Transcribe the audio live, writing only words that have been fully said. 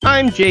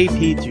I'm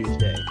JP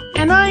Tuesday.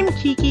 And I'm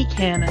Kiki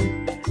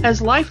Cannon.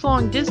 As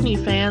lifelong Disney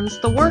fans,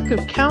 the work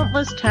of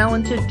countless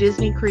talented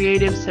Disney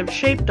creatives have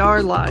shaped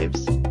our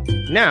lives.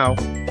 Now,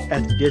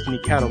 as the Disney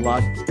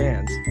catalog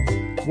expands,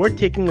 we're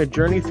taking a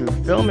journey through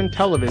film and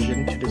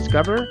television to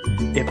discover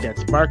if that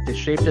spark that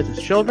shaped us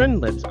as children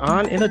lives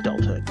on in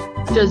adulthood.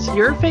 Does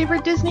your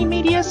favorite Disney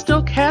media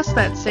still cast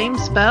that same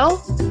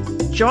spell?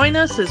 Join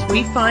us as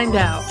we find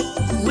out.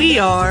 We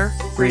are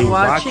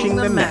Rewatching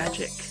the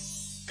Magic.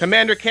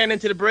 Commander Cannon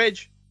to the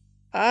bridge.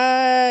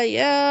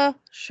 Yeah,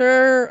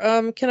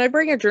 sure. Can I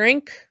bring a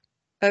drink?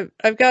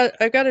 I've got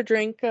a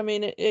drink. I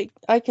mean,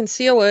 I can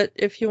seal it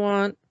if you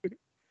want.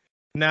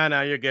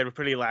 No, you're good. We're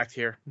pretty lax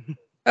here.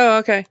 Oh,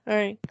 okay. All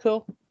right.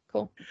 Cool.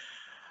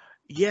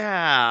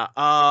 Yeah.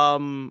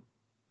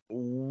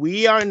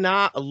 We are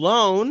not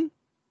alone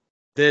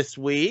this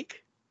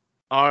week.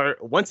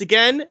 Once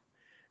again,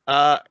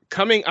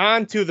 coming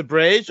on to the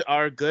bridge,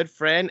 our good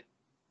friend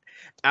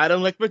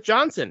Adam Lickford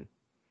Johnson.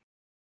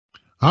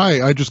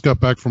 Hi, I just got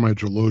back from my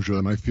Gelosia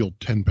and I feel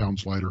 10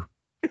 pounds lighter.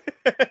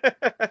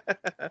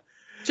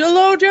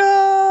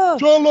 Gelosia!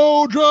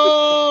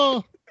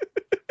 Gelosia!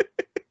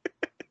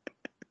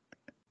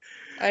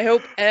 I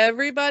hope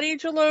everybody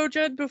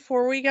Gelosia'd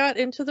before we got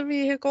into the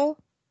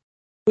vehicle.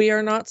 We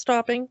are not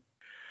stopping.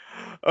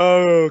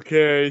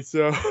 Okay,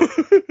 so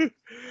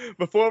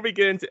before we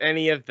get into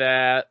any of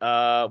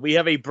that, we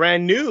have a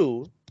brand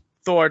new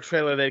Thor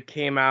trailer that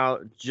came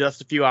out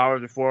just a few hours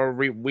before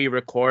we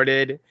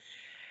recorded.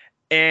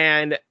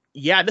 And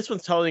yeah, this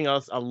one's telling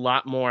us a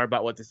lot more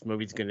about what this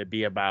movie's going to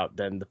be about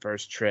than the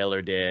first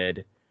trailer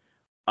did.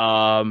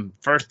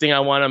 First thing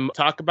I want to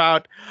talk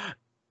about,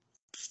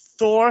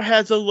 Thor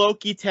has a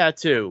Loki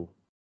tattoo.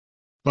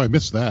 Oh, I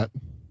missed that.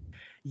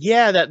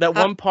 Yeah, that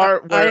one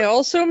part where I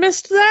also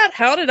missed that.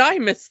 How did I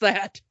miss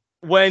that?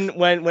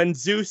 When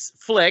Zeus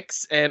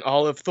flicks and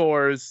all of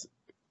Thor's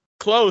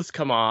clothes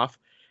come off,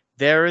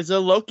 there is a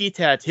Loki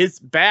tattoo.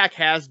 His back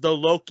has the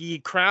Loki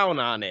crown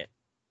on it.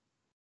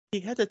 He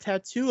has a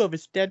tattoo of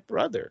his dead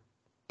brother.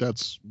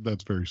 That's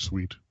very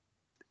sweet.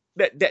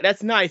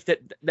 That's nice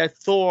that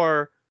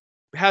Thor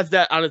has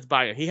that on his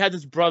bio. He has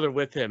his brother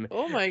with him.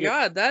 Oh my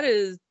god, that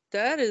is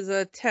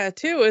a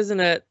tattoo, isn't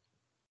it?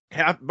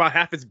 About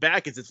half his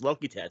back is his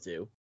Loki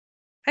tattoo.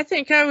 I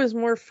think I was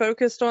more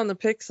focused on the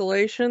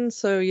pixelation,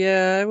 so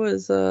yeah, I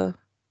was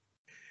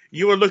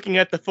You were looking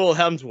at the full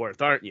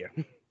Hemsworth, aren't you?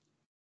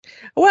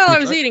 Well, I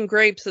was eating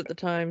grapes at the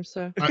time,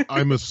 so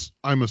I'm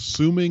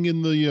assuming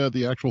in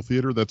the actual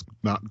theater that's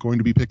not going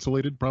to be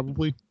pixelated,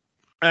 probably.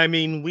 I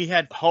mean, we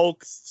had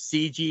Hulk's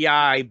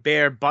CGI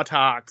bare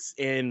buttocks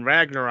in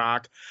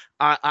Ragnarok.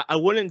 I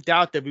wouldn't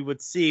doubt that we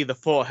would see the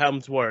full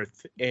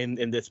Hemsworth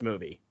in this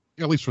movie.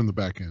 At least from the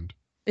back end.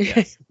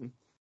 Yes.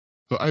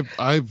 So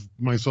I've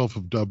myself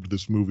have dubbed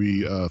this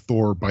movie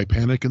Thor by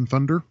Panic and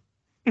Thunder.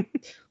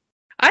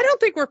 I don't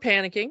think we're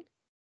panicking.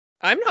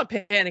 I'm not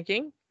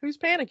panicking. Who's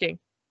panicking?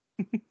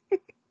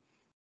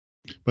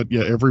 But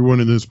yeah, everyone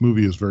in this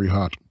movie is very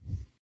hot.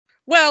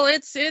 Well,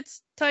 it's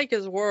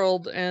Taika's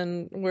world,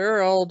 and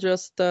we're all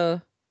just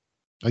And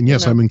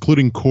yes, I'm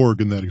including Korg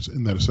in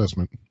that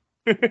assessment.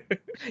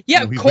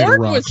 Yeah, Korg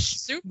was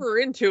super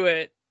into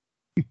it.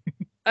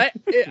 I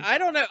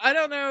don't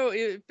know.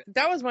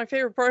 That was my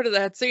favorite part of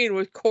that scene,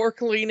 with Korg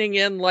leaning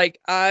in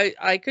like,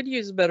 I could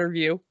use a better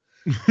view.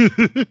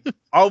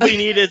 All we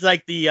need is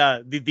like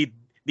the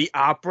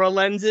opera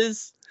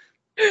lenses.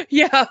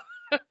 Yeah.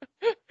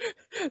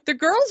 The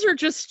girls are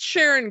just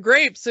sharing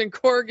grapes, and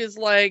Korg is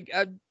like,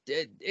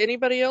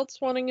 anybody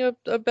else wanting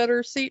a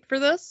better seat for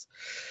this?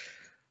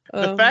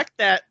 The fact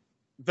that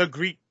the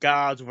Greek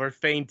gods were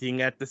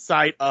fainting at the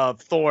sight of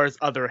Thor's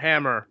other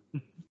hammer.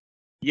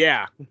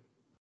 Yeah.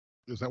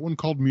 Is that one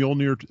called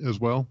Mjolnir as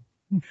well?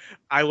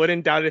 I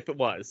wouldn't doubt if it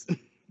was.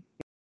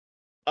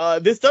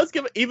 This does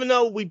give, even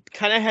though we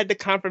kind of had the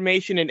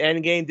confirmation in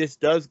Endgame, this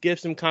does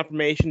give some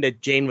confirmation that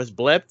Jane was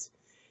blipped.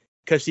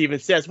 Because she even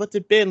says, what's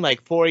it been,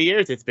 like 4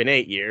 years? It's been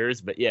 8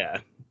 years, but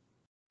yeah.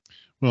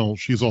 Well,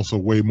 she's also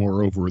way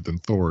more over it than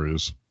Thor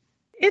is.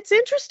 It's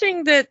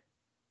interesting that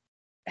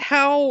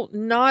how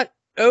not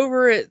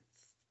over it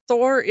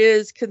Thor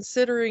is,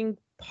 considering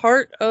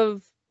part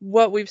of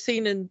what we've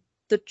seen in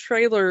the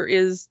trailer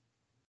is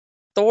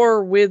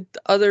Thor with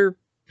other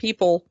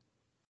people.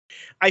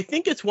 I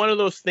think it's one of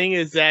those things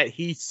is that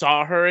he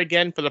saw her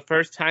again for the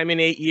first time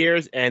in 8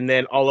 years, and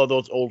then all of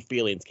those old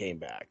feelings came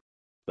back.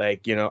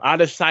 Like,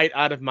 out of sight,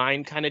 out of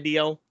mind kind of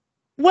deal.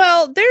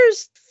 Well,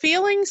 there's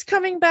feelings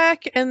coming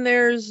back, and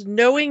there's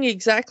knowing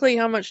exactly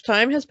how much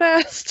time has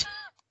passed.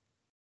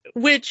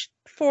 Which,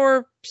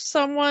 for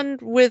someone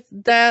with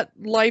that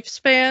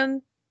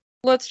lifespan,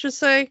 let's just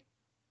say,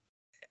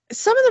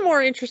 some of the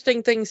more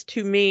interesting things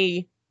to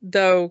me,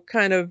 though,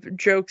 kind of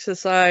jokes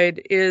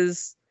aside,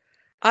 is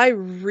I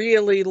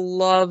really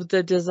love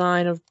the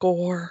design of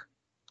Gore.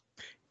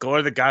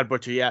 Gore the God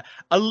Butcher, yeah.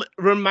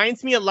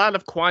 Reminds me a lot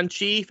of Quan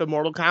Chi from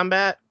Mortal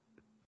Kombat.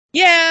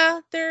 Yeah,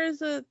 there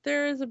is a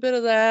bit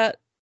of that.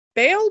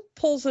 Bale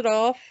pulls it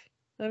off.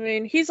 I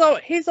mean, he's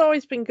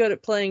always been good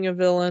at playing a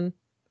villain.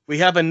 We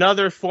have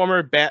another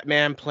former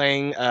Batman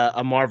playing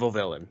a Marvel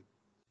villain.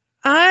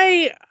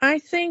 I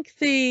think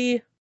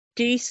the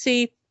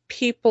DC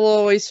people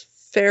always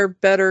fare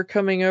better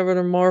coming over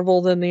to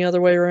Marvel than the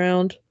other way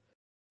around.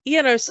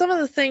 You know, some of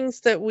the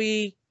things that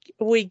we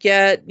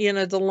get, you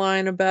know, the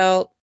line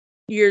about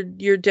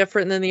you're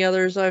different than the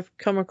others I've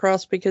come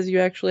across because you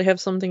actually have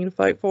something to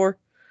fight for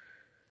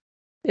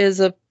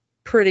is a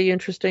pretty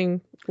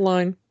interesting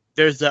line.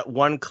 There's that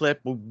one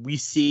clip where we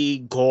see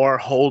Gore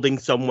holding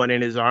someone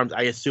in his arms.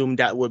 I assume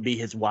that would be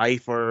his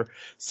wife or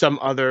some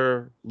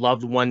other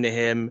loved one to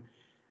him.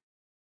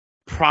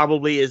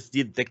 Probably is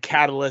the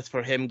catalyst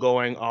for him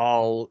going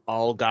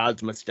all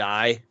gods must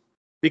die.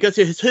 Because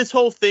his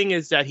whole thing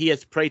is that he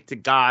has prayed to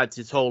gods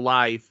his whole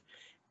life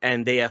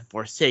and they have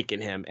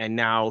forsaken him, and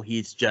now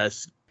he's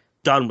just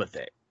done with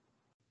it.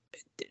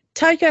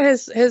 Taika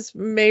has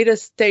made a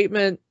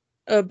statement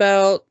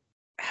about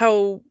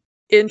how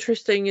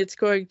interesting it's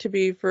going to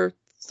be for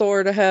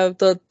Thor to have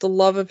the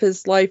love of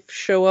his life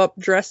show up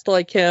dressed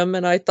like him,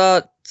 and I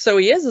thought, so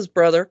he is his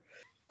brother.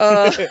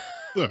 So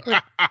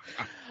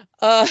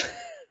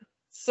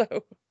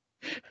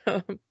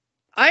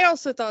I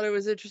also thought it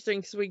was interesting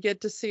because we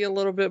get to see a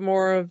little bit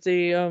more of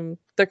the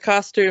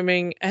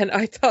costuming, and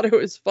I thought it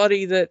was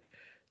funny that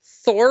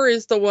Thor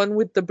is the one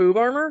with the boob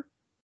armor.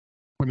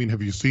 I mean,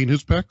 have you seen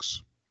his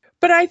pecs?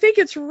 But I think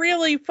it's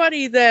really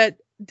funny that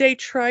they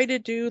try to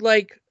do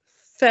like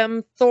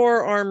femme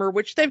Thor armor,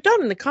 which they've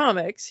done in the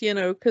comics, you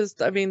know, because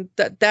I mean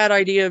that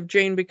idea of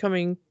Jane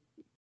becoming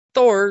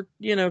Thor,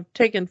 you know,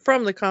 taken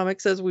from the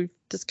comics as we've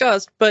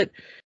discussed, but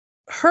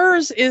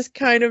hers is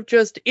kind of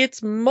just,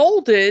 it's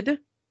molded,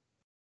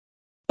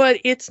 but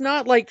it's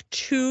not like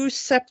two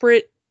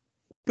separate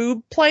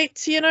boob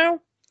plates, you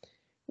know,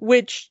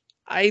 which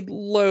I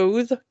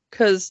loathe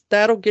because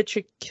that'll get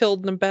you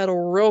killed in a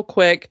battle real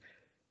quick.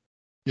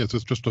 Yes,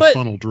 it's just a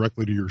funnel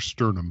directly to your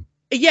sternum.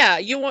 Yeah,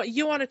 you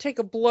want to take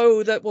a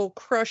blow that will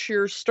crush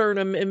your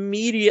sternum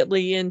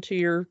immediately into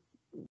your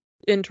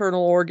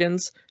internal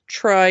organs.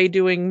 Try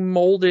doing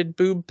molded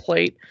boob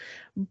plate.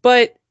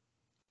 But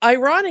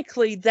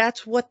ironically,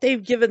 that's what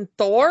they've given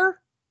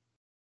Thor.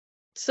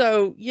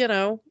 So, you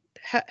know,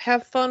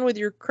 have fun with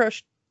your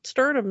crushed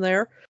sternum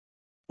there,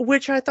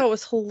 which I thought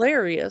was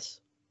hilarious.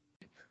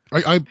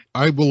 I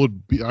will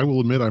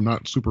admit I'm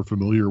not super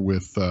familiar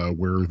with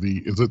where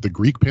is it the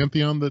Greek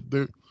pantheon that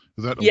they're,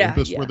 is that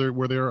Olympus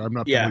where they are? I'm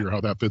not familiar how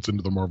that fits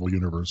into the Marvel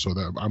universe, so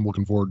that I'm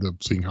looking forward to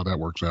seeing how that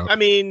works out. I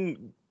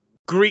mean,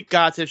 Greek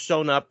gods have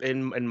shown up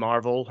in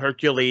Marvel.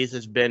 Hercules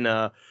has been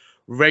a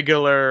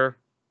regular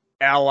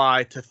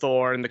ally to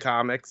Thor in the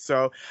comics,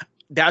 so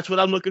that's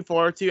what I'm looking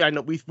forward to. I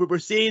know we're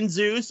seeing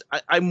Zeus.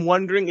 I'm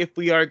wondering if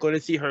we are going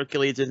to see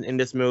Hercules in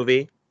this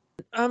movie.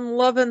 I'm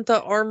loving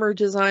the armor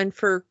design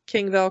for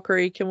King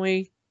Valkyrie. Can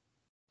we?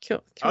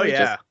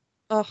 Yeah.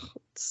 Oh,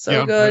 it's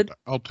so good.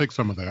 I'll take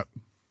some of that.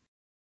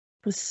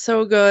 It's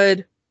so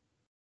good.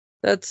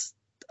 That's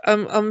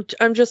I'm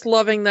just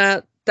loving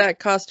that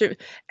costume.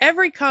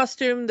 Every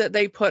costume that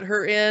they put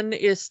her in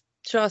is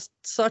just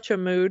such a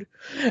mood.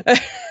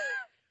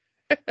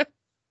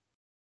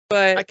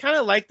 But I kind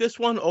of like this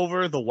one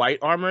over the white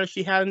armor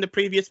she had in the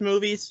previous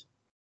movies.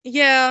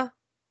 Yeah.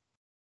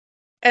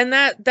 And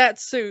that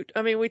suit,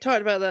 I mean, we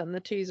talked about that in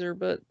the teaser,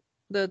 but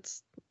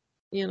that's,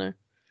 you know.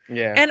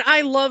 Yeah. And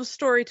I love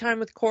story time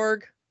with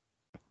Korg.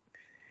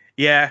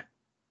 Yeah.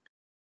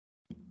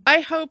 I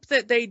hope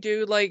that they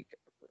do, like,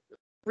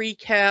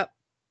 recap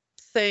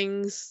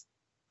things.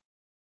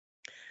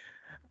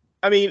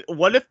 I mean,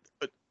 what if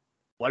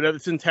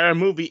this entire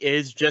movie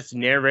is just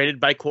narrated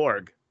by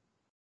Korg?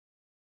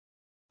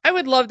 I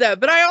would love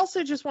that, but I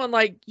also just want,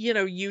 like, you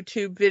know,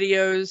 YouTube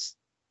videos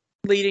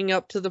leading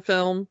up to the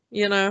film,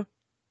 you know?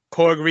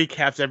 Korg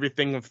recaps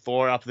everything of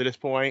Thor up to this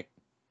point.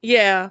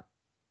 Yeah.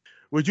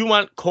 Would you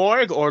want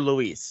Korg or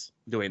Luis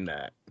doing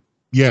that?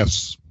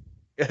 Yes.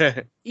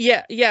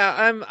 Yeah.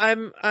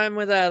 I'm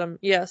with Adam.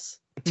 Yes.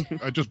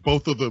 I just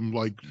both of them,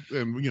 like,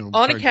 and you know,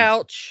 on a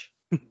couch.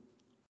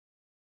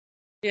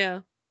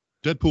 Yeah.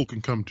 Deadpool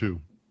can come too.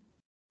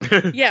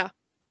 Yeah.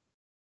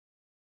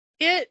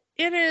 It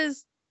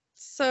is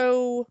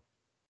so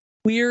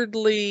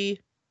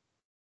weirdly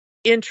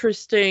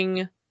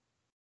interesting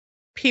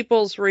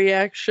people's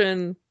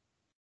reaction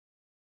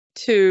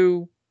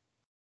to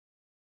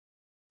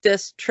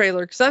this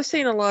trailer, because I've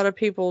seen a lot of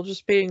people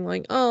just being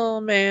like,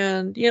 oh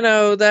man, you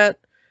know, that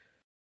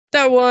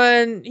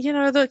one, you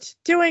know, that's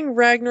doing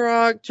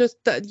Ragnarok,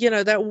 just that, you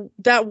know,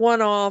 that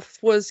one off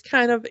was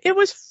kind of, it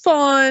was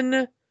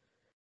fun,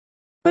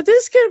 but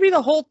this is gonna be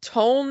the whole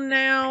tone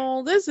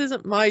now. This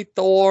isn't my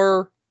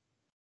Thor.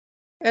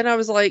 And I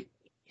was like,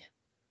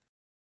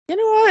 you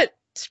know what,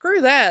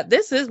 screw that,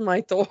 this is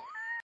my Thor.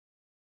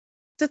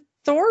 The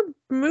Thor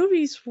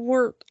movies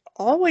were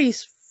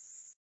always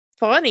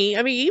funny.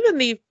 I mean, even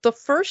the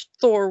first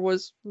Thor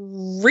was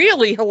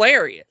really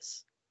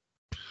hilarious.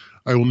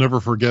 I will never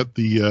forget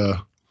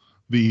the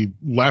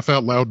laugh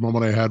out loud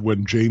moment I had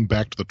when Jane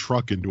backed the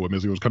truck into him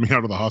as he was coming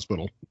out of the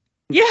hospital.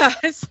 Yeah,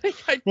 it's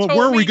like well,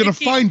 where are we going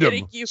to find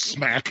him?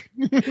 Smack.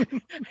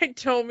 I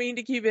don't mean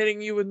to keep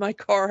hitting you with my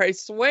car. I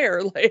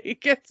swear,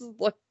 like it's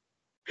like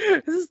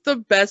this is the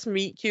best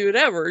meet cute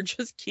ever.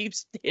 Just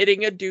keeps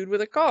hitting a dude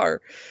with a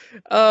car.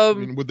 I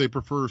mean, would they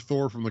prefer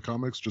Thor from the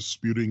comics just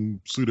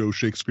spewing pseudo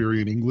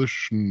Shakespearean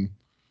English and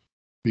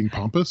being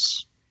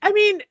pompous? I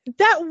mean,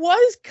 that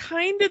was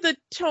kind of the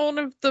tone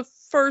of the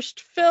first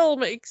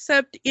film,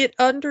 except it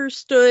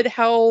understood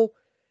how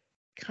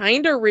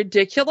kind of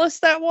ridiculous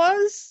that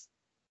was.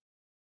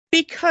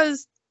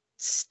 Because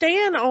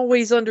Stan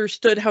always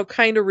understood how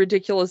kind of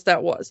ridiculous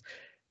that was.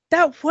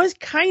 That was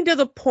kind of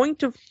the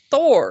point of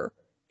Thor.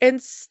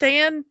 And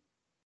Stan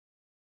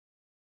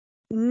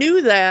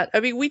knew that. I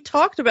mean, we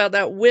talked about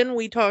that when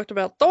we talked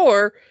about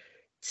Thor.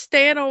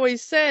 Stan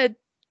always said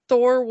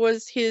Thor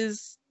was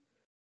his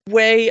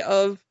way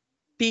of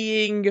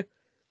being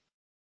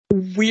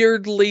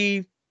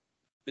weirdly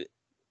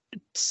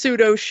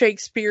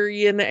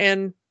pseudo-Shakespearean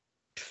and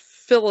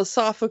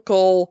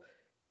philosophical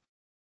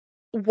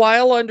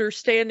while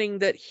understanding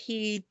that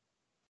he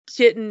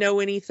didn't know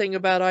anything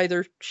about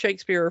either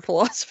Shakespeare or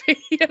philosophy.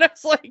 And I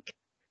was like,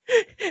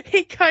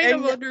 he kind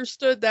of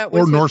understood that.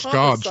 Or Norse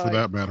gods, for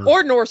that matter.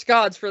 Or Norse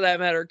gods, for that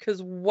matter,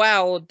 because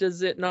wow,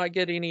 does it not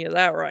get any of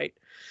that right.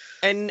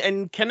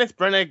 And Kenneth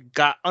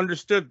Branagh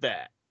understood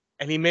that,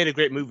 and he made a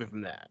great movie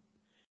from that.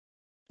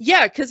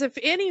 Yeah, because if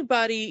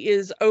anybody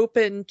is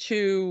open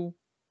to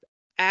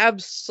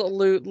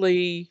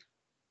absolutely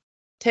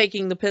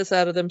taking the piss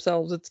out of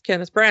themselves, it's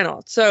Kenneth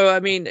Branagh. So, I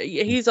mean,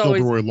 he's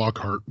always... Gilderoy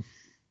Lockhart.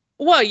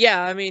 Well,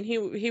 yeah, I mean,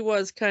 he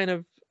was kind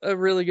of a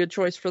really good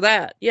choice for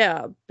that.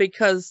 Yeah,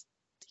 because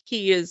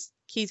he's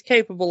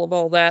capable of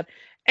all that.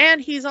 And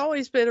he's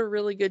always been a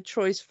really good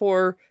choice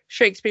for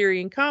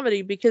Shakespearean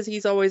comedy because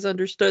he's always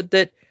understood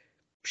that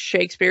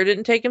Shakespeare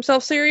didn't take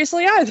himself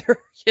seriously either.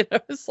 You know,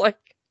 it's like...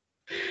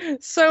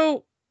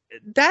 So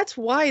that's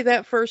why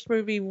that first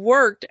movie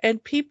worked,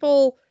 and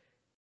people,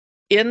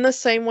 in the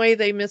same way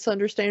they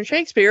misunderstand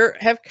Shakespeare,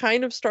 have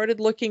kind of started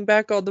looking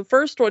back on the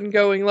first one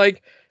going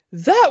like,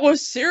 that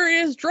was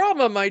serious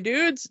drama, my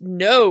dudes.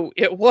 No,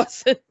 it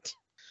wasn't.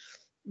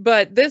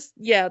 But this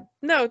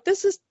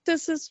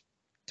is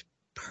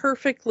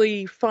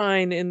perfectly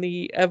fine in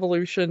the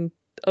evolution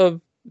of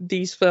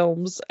these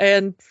films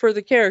and for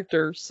the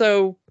character.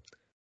 So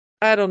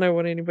I don't know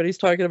what anybody's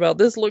talking about.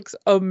 This looks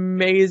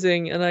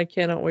amazing, and I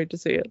cannot wait to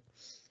see it.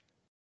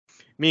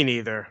 Me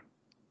neither.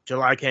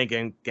 July can't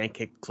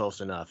get close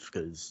enough,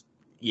 because,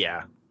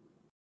 yeah.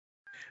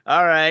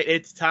 All right,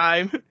 it's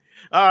time.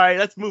 All right,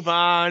 let's move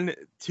on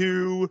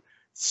to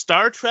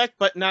Star Trek,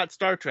 but not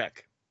Star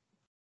Trek.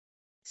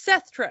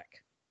 Seth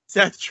Trek.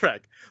 Seth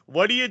Trek.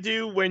 What do you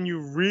do when you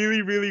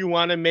really, really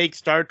want to make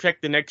Star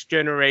Trek The Next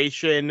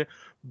Generation,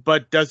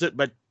 but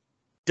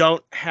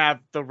don't have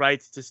the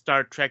rights to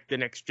Star Trek The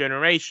Next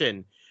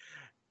Generation?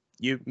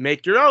 You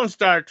make your own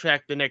Star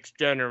Trek The Next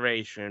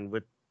Generation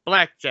with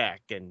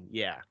blackjack and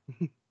yeah.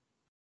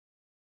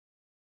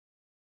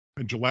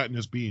 And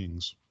gelatinous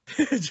beings.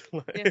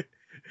 Yeah.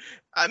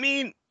 I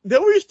mean,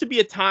 there used to be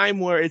a time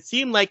where it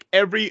seemed like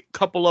every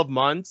couple of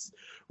months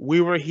we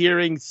were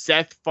hearing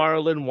Seth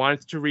MacFarlane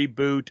wants to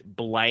reboot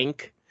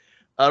blank.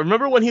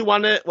 Remember when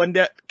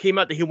that came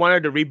out that he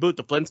wanted to reboot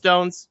the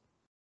Flintstones?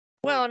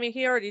 Well, I mean,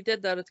 he already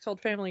did that. It's called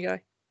Family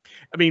Guy.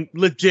 I mean,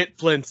 legit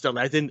Flintstone,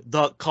 as in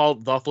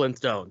called the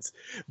Flintstones.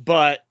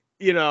 But,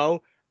 you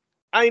know,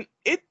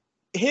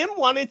 him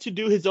wanting to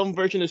do his own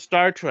version of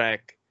Star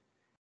Trek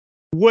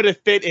would have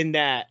fit in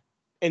that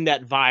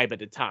vibe at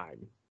the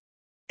time.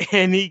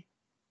 And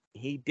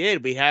he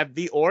did. We have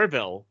the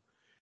Orville.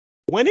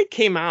 When it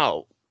came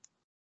out,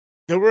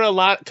 there were a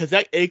lot, because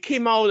it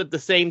came out at the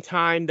same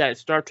time that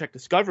Star Trek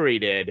Discovery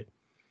did.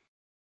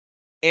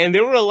 And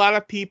there were a lot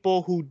of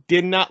people who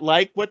did not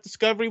like what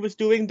Discovery was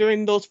doing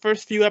during those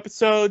first few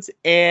episodes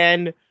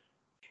and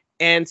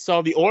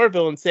saw the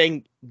Orville and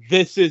saying,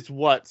 this is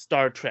what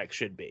Star Trek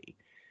should be.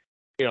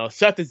 You know,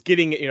 Seth is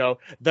getting, you know,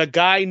 the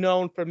guy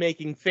known for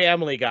making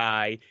Family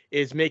Guy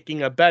is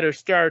making a better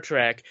Star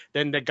Trek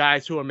than the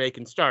guys who are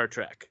making Star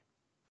Trek.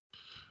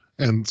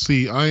 And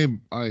see, I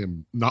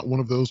am not one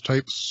of those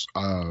types.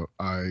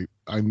 I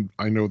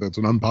know that's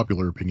an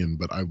unpopular opinion,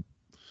 but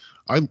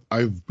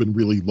I've been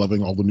really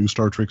loving all the new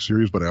Star Trek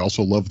series, but I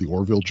also love the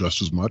Orville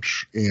just as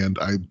much. And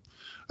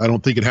I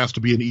don't think it has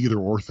to be an either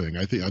or thing.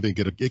 I think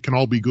it can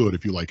all be good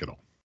if you like it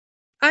all.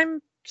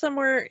 I'm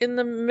somewhere in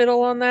the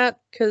middle on that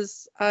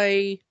because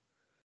I've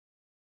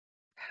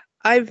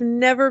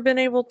never been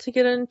able to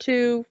get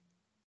into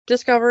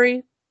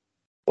Discovery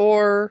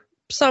or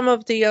some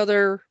of the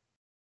other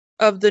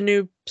of the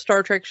new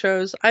Star Trek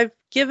shows. I've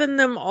given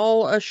them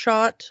all a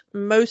shot.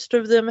 Most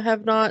of them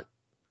have not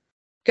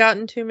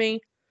gotten to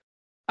me.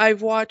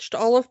 I've watched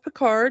all of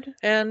Picard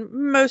and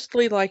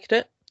mostly liked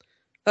it.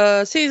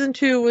 Season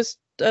 2 was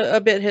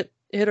a bit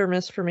hit or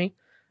miss for me.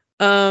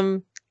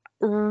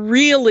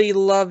 Really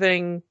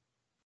loving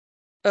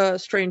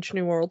Strange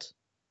New Worlds.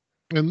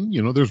 And,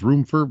 you know, there's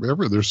room for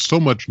there's so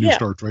much new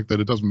Star Trek that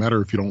it doesn't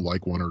matter if you don't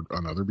like one or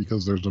another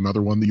because there's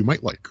another one that you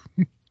might like.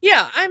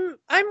 Yeah, I'm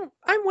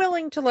I'm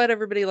willing to let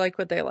everybody like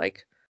what they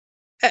like.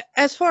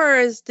 As far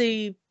as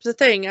the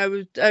thing,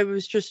 I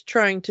was just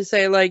trying to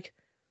say, like,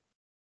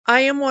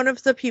 I am one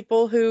of the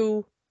people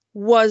who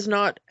was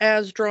not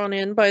as drawn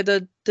in by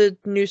the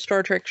new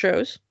Star Trek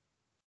shows.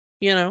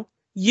 You know,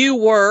 you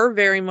were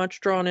very much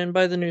drawn in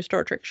by the new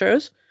Star Trek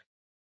shows.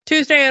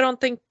 Tuesday, I don't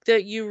think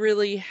that you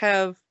really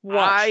have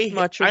watched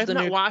much of the new.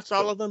 I have not watched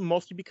all of them,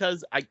 mostly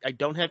because I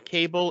don't have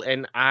cable,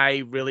 and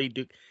I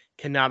really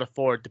cannot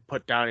afford to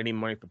put down any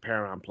money for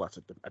Paramount Plus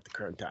at the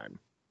current time.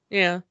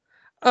 Yeah,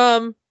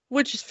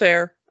 which is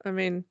fair. I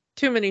mean,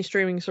 too many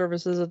streaming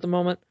services at the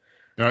moment.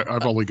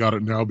 I've only got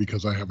it now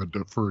because I have it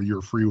for a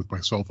year free with my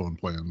cell phone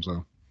plan.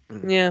 So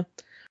yeah,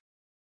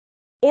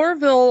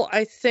 Orville,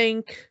 I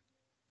think,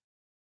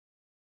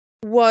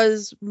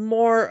 was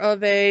more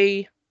of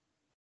a.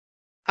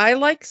 I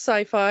like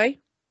sci-fi.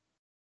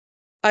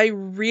 I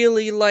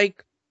really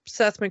like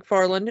Seth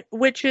MacFarlane,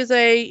 which is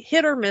a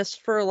hit or miss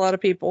for a lot of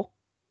people.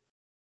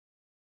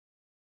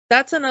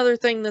 That's another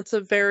thing that's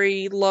a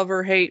very love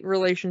or hate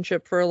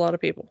relationship for a lot of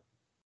people.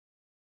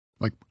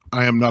 Like,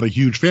 I am not a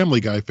huge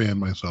Family Guy fan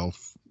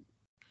myself,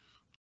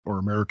 or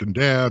American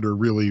Dad, or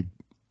really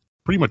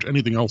pretty much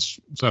anything else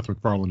Seth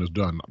MacFarlane has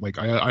done. Like,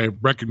 I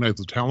recognize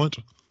the talent.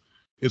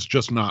 It's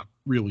just not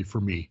really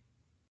for me.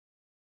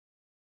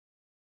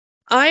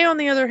 I, on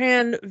the other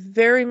hand,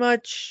 very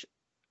much,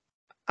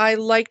 I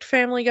liked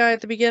Family Guy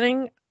at the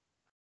beginning.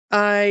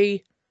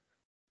 I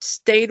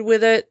stayed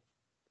with it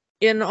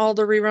in all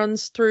the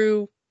reruns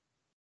through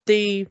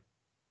the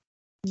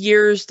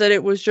years that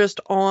it was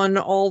just on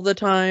all the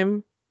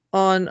time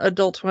on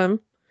Adult Swim.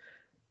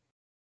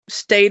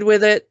 Stayed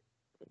with it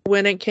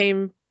when it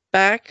came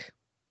back.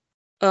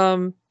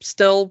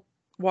 Still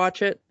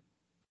watch it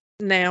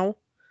now.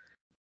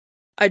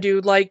 I do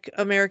like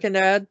American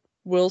Dad.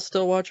 Will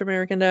still watch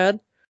American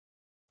Dad.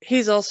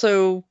 He's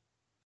also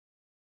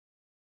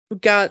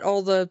got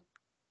all the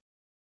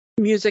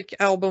music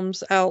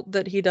albums out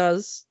that he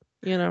does,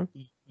 you know.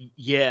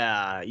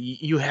 Yeah,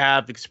 you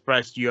have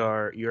expressed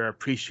your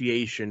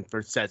appreciation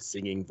for Seth's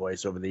singing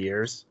voice over the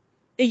years.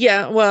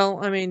 Yeah,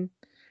 well, I mean,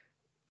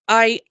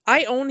 I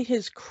own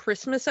his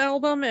Christmas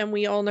album, and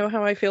we all know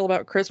how I feel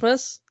about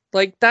Christmas.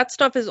 Like, that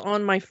stuff is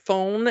on my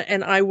phone,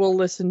 and I will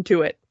listen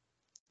to it.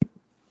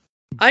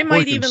 I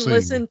might even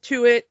listen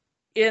to it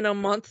in a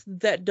month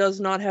that does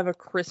not have a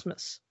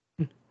Christmas.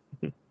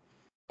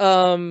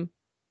 So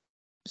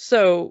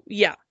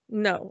yeah,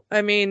 no.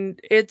 I mean,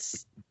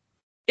 it's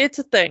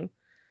a thing.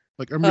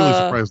 Like, I'm really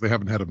surprised they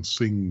haven't had him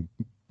sing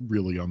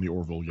really on the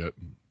Orville yet.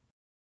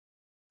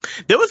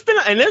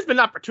 There's been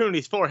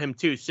opportunities for him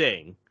to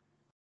sing.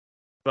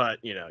 But,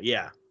 you know,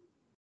 yeah.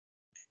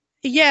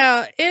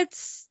 Yeah,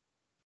 it's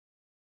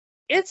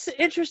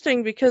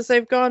interesting because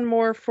they've gone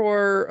more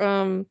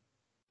for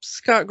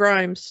Scott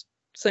Grimes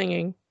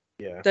singing.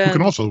 Yeah. Who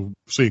can also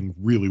sing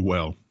really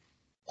well.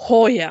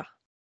 Oh yeah.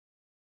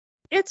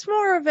 It's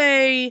more of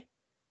a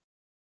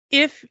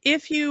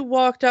if you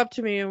walked up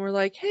to me and were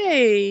like,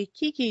 "Hey,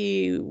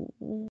 Kiki,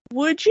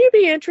 would you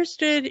be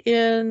interested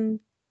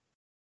in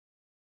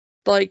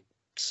like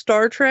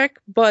Star Trek,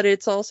 but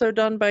it's also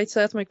done by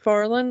Seth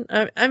MacFarlane?"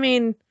 I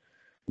mean,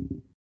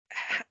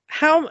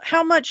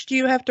 how much do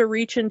you have to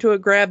reach into a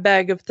grab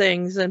bag of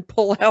things and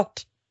pull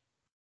out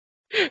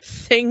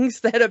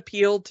things that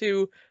appeal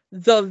to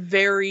the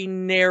very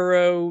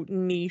narrow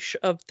niche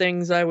of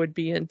things I would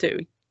be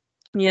into,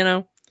 you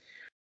know?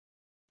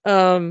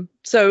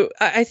 So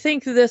I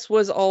think this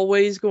was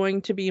always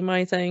going to be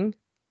my thing.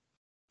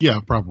 Yeah,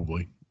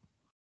 probably.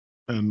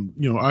 And,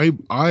 you know, I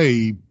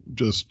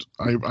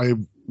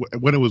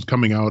when it was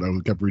coming out, I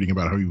kept reading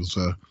about how he was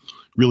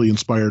really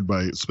inspired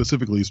by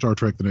specifically Star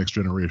Trek: The Next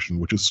Generation,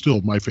 which is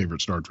still my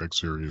favorite Star Trek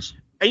series.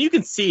 And you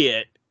can see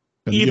it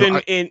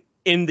even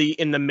in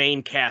the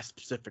main cast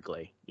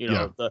specifically. You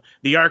know,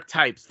 the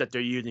archetypes that they're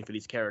using for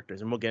these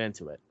characters, and we'll get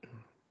into it.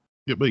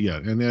 Yeah, but yeah,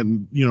 and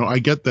then, you know, I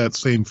get that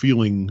same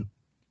feeling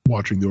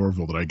watching the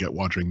Orville that I get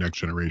watching Next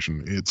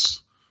Generation.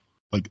 It's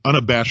like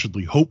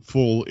unabashedly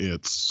hopeful.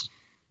 It's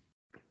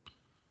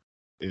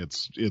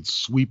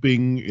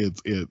sweeping.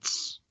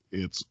 It's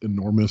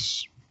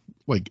enormous.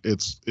 Like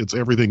it's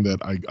everything that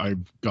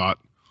I've got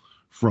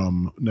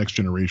from Next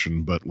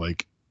Generation, but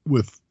like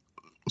with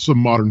some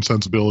modern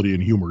sensibility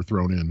and humor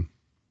thrown in.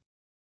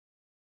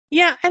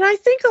 Yeah, and I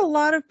think a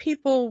lot of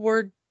people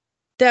were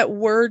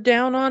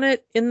down on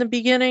it in the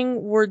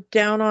beginning were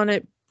down on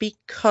it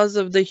because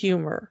of the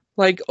humor.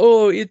 Like,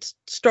 oh, it's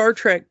Star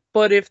Trek,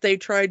 but if they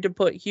tried to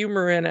put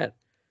humor in it.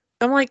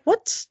 I'm like,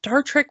 what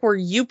Star Trek were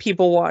you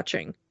people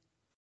watching?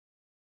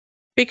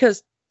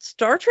 Because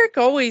Star Trek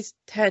always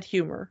had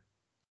humor.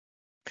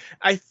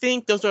 I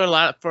think those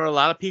are for a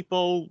lot of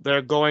people,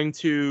 they're going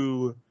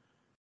to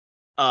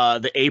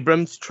the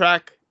Abrams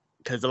Trek,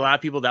 because a lot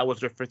of people, that was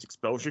their first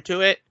exposure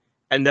to it,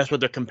 and that's what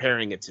they're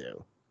comparing it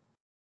to.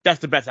 That's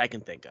the best I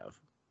can think of.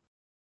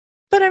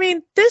 But I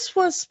mean, this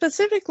was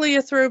specifically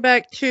a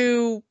throwback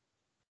to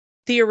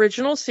the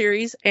original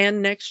series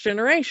and Next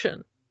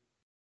Generation,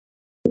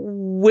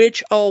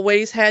 which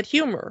always had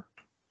humor.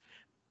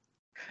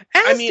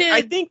 As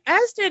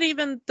did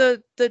even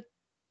the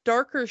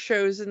darker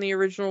shows in the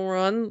original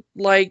run,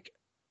 like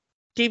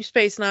Deep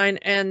Space Nine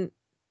and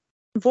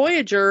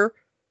Voyager,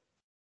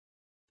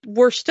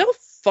 were still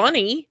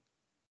funny.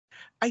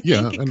 I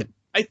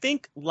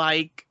think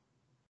like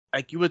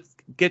you would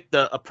get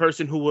a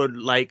person who would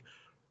like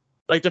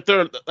the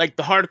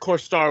hardcore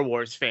Star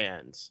Wars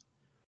fans.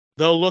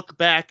 They'll look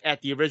back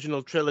at the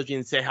original trilogy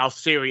and say how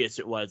serious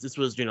it was. This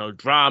was,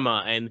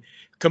 drama, and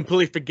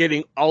completely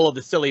forgetting all of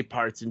the silly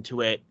parts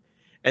into it,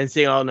 and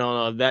saying, "Oh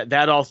no,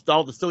 that all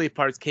the silly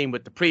parts came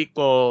with the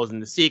prequels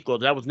and the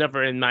sequels. That was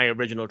never in my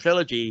original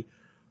trilogy."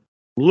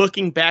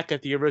 Looking back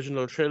at the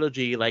original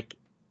trilogy, like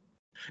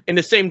in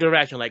the same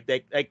direction, like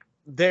they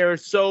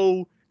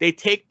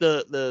take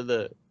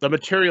the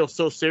material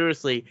so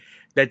seriously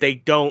that they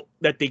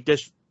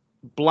just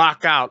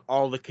block out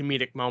all the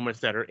comedic moments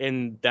that are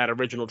in that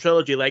original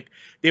trilogy. Like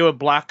they would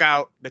block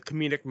out the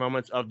comedic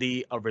moments of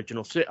the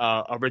original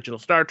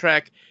Star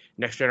Trek,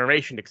 Next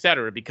Generation,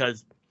 etc.,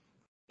 because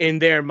in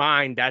their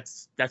mind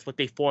that's what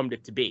they formed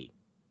it to be.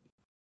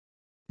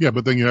 Yeah,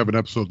 but then you have an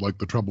episode like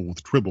The Trouble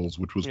with Tribbles,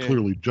 which was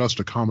clearly just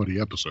a comedy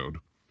episode.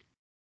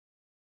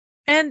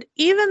 And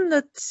even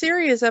the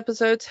serious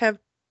episodes have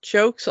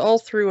jokes all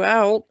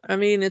throughout. I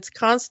mean, it's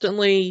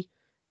constantly,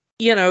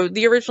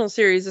 the original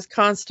series is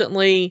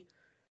constantly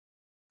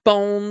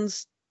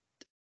Bones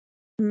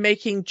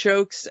making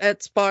jokes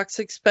at Spock's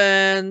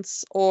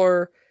expense,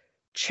 or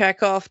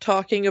Chekhov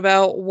talking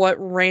about what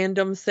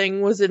random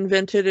thing was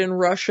invented in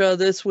Russia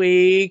this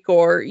week,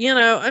 or,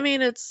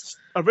 it's...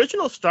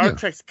 Original Star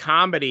Trek's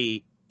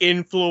comedy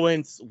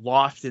influenced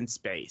Lost in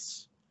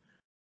Space.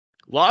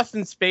 Lost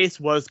in Space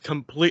was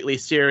completely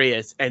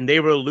serious, and they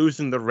were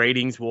losing the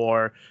ratings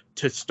war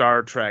to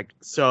Star Trek,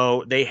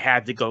 so they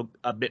had to go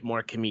a bit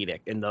more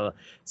comedic in the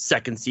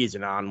second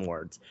season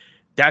onwards.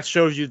 That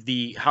shows you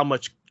how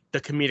much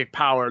the comedic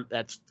power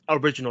that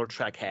original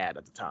Trek had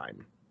at the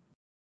time.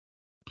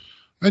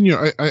 And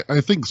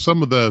I think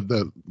some of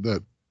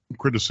that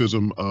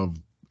criticism of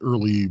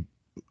early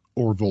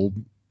Orville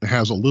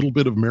has a little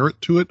bit of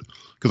merit to it,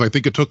 because I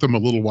think it took them a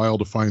little while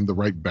to find the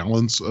right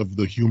balance of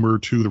the humor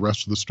to the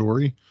rest of the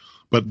story.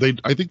 But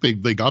I think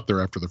they got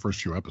there after the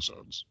first few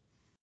episodes.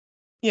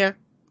 Yeah.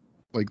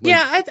 I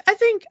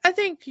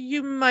think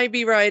you might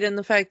be right in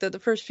the fact that the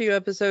first few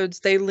episodes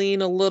they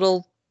lean a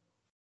little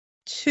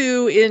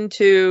too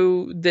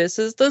into this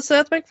is the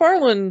Seth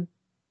MacFarlane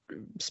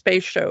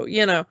space show,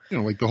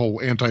 like the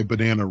whole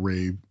anti-banana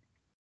ray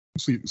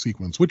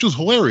sequence, which is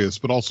hilarious,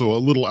 but also a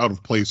little out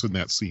of place in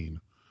that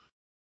scene.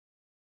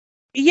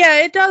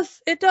 Yeah, it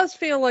does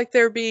feel like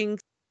they're being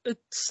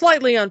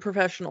slightly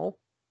unprofessional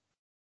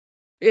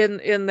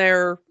in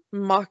their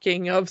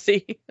mocking of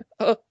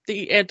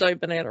the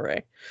anti-banana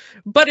ray,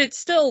 but it's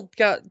still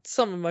got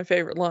some of my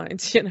favorite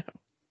lines.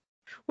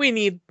 We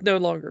need no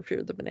longer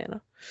fear the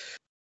banana.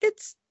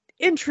 It's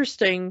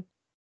interesting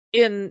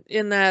in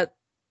that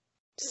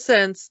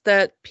sense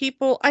that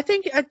people, I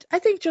think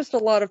just a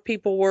lot of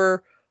people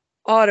were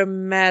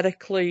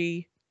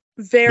automatically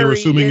they're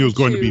assuming it was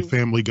going to be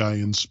Family Guy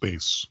in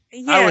space.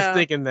 Yeah. I was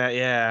thinking that,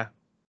 yeah.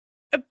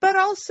 But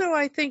also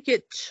I think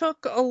it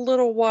took a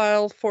little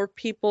while for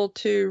people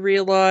to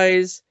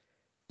realize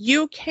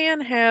you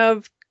can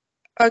have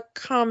a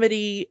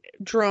comedy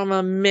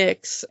drama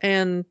mix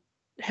and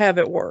have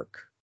it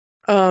work.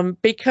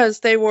 Because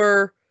they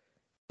were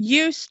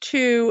used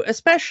to,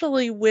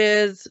 especially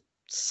with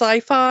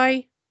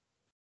sci-fi,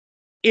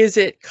 is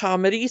it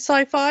comedy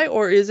sci-fi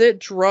or is it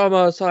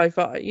drama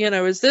sci-fi?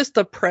 Is this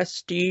the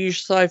prestige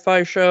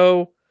sci-fi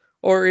show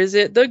or is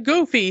it the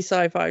goofy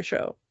sci-fi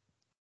show?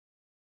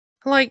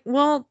 Like,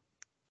 well,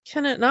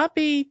 can it not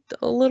be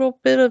a little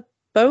bit of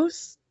both?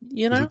 Is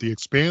it The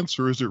Expanse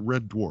or is it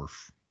Red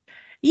Dwarf?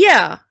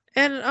 Yeah,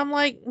 and I'm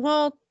like,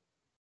 well,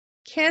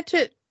 can't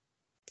it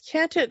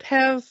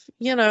have,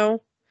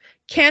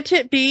 can't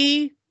it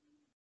be,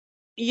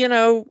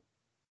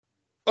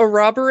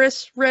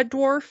 Ouroboros Red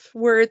Dwarf,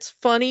 where it's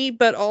funny,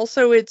 but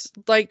also it's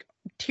like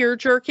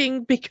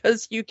tear-jerking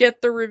because you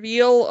get the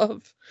reveal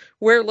of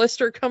where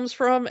Lister comes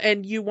from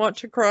and you want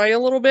to cry a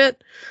little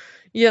bit,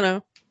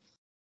 I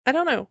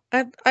don't know.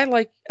 I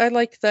like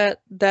that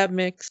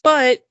mix,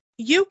 but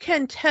you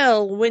can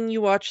tell when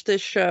you watch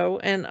this show,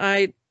 and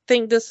I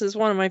think this is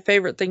one of my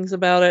favorite things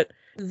about it.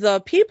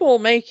 The people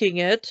making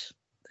it,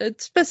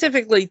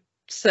 specifically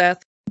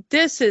Seth,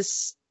 this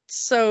is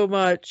so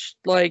much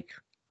like,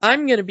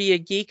 I'm going to be a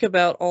geek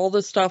about all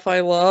the stuff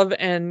I love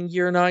and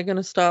you're not going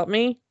to stop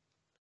me,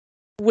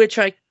 which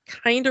I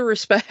kind of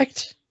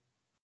respect.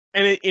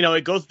 And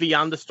it goes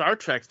beyond the Star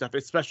Trek stuff,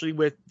 especially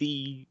with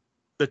the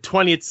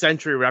 20th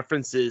century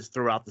references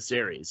throughout the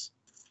series.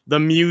 The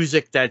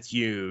music that's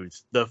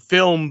used, the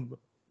film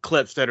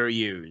clips that are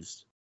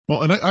used.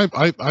 Well, and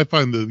I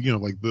find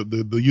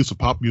the use of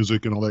pop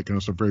music and all that kind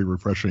of stuff very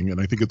refreshing, and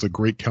I think it's a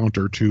great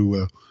counter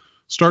to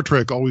Star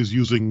Trek always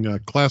using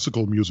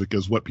classical music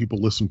as what people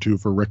listen to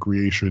for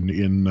recreation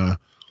in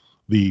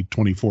the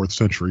 24th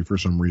century for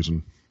some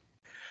reason.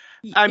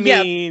 I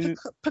mean,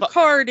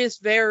 Picard is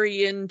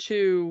very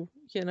into,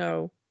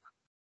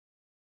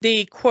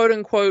 the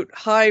quote-unquote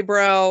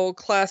highbrow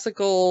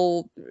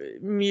classical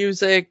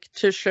music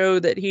to show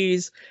that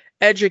he's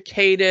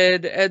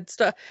educated and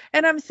stuff.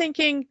 And I'm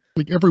thinking,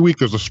 like, every week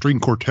there's a string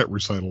quartet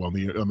recital on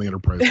the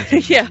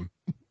Enterprise. Yeah.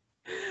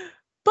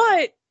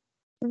 But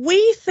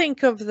we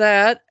think of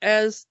that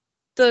as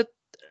the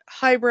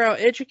highbrow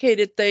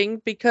educated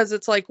thing because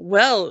it's like,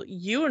 well,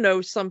 you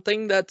know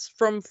something that's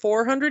from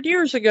 400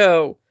 years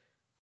ago.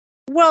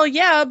 Well,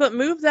 yeah, but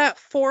move that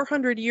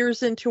 400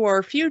 years into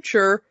our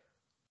future,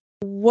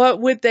 what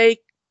would they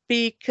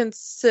be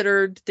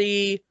considered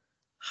the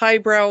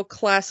highbrow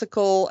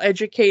classical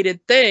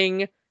educated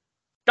thing?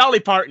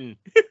 Dolly Parton.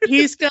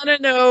 He's gonna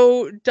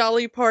know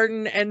Dolly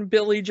Parton and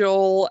Billy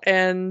Joel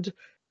and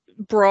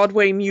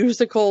Broadway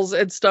musicals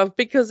and stuff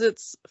because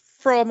it's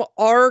from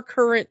our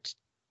current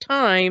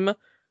time,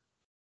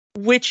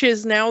 which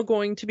is now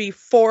going to be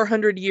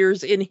 400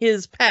 years in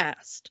his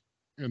past.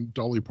 And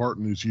Dolly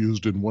Parton is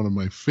used in one of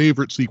my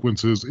favorite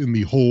sequences in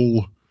the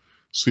whole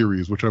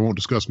series, which I won't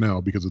discuss now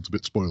because it's a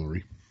bit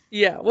spoilery.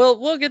 Yeah, well,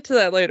 we'll get to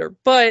that later.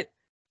 But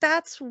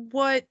that's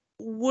what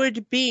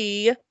would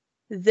be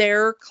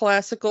their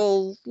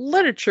classical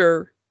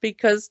literature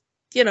because,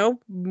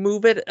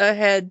 move it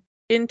ahead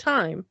in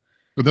time.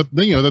 But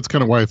that's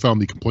kind of why I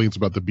found the complaints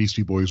about the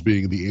Beastie Boys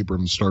being in the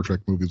Abrams Star Trek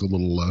movies a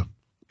little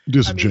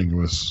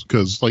disingenuous.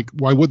 Because,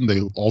 why wouldn't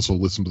they also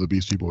listen to the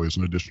Beastie Boys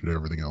in addition to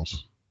everything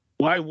else?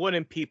 Why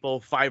wouldn't people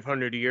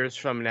 500 years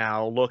from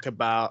now look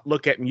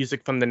at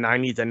music from the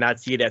 90s and not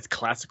see it as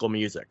classical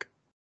music?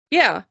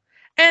 Yeah.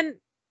 And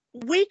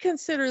we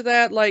consider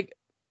that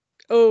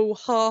oh,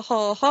 ha,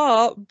 ha,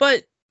 ha.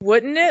 But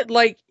wouldn't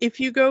it? If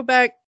you go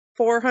back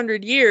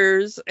 400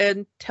 years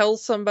and tell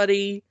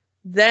somebody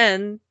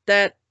then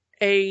that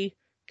a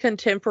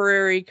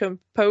contemporary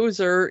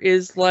composer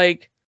is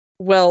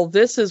well,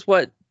 this is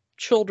what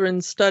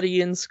children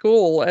study in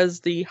school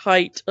as the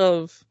height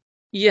of,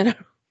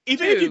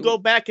 Even if you go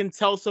back and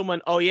tell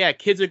someone, oh yeah,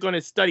 kids are going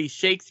to study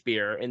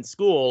Shakespeare in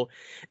school,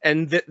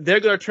 and they're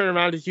going to turn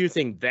around as you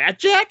think, that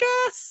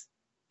jackass?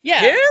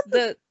 Yeah,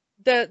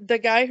 the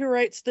guy who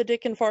writes the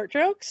dick and fart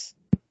jokes?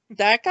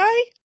 That guy?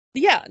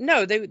 Yeah,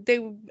 no, they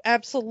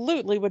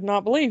absolutely would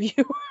not believe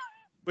you.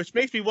 Which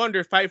makes me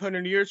wonder,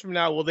 500 years from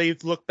now, will they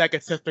look back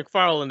at Seth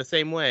MacFarlane the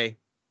same way?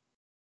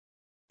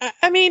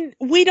 I mean,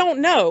 we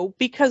don't know,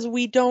 because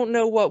we don't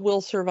know what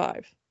will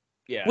survive.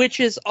 Yeah. Which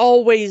is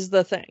always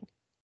the thing.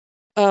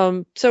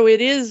 So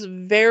it is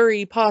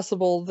very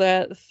possible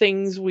that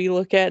things we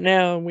look at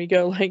now and we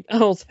go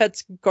oh,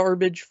 that's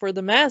garbage for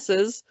the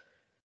masses.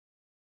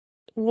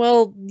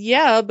 Well,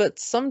 yeah, but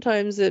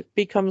sometimes it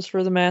becomes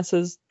for the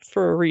masses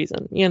for a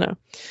reason, And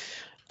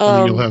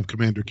then you'll have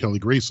Commander Kelly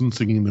Grayson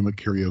singing them at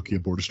karaoke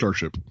aboard a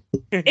starship.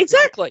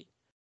 Exactly.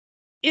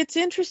 It's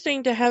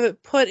interesting to have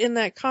it put in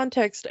that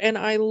context, and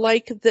I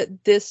like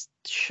that this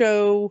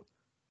show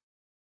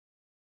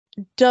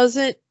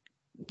doesn't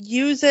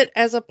use it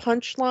as a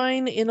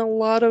punchline in a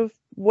lot of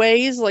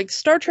ways.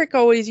 Star Trek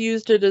always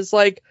used it as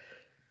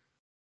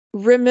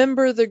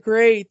remember the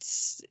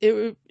greats.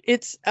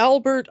 It's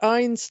Albert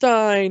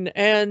Einstein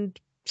and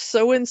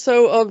so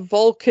of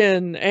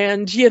Vulcan,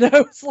 and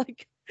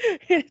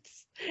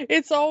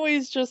it's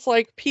always just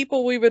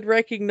people we would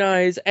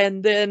recognize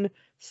and then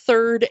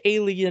third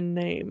alien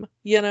name,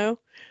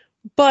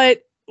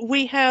 But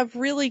we have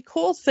really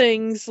cool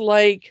things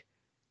like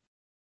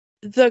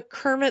the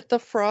Kermit the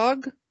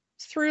Frog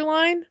through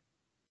line.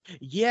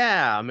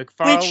 Yeah,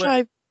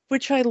 MacFarlane.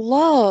 Which I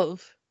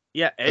love.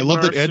 Yeah, I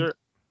love that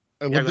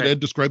Ed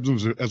describes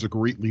him as a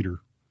great leader.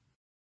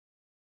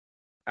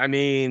 I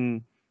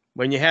mean,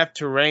 when you have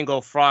to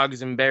wrangle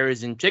frogs and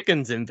berries and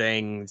chickens and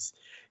things,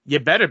 you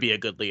better be a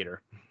good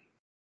leader.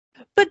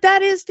 But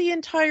that is the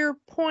entire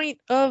point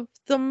of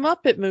the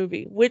Muppet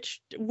movie,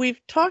 which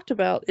we've talked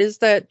about, is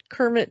that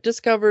Kermit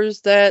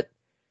discovers that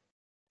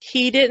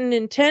he didn't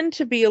intend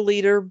to be a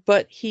leader,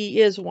 but he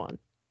is one.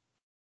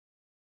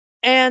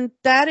 And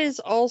that is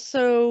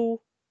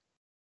also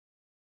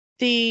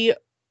the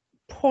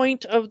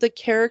point of the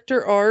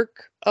character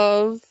arc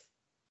of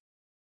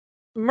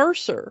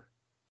Mercer.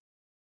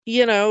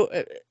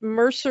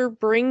 Mercer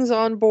brings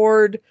on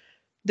board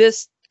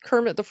this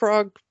Kermit the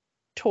Frog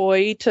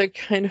toy to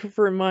kind of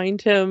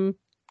remind him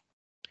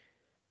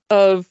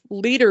of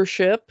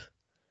leadership.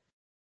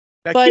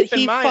 Now, but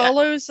he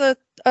follows a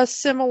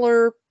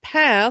similar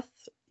path,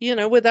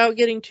 without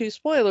getting too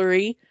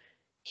spoilery.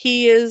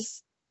 He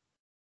is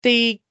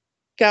the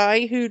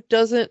guy who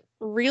doesn't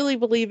really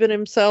believe in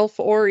himself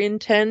or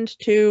intend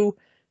to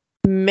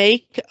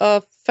make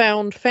a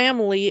found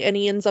family, and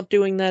he ends up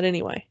doing that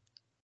anyway.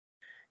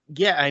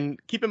 Yeah, and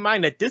keep in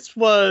mind that this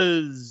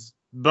was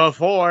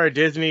before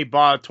Disney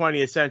bought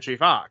 20th Century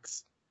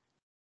Fox.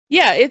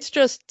 Yeah, it's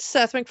just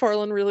Seth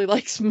MacFarlane really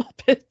likes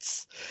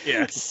Muppets.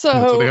 Yeah.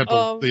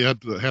 So they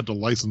had to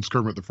license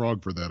Kermit the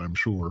Frog for that, I'm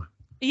sure.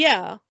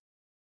 Yeah.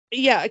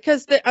 Yeah,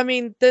 because,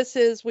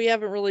 we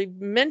haven't really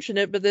mentioned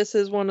it, but this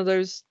is one of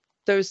those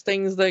those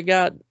things that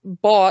got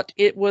bought.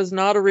 It was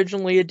not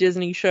originally a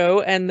Disney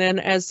show, and then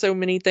as so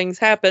many things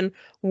happen,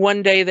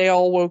 one day they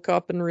all woke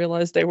up and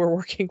realized they were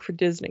working for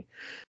Disney.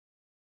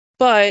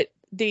 But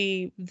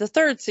the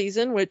third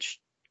season, which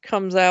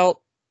comes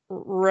out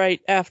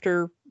right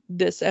after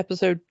this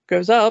episode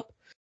goes up,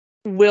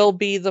 will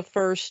be the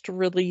first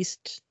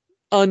released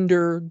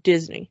under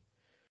Disney.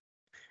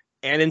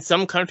 And in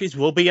some countries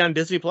will be on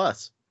Disney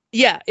Plus.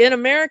 Yeah, in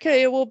America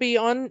it will be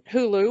on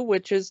Hulu,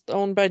 which is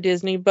owned by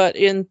Disney, but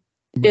in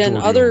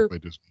other owned by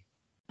Disney.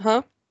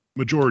 Huh?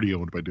 Majority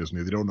owned by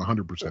Disney. They don't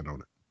 100%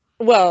 own it.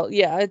 Well,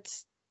 yeah,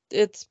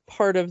 it's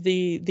part of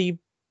the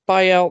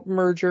buyout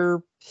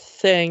merger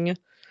thing.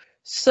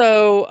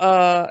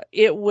 So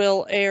it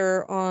will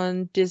air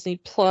on Disney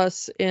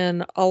Plus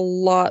in a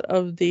lot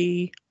of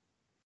the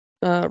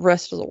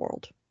rest of the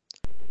world.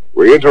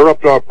 We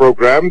interrupt our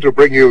program to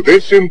bring you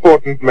this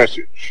important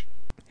message.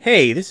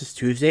 Hey, this is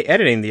Tuesday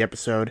editing the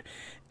episode.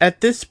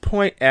 At this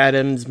point,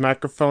 Adam's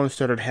microphone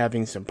started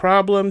having some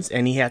problems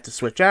and he had to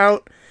switch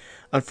out.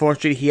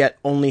 Unfortunately, he had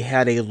only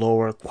had a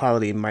lower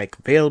quality mic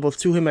available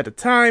to him at the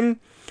time,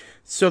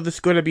 so there's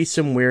going to be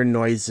some weird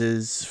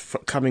noises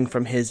coming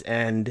from his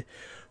end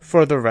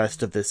for the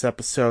rest of this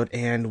episode,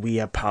 and we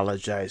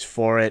apologize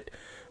for it.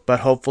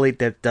 But hopefully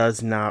that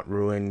does not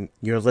ruin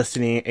your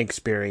listening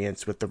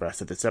experience with the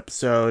rest of this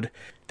episode.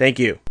 Thank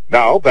you.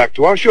 Now, back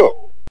to our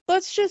show.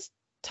 Let's just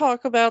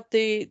talk about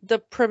the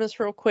premise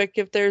real quick,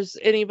 if there's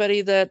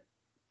anybody that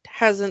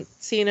hasn't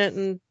seen it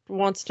and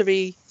wants to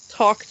be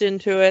talked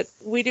into it.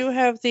 We do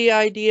have the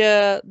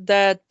idea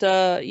that,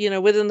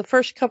 within the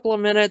first couple of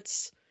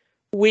minutes,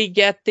 we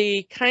get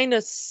the kind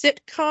of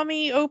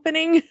sitcom-y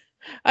opening,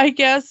 I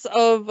guess,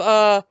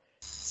 of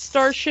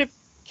Starship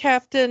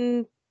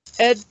Captain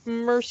Ed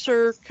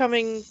Mercer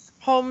coming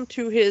home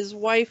to his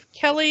wife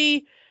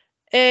Kelly,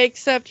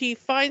 except he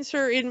finds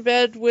her in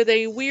bed with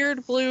a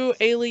weird blue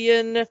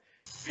alien.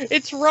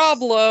 It's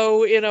Rob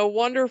Lowe in a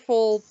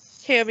wonderful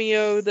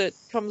cameo that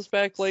comes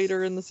back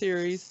later in the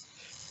series.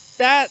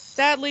 That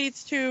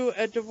leads to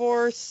a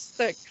divorce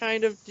that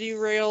kind of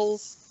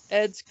derails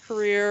Ed's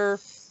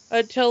career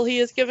until he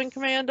is given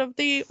command of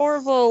the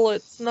Orville.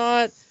 It's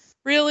not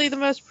really the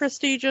most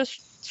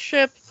prestigious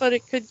ship, but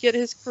it could get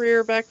his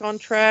career back on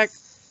track.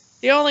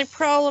 The only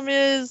problem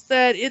is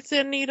that it's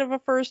in need of a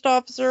first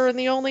officer, and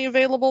the only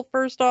available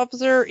first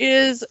officer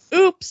is,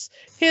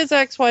 his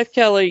ex-wife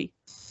Kelly.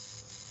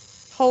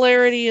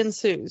 Hilarity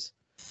ensues.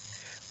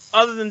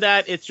 Other than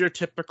that, it's your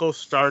typical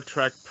Star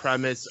Trek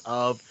premise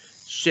of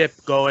ship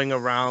going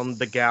around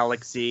the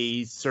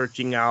galaxy,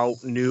 searching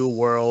out new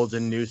worlds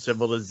and new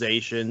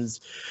civilizations.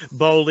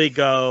 Boldly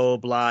go,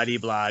 blah-de,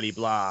 blah-de,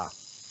 blah.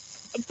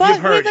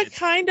 But with a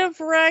kind of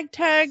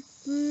ragtag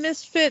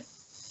misfit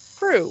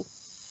crew.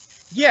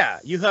 Yeah,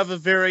 you have a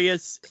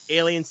various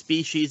alien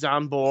species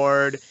on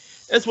board,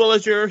 as well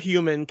as your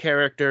human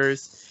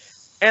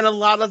characters. And a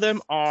lot of them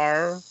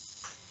are,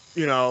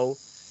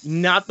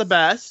 not the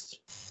best.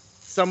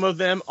 Some of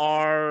them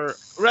are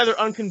rather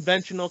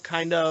unconventional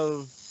kind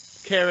of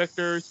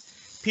characters.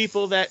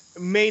 People that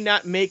may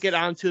not make it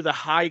onto the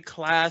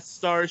high-class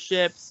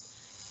starships.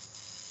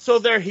 So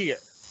they're here.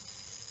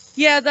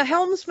 Yeah, the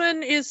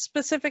helmsman is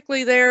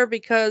specifically there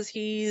because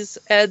he's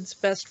Ed's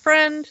best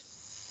friend.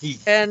 He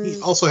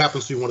also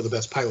happens to be one of the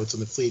best pilots in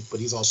the fleet,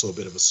 but he's also a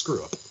bit of a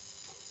screw-up.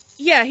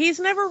 Yeah, he's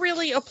never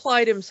really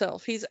applied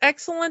himself. He's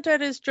excellent at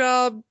his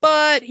job,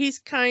 but he's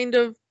kind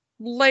of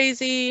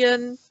lazy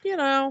and,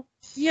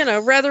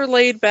 rather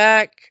laid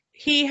back.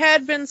 He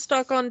had been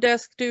stuck on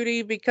desk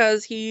duty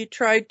because he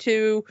tried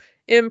to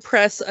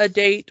impress a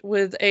date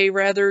with a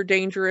rather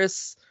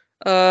dangerous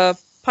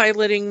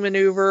piloting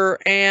maneuver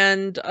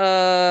and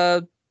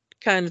kind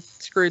of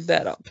screwed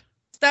that up.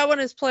 That one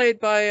is played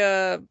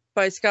by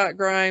Scott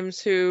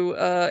Grimes, who,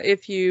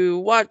 if you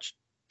watch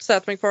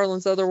Seth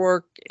MacFarlane's other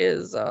work,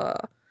 is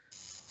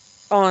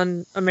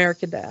on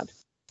American Dad.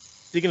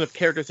 Speaking of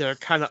characters that are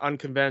kind of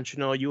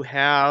unconventional, you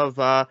have,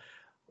 for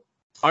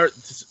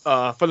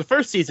the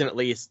first season at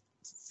least,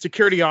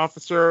 security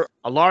officer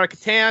Alara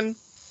Katan,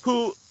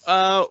 who,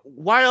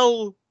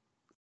 while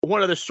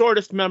one of the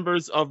shortest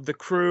members of the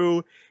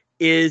crew,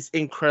 is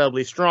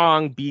incredibly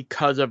strong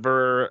because of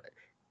her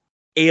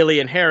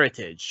alien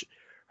heritage.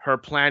 Her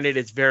planet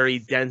is very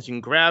dense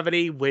in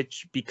gravity,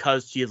 which,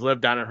 because she has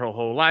lived on it her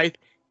whole life,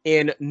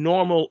 in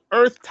normal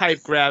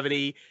Earth-type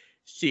gravity,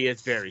 she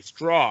is very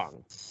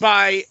strong.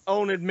 By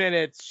own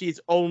admittance, she's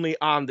only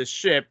on the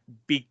ship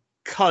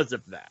because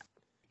of that.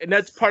 And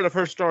that's part of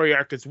her story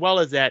arc as well,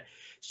 is that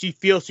she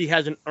feels she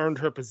hasn't earned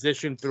her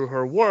position through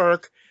her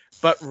work,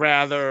 but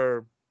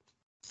rather,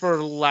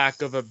 for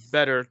lack of a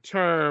better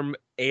term,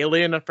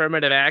 alien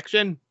affirmative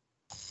action.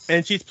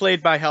 And she's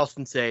played by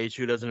Halston Sage,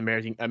 who does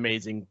an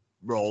amazing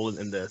role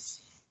in this.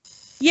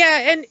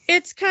 Yeah, and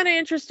it's kind of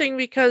interesting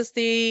because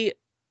the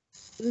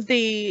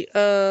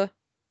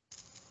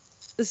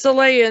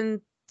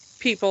Zelayan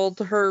people,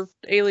 her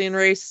alien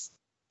race,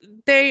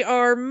 they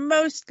are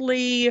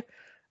mostly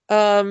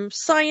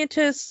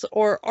scientists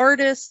or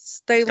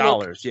artists.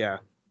 Scholars, yeah.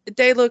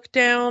 They look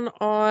down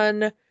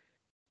on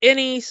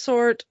any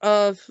sort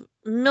of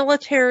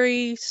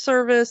military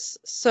service,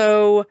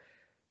 so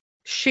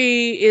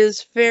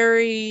it's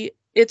very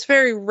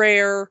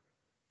rare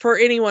for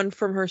anyone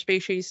from her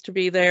species to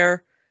be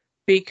there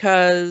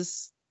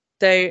because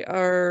they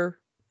are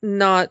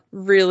not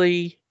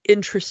really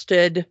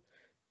interested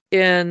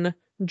in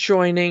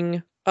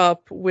joining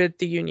up with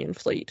the Union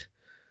fleet.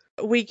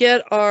 We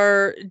get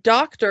our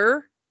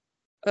doctor,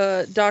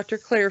 Dr.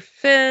 Claire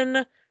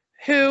Finn,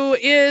 who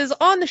is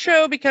on the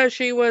show because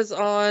she was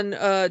on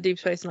Deep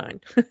Space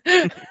Nine.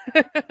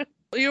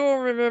 You will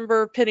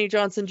remember Penny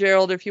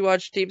Johnson-Gerald if you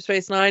watched Deep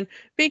Space Nine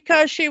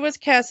because she was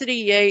Cassidy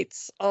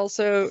Yates,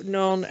 also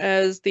known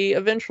as the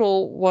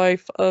eventual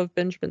wife of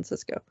Benjamin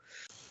Sisko.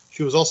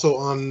 She was also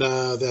on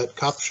that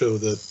cop show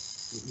that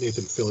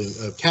Nathan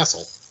Fillion,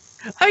 Castle.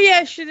 Oh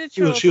yeah, she did.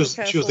 She was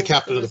the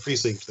captain of the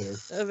precinct there.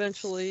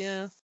 Eventually,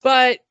 yeah.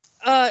 But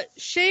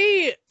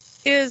she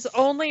is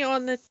only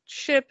on the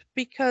ship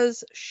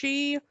because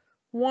she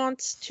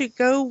wants to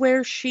go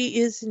where she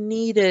is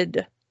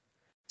needed.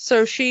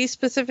 So she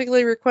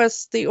specifically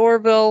requests the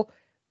Orville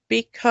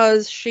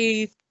because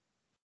she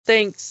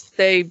thinks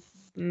they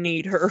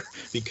need her.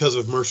 Because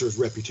of Mercer's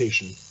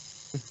reputation.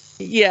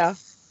 Yeah.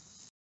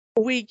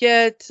 We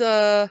get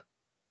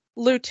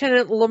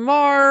Lieutenant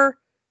Lamar,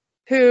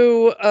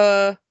 who,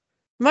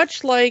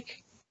 much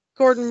like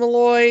Gordon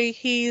Malloy,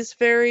 he's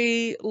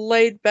very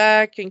laid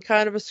back and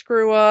kind of a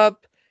screw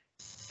up.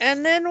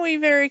 And then we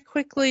very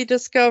quickly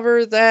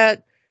discover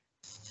that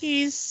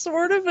he's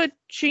sort of a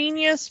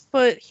genius,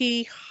 but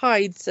he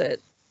hides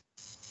it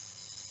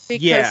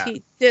because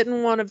he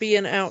didn't want to be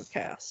an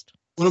outcast.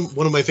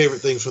 One of my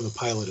favorite things from the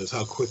pilot is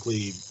how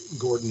quickly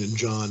Gordon and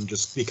John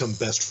just become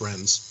best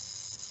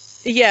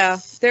friends. Yeah,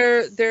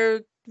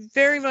 they're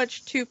very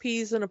much two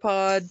peas in a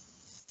pod,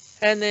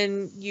 and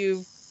then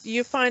you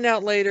find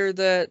out later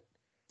that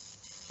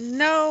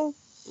no,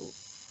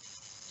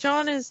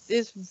 John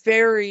is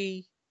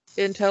very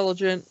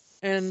intelligent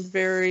and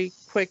very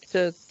quick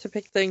to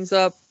pick things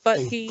up, but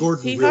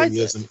Gordon he really hides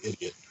is it. an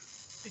idiot.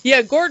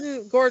 Yeah,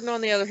 Gordon on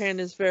the other hand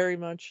is very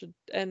much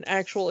an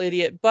actual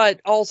idiot,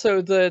 but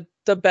also the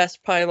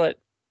best pilot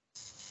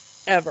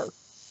ever.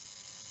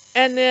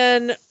 And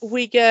then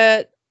we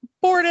get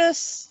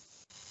Bortus,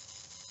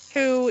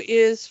 who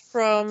is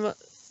from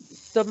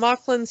the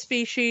Moclan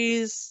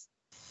species,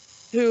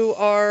 who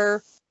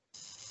are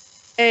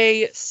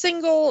a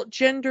single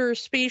gender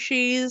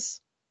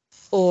species,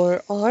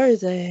 or are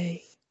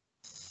they?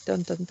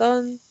 Dun dun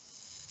dun.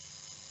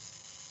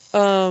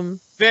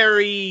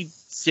 Very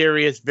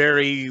serious,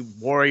 very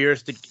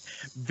warrioristic,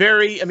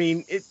 very.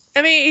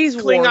 He's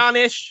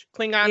Klingonish.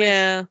 Klingonish.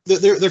 Yeah.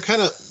 They're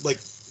kind of like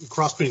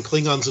cross between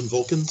Klingons and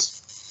Vulcans.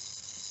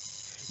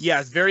 Yeah,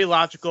 it's very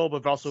logical,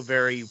 but also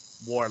very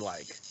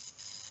warlike.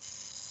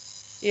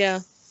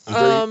 Yeah.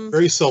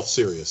 Very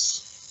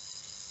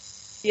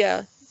self-serious.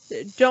 Yeah.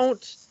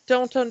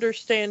 Don't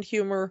understand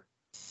humor,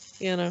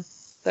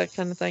 that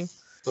kind of thing.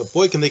 But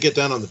boy, can they get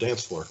down on the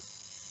dance floor.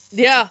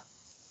 Yeah.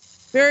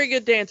 Very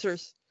good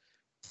dancers.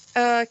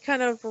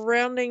 Kind of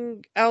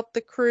rounding out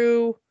the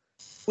crew,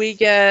 we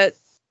get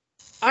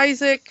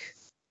Isaac,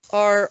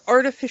 our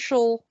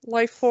artificial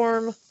life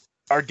form.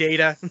 Our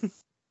Data.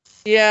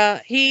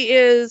 Yeah, he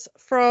is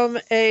from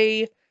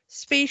a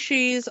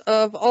species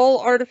of all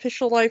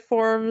artificial life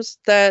forms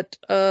that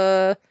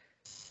are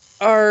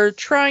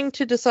trying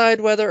to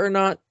decide whether or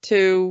not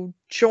to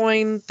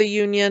join the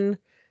Union.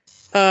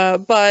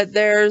 But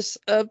there's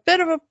a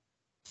bit of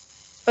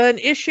an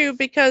issue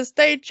because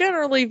they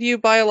generally view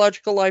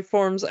biological life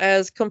forms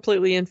as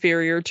completely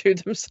inferior to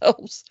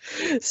themselves.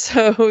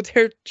 So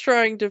they're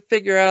trying to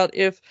figure out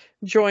if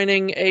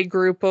joining a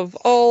group of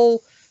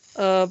all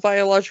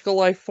biological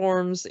life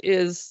forms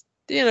is,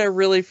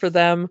 really for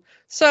them.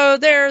 So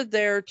they're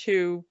there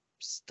to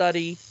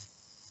study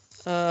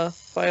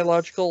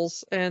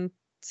biologicals and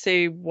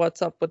see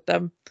what's up with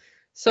them.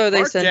 So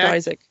they send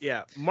Isaac.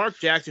 Yeah, Mark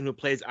Jackson, who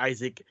plays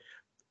Isaac.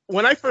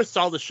 When I first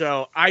saw the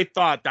show, I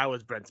thought that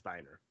was Brent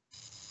Spiner.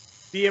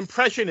 The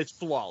impression is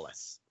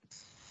flawless.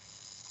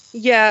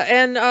 Yeah,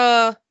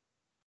 and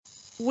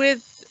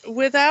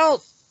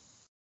without,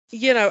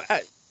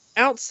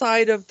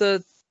 outside of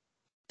the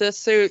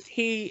suit,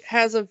 he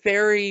has a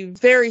very,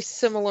 very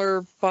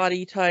similar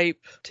body type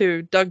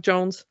to Doug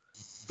Jones.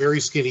 Very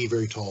skinny,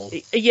 very tall.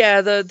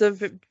 Yeah,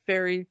 the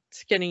very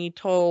skinny,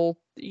 tall,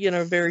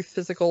 very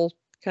physical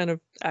kind of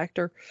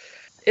actor.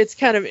 It's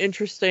kind of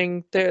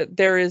interesting.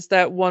 There is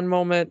that one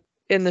moment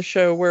in the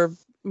show where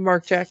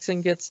Mark Jackson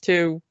gets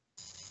to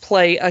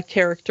play a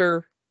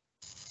character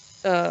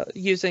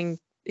using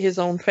his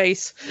own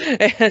face,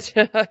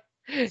 and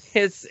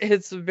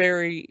it's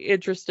very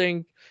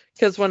interesting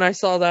because when I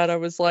saw that, I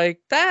was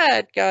like,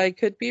 that guy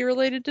could be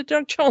related to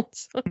Doug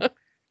Jones.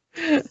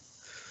 Yeah,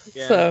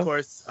 so. Of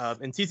course.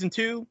 In season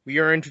 2, we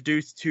are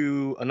introduced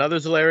to another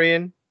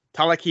Zalarian,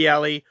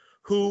 Talakiali,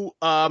 who,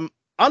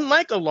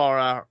 unlike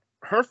Alara,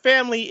 her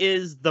family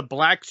is the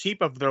black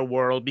sheep of their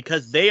world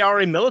because they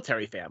are a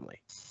military family.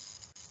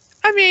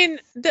 I mean,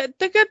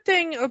 the good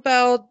thing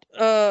about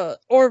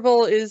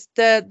Orville is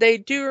that they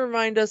do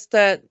remind us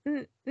that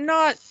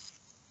not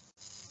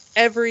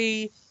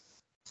every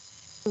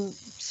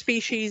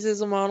species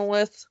is a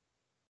monolith.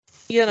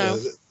 You know,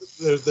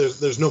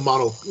 there's no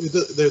mono.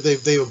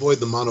 They avoid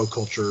the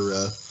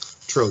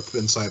monoculture trope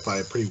in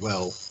sci-fi pretty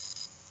well.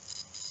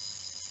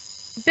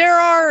 There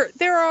are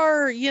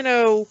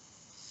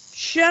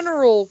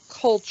general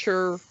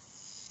culture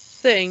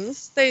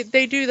things. They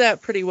do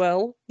that pretty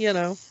well.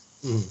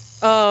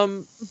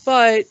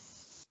 But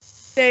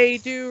they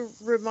do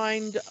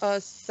remind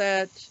us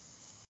that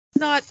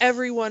not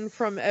everyone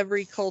from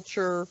every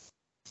culture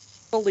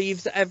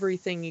believes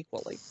everything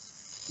equally.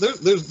 There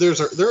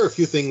are a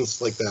few things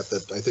like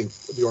that I think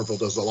the Orville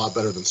does a lot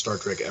better than Star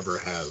Trek ever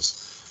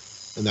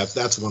has, and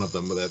that's one of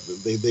them. That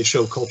they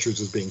show cultures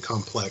as being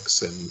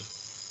complex and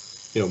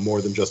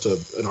more than just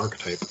an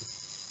archetype.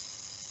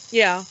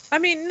 Yeah, I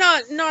mean,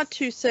 not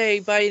to say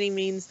by any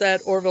means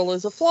that Orville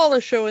is a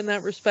flawless show in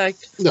that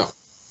respect. No,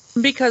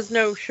 because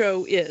no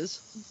show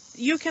is.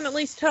 You can at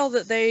least tell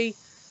that they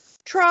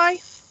try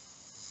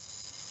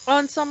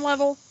on some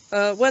level.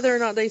 Whether or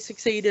not they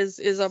succeed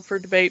is up for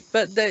debate,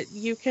 but that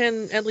you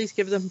can at least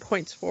give them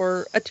points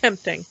for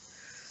attempting.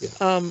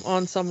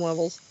 On some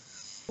levels.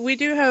 We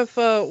do have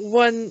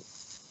one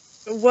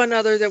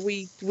other that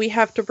we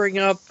have to bring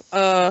up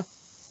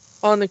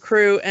on the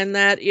crew, and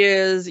that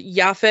is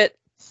Yaphet,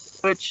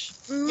 which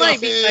might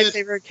be my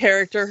favorite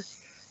character.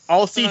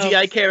 All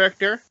CGI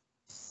character.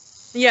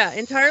 Yeah,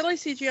 entirely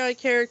CGI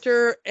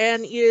character,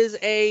 and is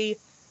a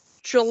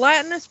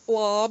gelatinous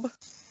blob,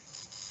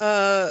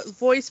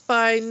 voiced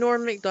by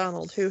Norm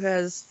Macdonald, who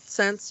has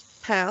since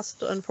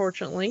passed,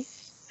 unfortunately.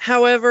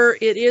 However,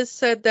 it is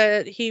said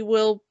that he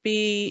will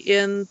be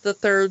in the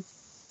 3rd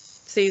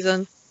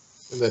season.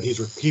 And that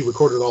he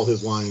recorded all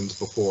his lines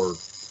before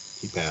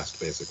he passed,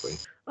 basically.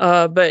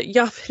 But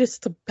Yaphet is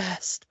the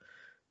best.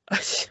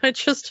 I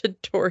just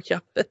adore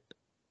Yaphet.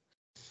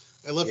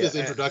 I love his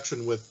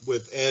introduction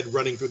with Ed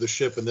running through the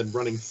ship and then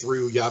running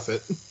through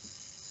Yaphet.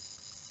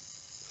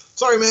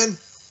 Sorry, man.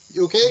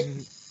 You okay?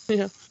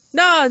 Yeah.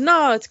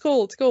 No, it's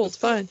cool. It's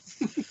fine.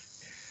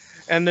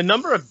 And the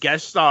number of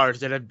guest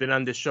stars that have been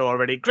on this show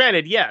already,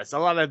 granted, yes, a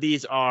lot of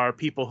these are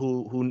people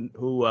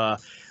who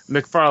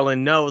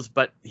MacFarlane knows,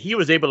 but he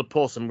was able to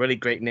pull some really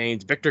great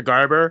names. Victor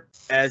Garber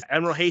as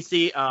Admiral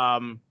Hasty,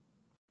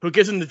 who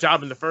gives him the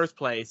job in the first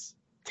place.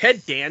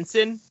 Ted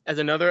Danson as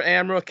another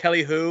Admiral,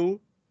 Kelly Hu.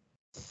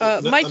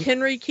 Mike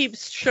Henry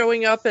keeps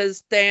showing up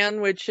as Dan,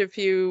 which if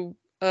you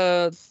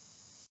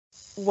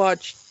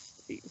watch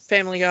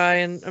Family Guy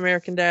and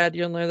American Dad,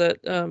 you'll know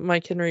that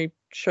Mike Henry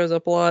shows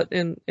up a lot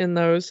in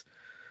those.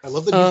 I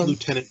love that he's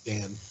Lieutenant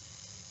Dan.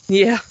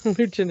 Yeah,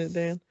 Lieutenant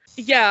Dan.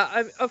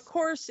 Yeah, of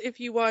course, if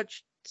you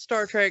watch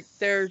Star Trek,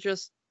 there are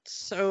just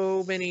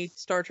so many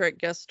Star Trek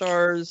guest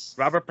stars.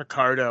 Robert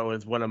Picardo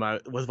was one of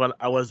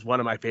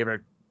my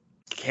favorite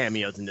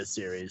cameos in this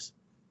series.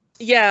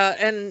 Yeah,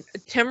 and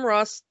Tim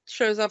Russ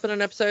shows up in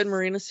an episode.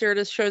 Marina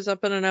Sirtis shows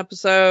up in an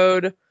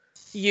episode.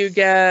 You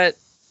get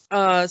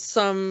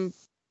some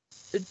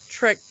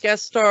Trek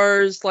guest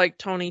stars like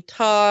Tony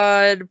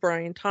Todd,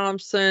 Brian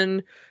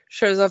Thompson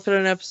shows up in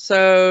an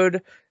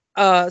episode.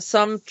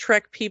 Some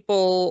Trek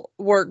people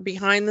work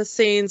behind the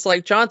scenes,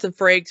 like Jonathan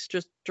Frakes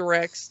just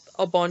directs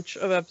a bunch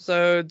of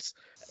episodes.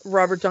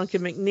 Robert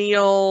Duncan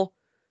McNeil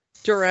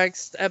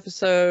directs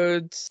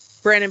episodes.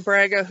 Brandon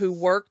Braga, who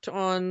worked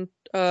on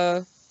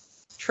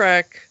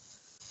Trek,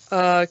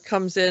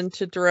 comes in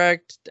to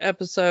direct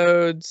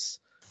episodes.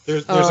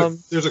 There's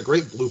a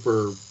great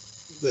blooper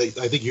that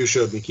I think you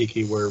showed me,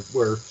 Kiki, where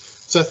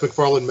Seth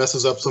MacFarlane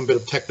messes up some bit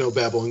of techno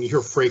babble, and you hear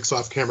Frakes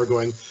off camera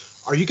going,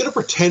 "Are you going to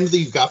pretend that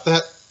you got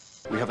that?"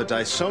 We have a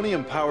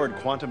Dysonium-powered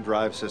quantum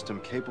drive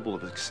system capable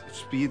of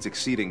speeds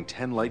exceeding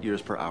 10 light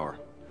years per hour.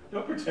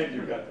 Don't pretend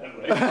you got that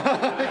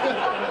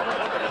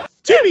right.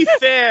 To be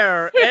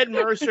fair, Ed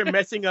Mercer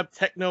messing up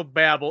techno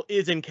babble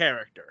is in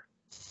character.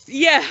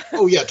 Yeah.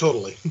 Oh yeah,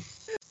 totally.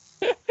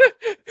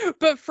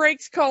 But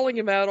Frank's calling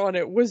him out on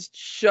it was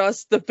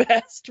just the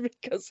best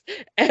because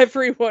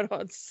everyone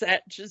on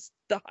set just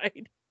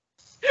died.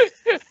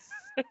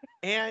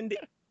 And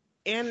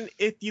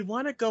if you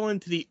want to go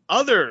into the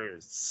other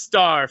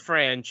Star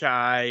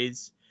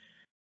franchise,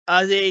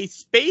 as a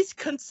space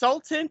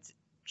consultant,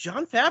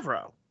 Jon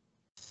Favreau.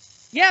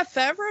 Yeah,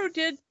 Favreau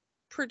did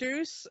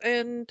produce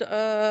and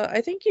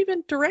I think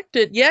even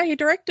directed. Yeah, he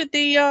directed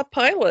the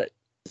pilot.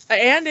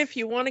 And if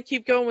you want to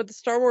keep going with the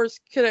Star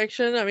Wars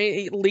connection, I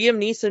mean, Liam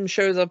Neeson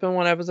shows up in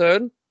one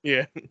episode.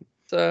 Yeah.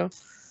 So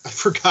I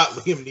forgot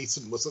Liam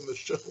Neeson was on the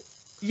show.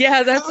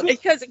 Yeah, that's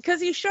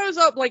because he shows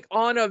up like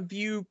on a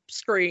view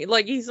screen.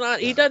 Like he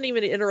doesn't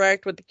even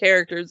interact with the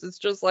characters. It's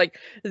just like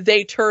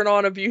they turn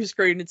on a view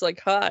screen. It's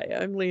like, "Hi,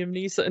 I'm Liam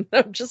Neeson.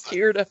 I'm just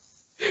here to."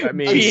 I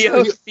mean,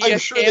 I'm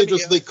sure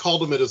they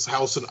called him at his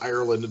house in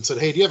Ireland and said,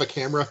 "Hey, do you have a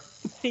camera?"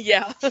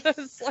 Yeah.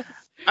 It's like,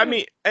 I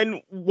mean,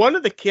 and one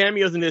of the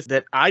cameos in this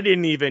that I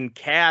didn't even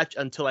catch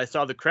until I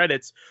saw the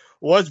credits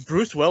was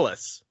Bruce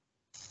Willis.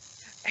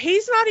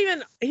 He's not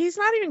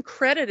even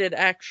credited,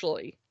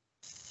 actually.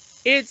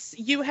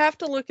 You have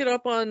to look it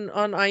up on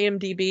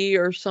IMDb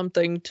or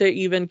something to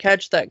even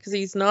catch that, because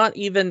he's not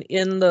even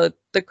in the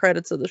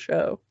credits of the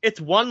show.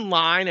 It's one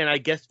line, and I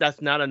guess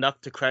that's not enough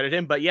to credit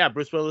him. But yeah,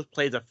 Bruce Willis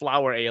plays a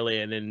flower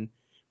alien in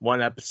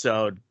one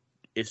episode.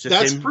 It's just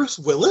that's Bruce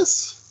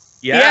Willis?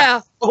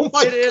 Yeah. Oh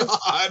my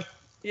God.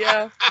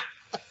 Yeah.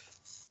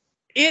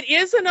 It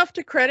is enough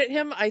to credit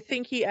him. I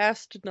think he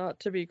asked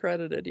not to be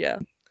credited, yeah.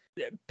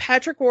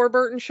 Patrick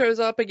Warburton shows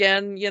up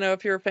again,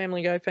 if you're a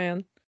Family Guy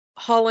fan.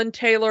 Holland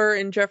Taylor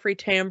and Jeffrey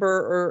Tambor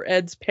are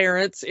Ed's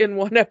parents in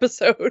one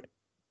episode.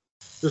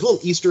 There's little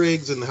Easter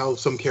eggs in how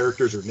some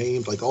characters are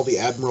named. Like all the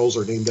admirals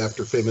are named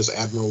after famous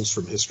admirals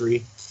from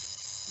history,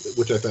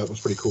 which I thought was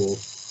pretty cool.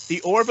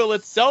 The Orville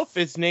itself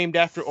is named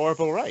after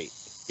Orville Wright.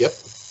 Yep.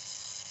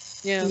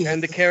 Yeah.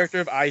 And the character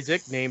of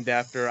Isaac named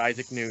after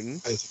Isaac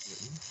Newton.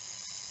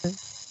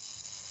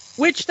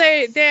 Which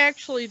they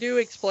actually do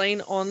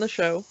explain on the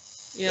show.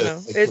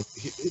 As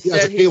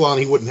a Kalon,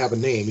 he wouldn't have a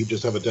name. He'd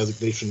just have a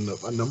designation,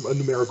 a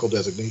numerical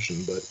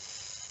designation, but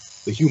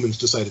the humans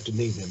decided to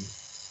name him.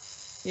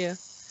 Yeah.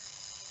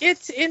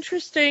 It's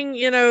interesting,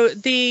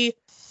 a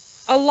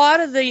lot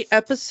of the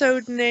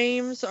episode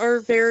names are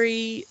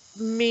very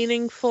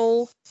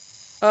meaningful.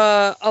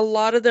 A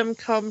lot of them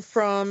come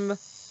from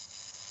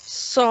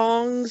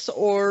songs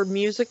or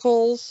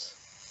musicals.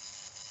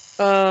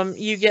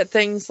 You get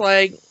things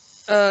like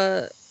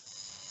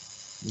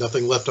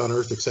Nothing Left on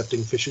Earth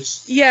Excepting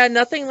Fishes? Yeah,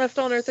 Nothing Left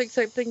on Earth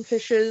Excepting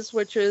Fishes,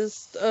 which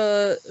is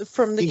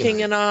from The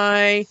King and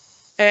I.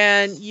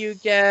 And you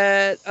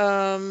get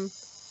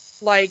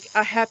like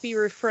A Happy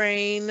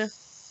Refrain,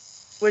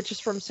 which is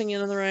from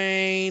Singing in the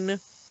Rain.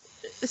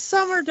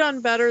 Some are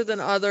done better than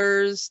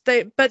others.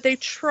 But they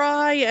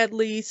try at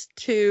least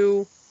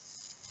to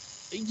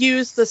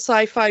use the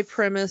sci-fi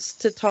premise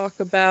to talk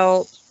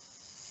about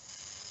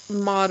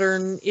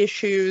modern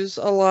issues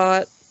a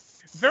lot.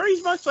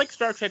 Very much like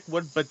Star Trek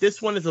would, but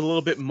this one is a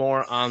little bit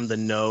more on the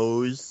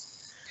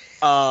nose.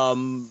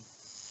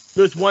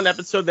 There's one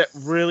episode that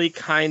really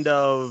kind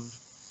of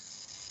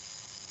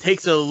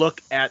takes a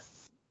look at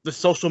the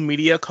social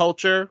media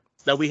culture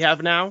that we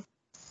have now.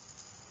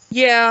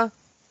 Yeah.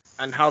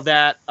 And how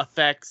that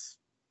affects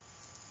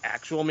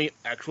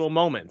actual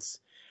moments.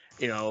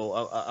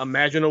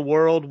 Imagine a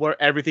world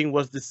where everything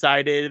was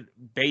decided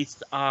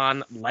based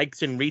on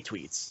likes and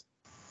retweets.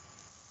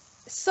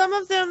 Some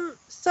of them,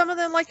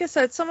 like I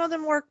said, some of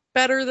them work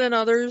better than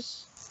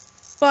others,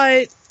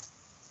 but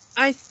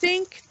I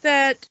think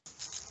that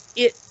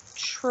it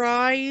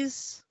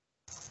tries,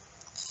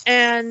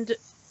 and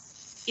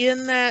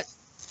in that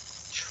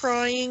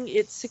trying,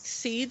 it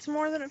succeeds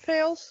more than it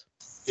fails.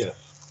 Yeah.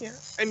 Yeah.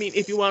 I mean,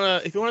 if you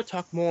wanna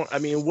talk more, I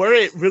mean, where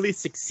it really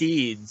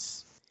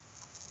succeeds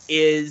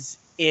is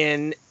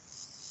in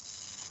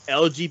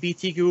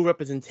LGBTQ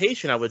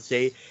representation, I would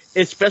say,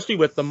 especially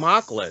with the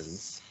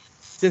Moclans.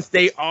 Since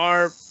they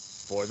are,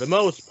 for the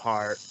most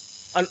part,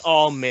 an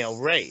all-male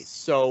race.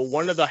 So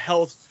one of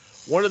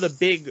the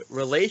big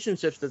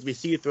relationships that we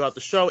see throughout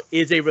the show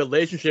is a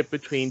relationship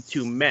between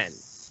two men.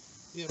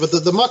 Yeah, but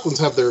the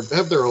Moclans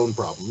have their own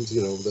problems.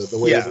 The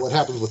way what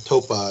happens with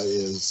Topa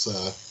is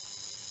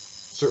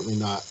certainly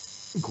not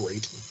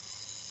great.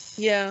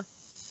 Yeah.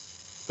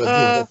 But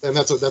I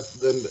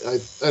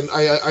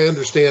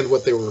understand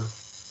what they were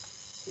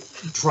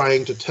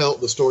trying to tell,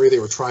 the story they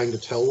were trying to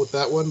tell with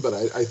that one, but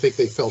I think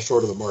they fell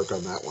short of the mark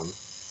on that one.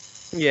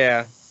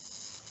 Yeah.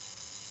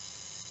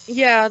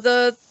 Yeah,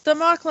 the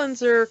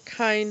Moclans are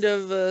kind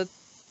of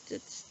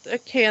it's a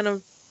can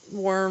of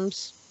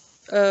worms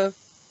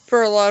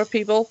for a lot of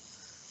people,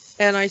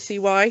 and I see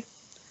why.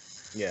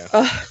 Yeah.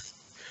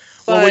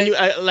 Well, when you,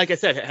 like I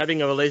said,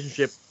 having a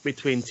relationship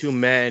between two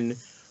men,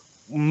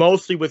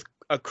 mostly with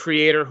a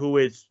creator who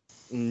is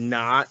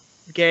not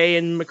gay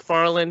in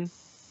McFarlane.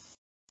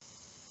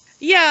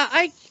 Yeah,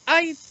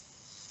 I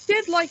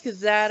did like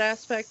that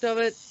aspect of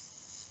it.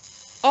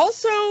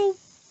 Also,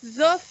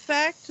 the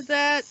fact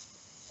that,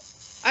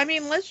 I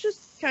mean, let's just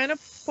kind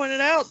of point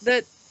it out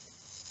that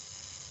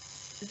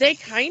they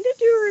kind of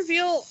do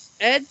reveal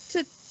Ed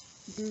to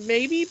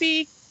maybe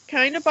be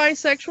kind of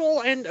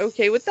bisexual and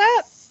okay with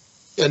that.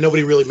 Yeah,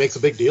 nobody really makes a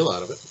big deal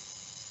out of it.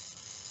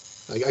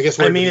 I guess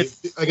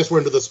we're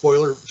into the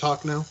spoiler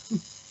talk now.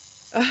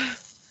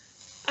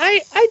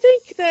 I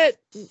think that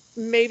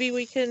maybe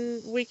we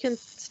can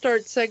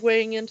start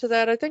segueing into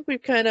that. I think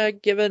we've kind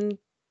of given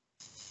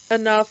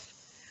enough.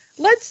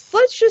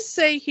 Let's just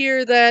say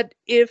here that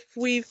if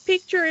we've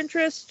piqued your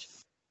interest,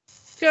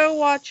 go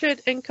watch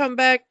it and come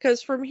back,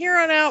 because from here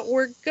on out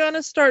we're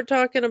gonna start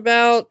talking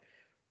about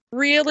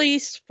really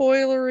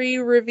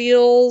spoilery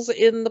reveals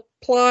in the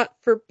plot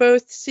for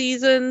both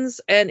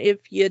seasons. And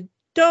if you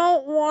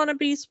don't want to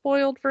be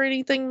spoiled for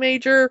anything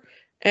major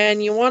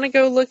and you want to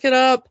go look it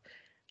up,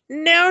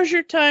 now's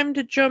your time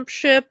to jump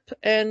ship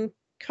and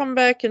come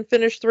back and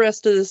finish the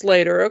rest of this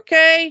later,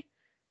 okay?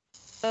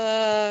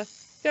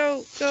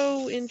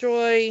 Go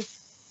enjoy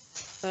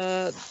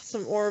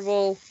some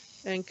Orville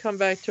and come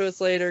back to us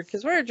later,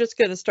 because we're just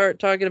going to start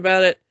talking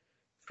about it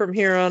from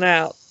here on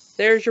out.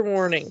 There's your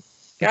warning.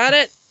 Got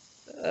it?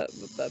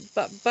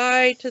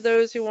 Bye to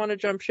those who want to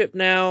jump ship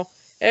now.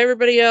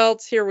 Everybody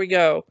else, here we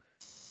go.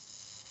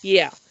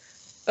 Yeah.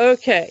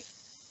 Okay.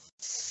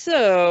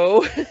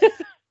 So...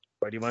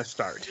 Where do you want to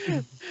start?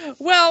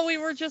 Well, we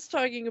were just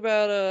talking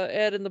about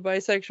Ed and the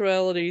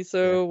bisexuality,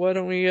 so why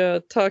don't we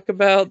talk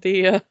about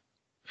the...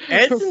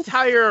 Ed's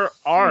entire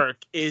arc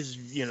is,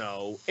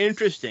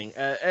 interesting.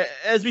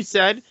 As we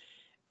said,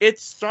 it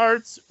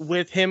starts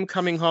with him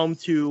coming home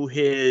to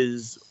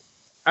his,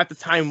 at the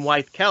time,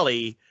 wife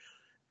Kelly,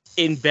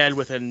 in bed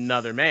with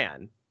another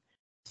man.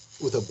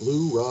 With a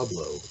blue Rob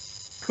Lowe.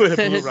 With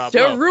a blue Rob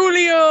Lowe.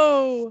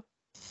 Derulio!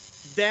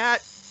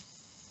 That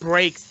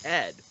breaks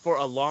Ed for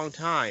a long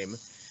time,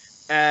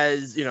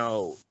 as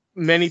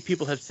many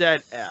people have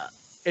said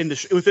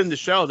within the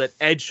show that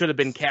Ed should have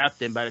been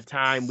captain by the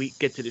time we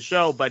get to the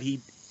show, but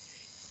he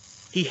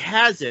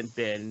hasn't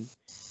been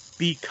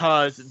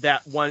because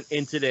that one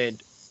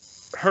incident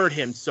hurt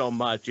him so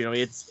much.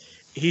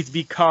 He's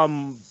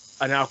become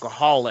an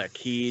alcoholic.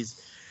 He's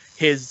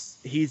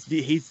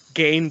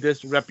gained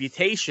this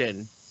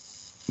reputation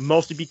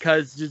mostly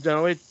because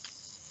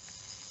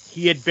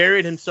he had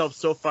buried himself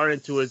so far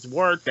into his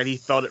work that he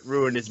felt it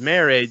ruined his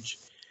marriage,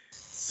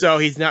 so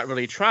he's not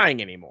really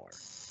trying anymore.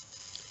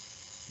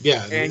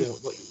 Yeah, and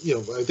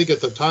I think at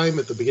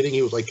the beginning,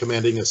 he was like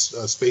commanding a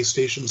space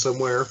station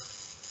somewhere,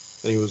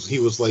 and he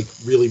was like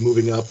really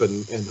moving up,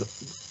 and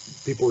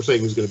people were saying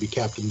he was going to be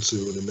captain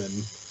soon, and then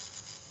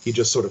he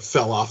just sort of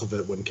fell off of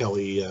it when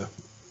Kelly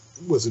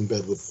was in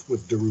bed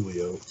with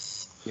Derulio.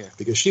 Yeah,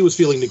 because she was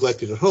feeling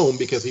neglected at home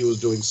because he was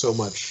doing so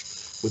much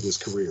with his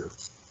career.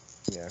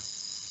 Yeah.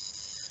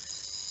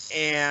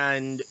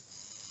 And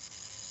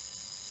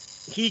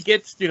he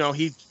gets,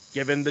 he's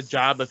given the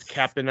job of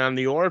captain on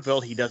the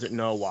Orville. He doesn't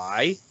know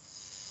why.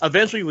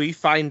 Eventually, we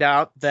find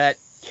out that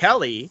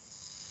Kelly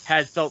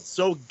had felt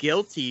so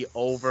guilty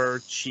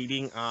over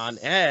cheating on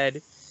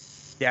Ed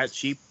that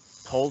she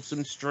pulled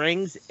some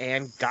strings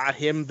and got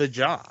him the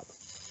job,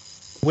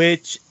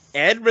 which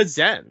Ed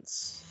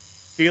resents,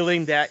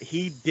 feeling that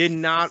he did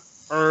not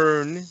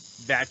earn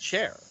that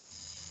chair.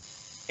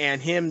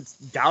 And him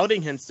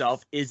doubting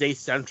himself is a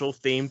central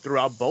theme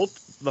throughout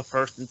both the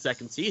first and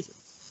second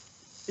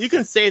seasons. You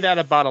can say that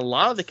about a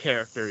lot of the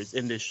characters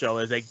in this show,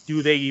 is like,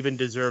 do they even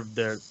deserve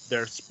their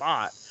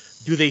spot?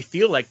 Do they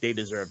feel like they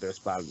deserve their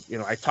spot?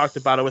 I talked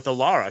about it with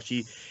Alara.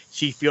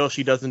 She feels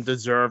she doesn't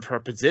deserve her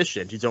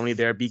position. She's only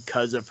there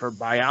because of her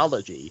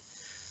biology,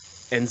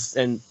 and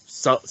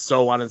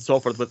so on and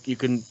so forth. But you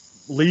can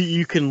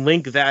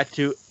link that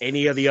to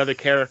any of the other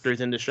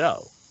characters in the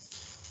show.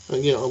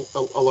 And,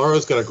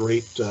 Alara's got a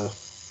great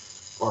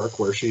arc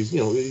where she's,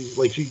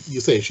 like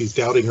you say, she's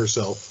doubting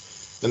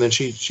herself, and then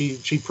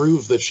she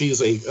proves that she's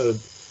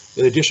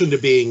in addition to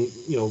being,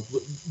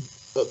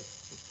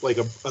 like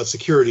a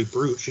security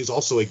brute, she's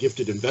also a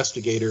gifted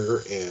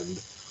investigator,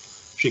 and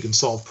she can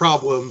solve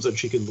problems, and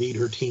she can lead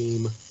her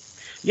team.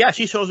 Yeah,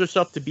 she shows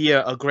herself to be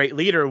a great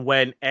leader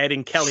when Ed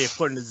and Kelly are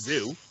put in the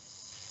zoo.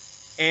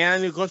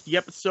 And it goes to the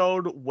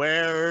episode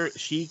where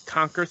she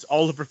conquers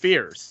all of her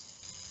fears.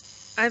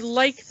 I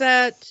like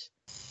that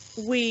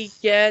we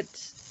get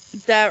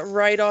that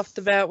right off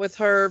the bat with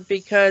her,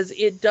 because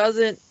it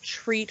doesn't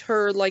treat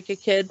her like a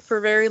kid for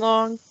very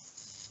long.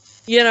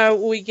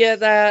 We get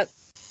that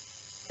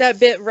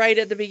bit right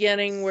at the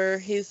beginning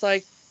where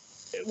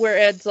where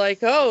Ed's like,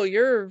 oh,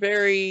 you're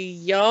very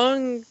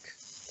young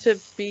to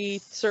be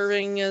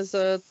serving as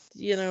a,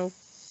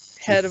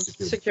 head of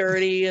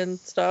security and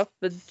stuff.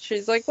 But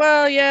she's like,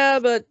 well, yeah,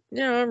 but,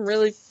 I'm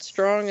really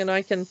strong and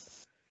I can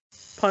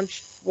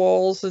punch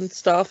walls and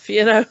stuff.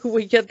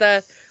 We get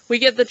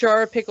the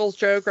jar of pickles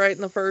joke right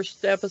in the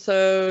first epised,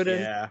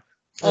 and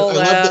all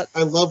that.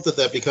 I love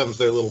that becomes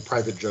their little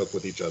private joke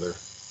with each other.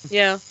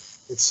 Yeah,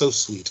 it's so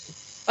sweet.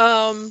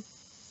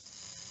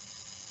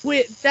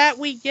 With that,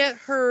 we get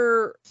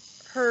her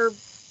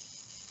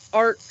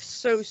arc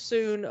so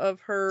soon of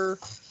her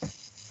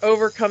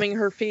overcoming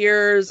her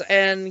fears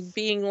and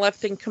being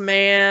left in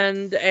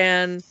command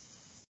and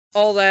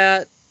all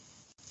that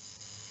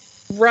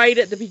right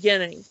at the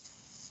beginning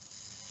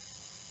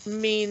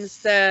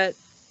means that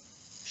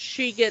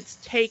she gets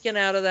taken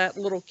out of that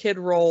little kid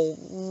role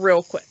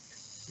real quick.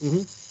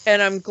 Mm-hmm.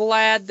 And I'm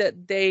glad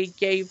that they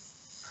gave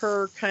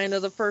her kind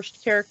of the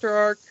first character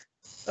arc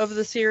of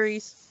the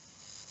series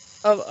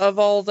of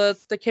all the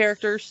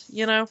characters,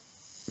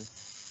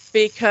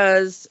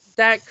 because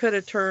that could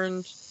have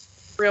turned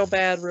real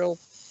bad real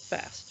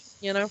fast,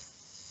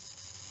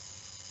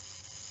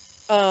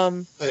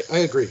 I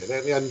agree,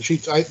 and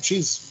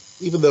she's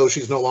even though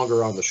she's no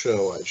longer on the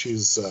show,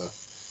 she's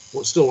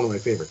still one of my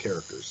favorite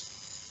characters.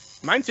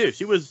 Mine too.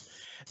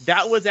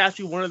 That was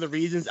actually one of the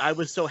reasons I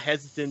was so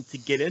hesitant to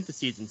get into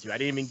season 2. I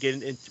didn't even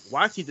get into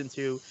watch season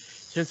 2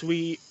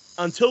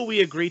 until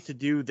we agreed to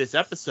do this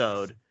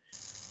episode,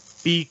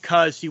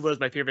 because she was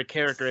my favorite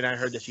character, and I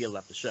heard that she had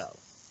left the show.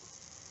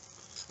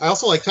 I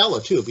also like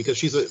Tala too, because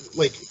she's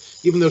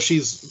even though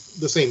she's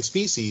the same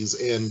species,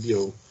 and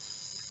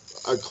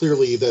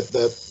clearly that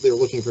they're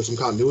looking for some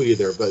continuity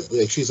there, but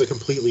like, she's a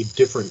completely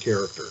different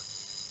character.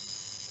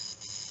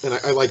 And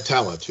I like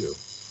Tala too.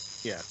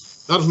 Yeah.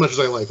 Not as much as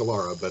I like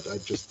Alara, but I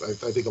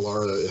think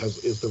Alara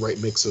is the right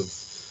mix of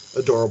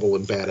adorable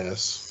and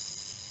badass.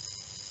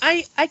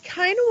 I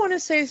kind of want to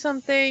say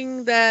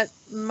something that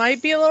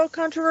might be a little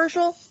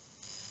controversial.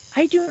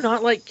 I do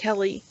not like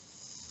Kelly.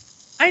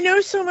 I know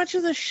so much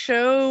of the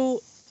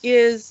show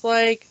is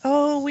like,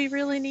 oh, we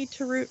really need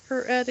to root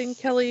for Ed and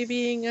Kelly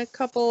being a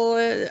couple.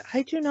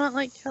 I do not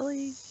like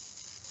Kelly.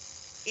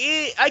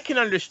 I can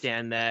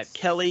understand that.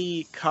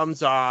 Kelly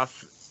comes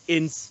off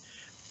and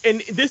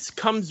this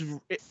comes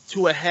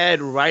to a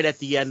head right at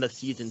the end of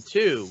season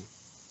 2,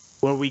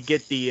 where we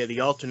get the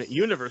alternate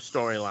universe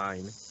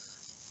storyline.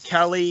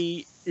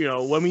 Kelly,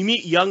 when we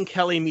meet young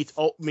Kelly meets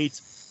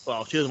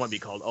well, she doesn't want to be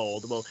called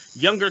old. Well,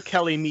 younger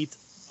Kelly meets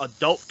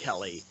adult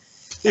Kelly,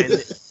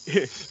 and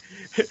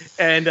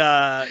and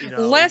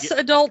less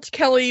adult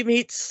Kelly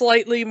meets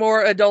slightly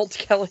more adult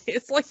Kelly.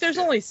 It's like there's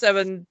only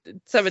 7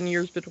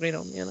 years between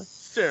them,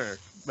 Sure,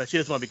 but she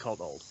doesn't want to be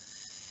called old.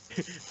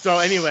 So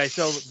anyway,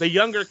 so the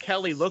younger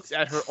Kelly looks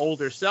at her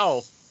older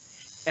self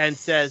and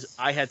says,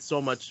 "I had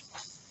so much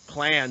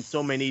planned,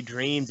 so many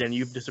dreams, and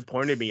you've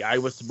disappointed me. I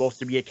was supposed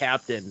to be a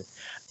captain.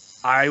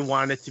 I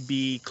wanted to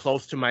be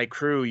close to my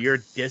crew.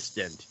 You're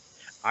distant.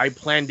 I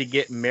planned to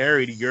get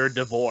married. You're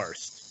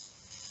divorced."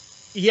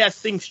 Yes,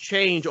 things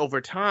change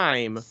over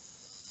time,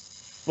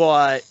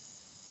 but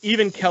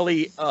even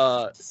Kelly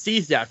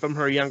sees that from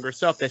her younger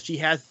self, that she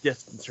has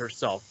distanced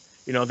herself.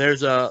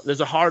 There's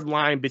a hard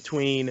line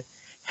between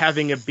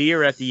having a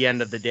beer at the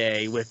end of the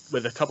day with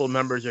a couple of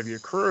members of your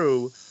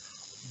crew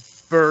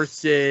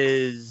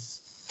versus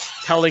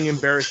telling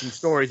embarrassing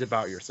stories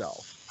about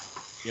yourself,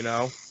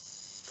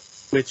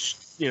 which,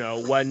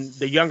 when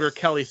the younger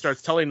Kelly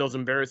starts telling those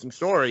embarrassing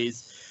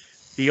stories,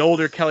 the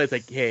older Kelly's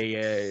like,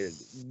 hey,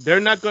 they're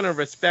not going to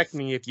respect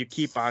me if you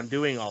keep on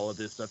doing all of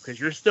this stuff because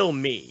you're still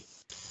me.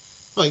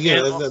 Well,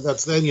 yeah,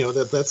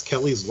 that's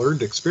Kelly's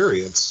learned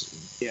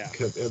experience. Yeah.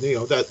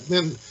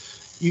 And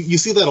you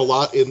see that a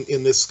lot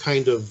in this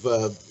kind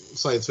of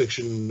science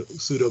fiction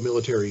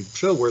pseudo-military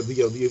show where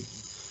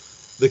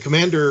the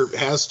commander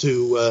has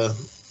to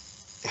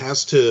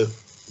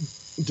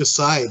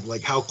decide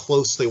like how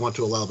close they want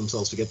to allow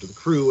themselves to get to the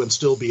crew and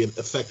still be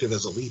effective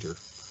as a leader.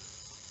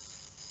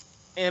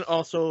 And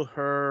also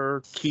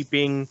her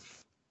keeping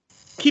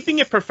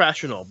it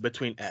professional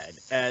between Ed,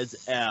 as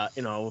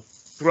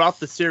throughout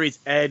the series,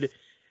 Ed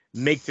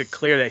makes it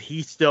clear that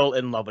he's still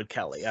in love with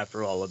Kelly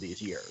after all of these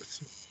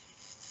years.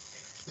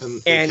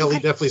 And Kelly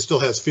definitely still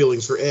has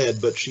feelings for Ed,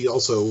 but she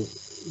also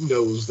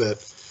knows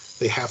that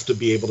they have to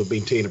be able to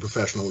maintain a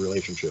professional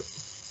relationship.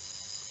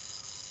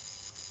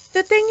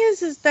 The thing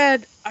is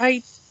that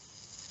I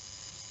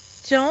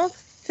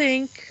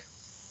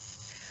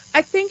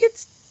think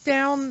it's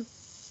down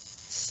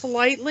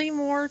slightly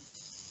more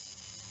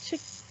to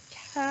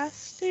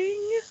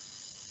casting.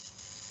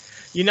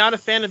 You're not a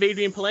fan of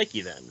Adrian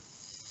Palicki, then?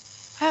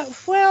 I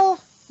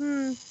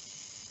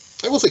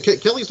will say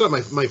Kelly's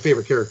not my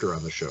favorite character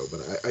on the show, but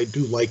I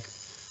do like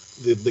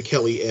the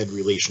Kelly-Ed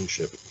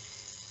relationship.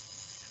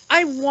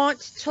 I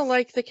want to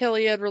like the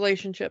Kelly-Ed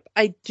relationship.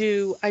 I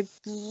do. I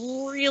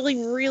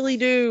really, really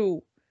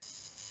do.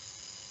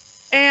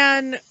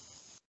 And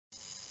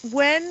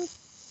when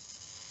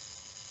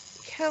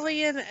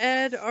Kelly and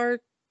Ed are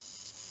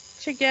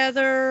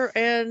together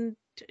and,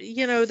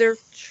 they're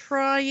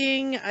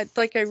trying, I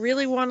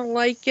really want to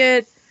like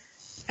it.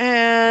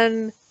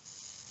 And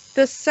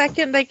the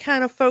second they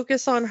kind of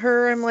focus on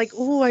her, I'm like,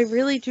 ooh, I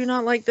really do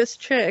not like this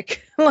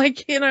chick.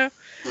 That's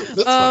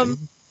fine.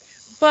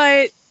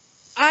 But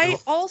I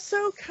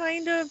also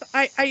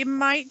I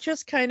might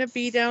just kind of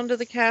be down to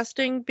the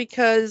casting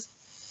because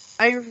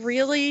I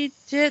really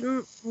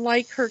didn't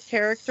like her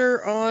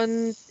character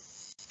on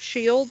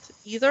S.H.I.E.L.D.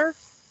 either.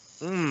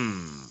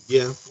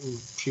 Yeah,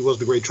 she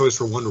wasn't a great choice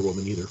for Wonder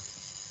Woman either.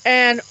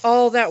 And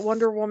that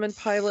Wonder Woman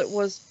pilot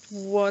was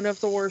one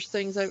of the worst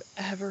things I've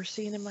ever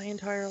seen in my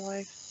entire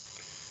life.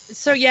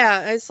 So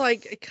yeah, it's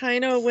like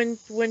kind of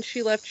when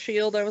she left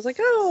S.H.I.E.L.D., I was like,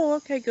 oh,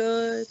 okay,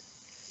 good.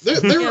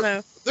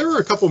 There were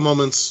a couple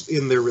moments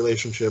in their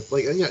relationship,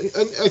 and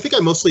I think I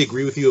mostly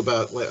agree with you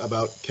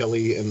about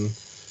Kelly,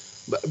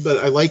 but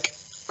I like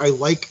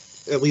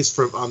at least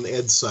from on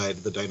Ed's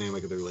side the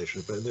dynamic of the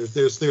relationship. And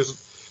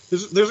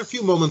there's a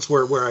few moments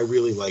where I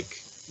really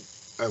like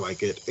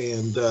it,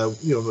 and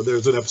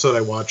there's an episode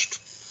I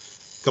watched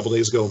a couple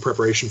days ago in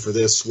preparation for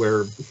this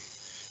where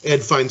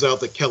Ed finds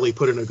out that Kelly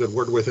put in a good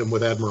word with him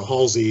with Admiral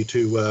Halsey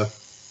for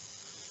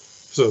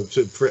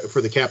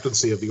the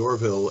captaincy of the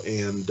Orville,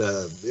 and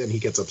he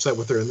gets upset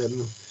with her, and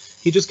then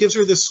he just gives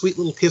her this sweet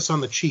little kiss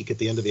on the cheek at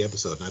the end of the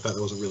episode, and I thought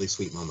that was a really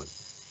sweet moment.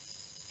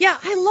 Yeah,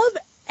 I love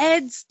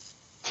Ed's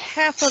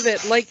half of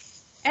it. Like,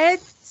 Ed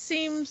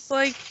seems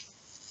like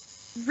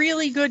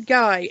really good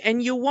guy,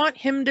 and you want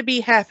him to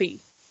be happy.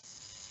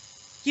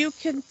 You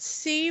can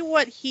see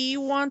what he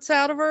wants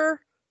out of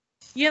her,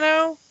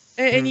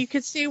 and you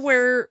can see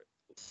where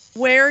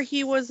where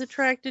he was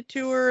attracted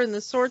to her and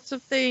the sorts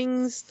of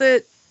things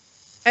that,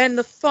 and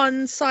the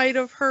fun side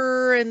of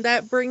her, and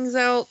that brings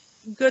out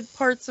good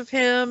parts of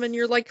him, and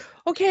you're like,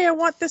 okay, I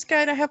want this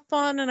guy to have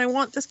fun, and I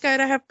want this guy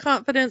to have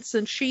confidence,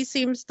 and she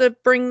seems to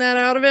bring that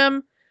out of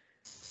him.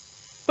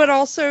 But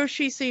also,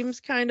 she seems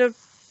kind of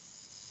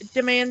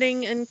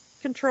demanding and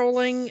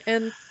controlling,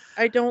 and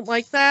I don't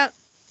like that.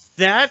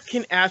 That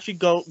can actually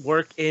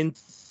work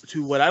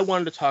into what I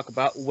wanted to talk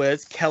about,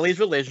 was Kelly's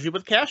relationship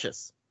with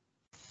Cassius.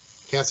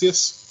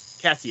 Cassius?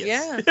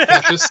 Yeah.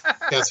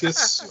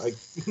 Cassius.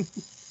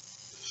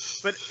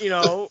 But, you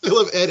know... I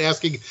love Ed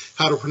asking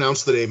how to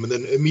pronounce the name and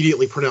then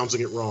immediately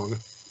pronouncing it wrong.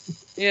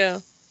 Yeah.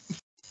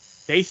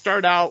 They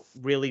start out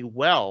really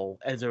well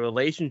as a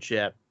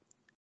relationship.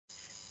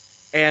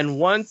 And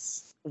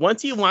once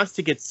he wants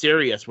to get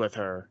serious with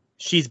her,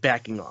 she's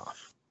backing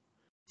off.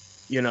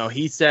 You know,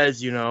 he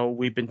says, you know,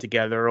 we've been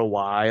together a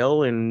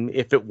while, and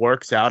if it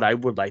works out, I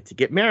would like to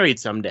get married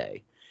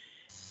someday.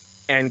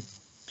 And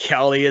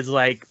Kelly is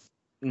like,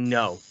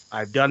 no,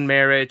 I've done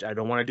marriage. I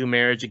don't want to do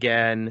marriage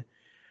again.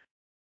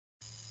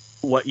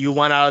 What you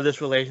want out of this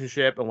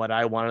relationship and what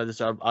I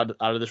want out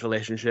of this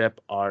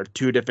relationship are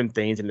two different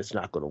things, and it's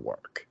not going to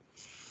work.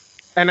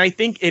 And I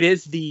think it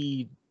is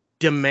the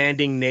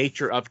demanding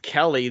nature of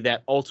Kelly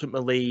that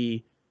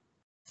ultimately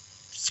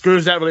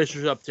screws that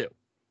relationship up too.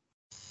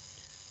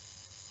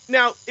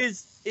 Now,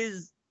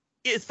 is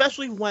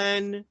especially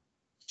when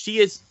she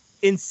is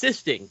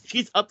insisting,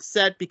 she's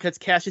upset because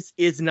Cassius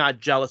is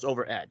not jealous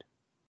over Ed.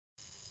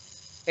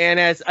 And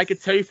as I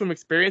could tell you from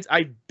experience,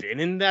 I've been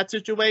in that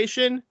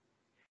situation.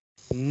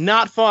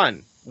 Not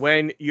fun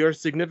when your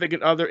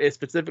significant other is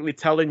specifically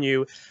telling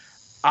you,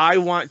 I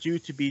want you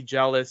to be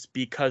jealous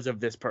because of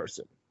this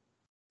person.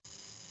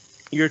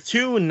 You're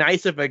too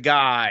nice of a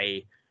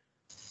guy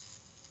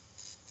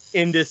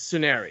in this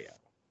scenario.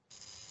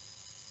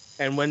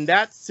 And when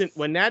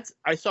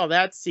I saw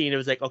that scene, it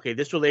was like, okay,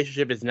 this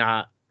relationship is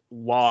not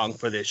long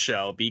for this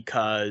show,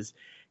 because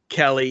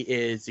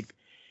Kelly's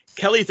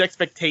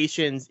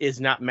expectations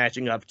is not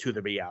matching up to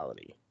the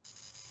reality.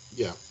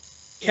 Yeah.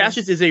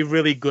 Cassius is a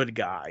really good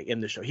guy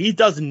in the show. He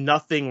does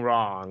nothing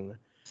wrong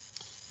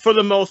for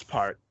the most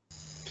part.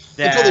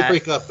 Until they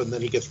break up and then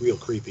he gets real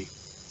creepy.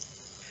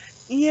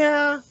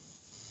 Yeah,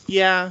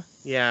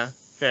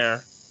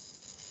 fair.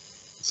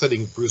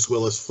 Sending Bruce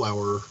Willis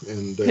flour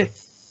and...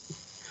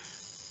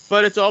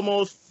 But it's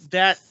almost,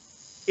 that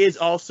is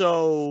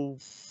also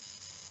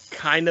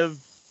kind of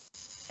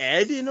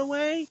Ed in a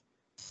way.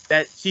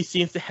 That she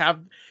seems to have,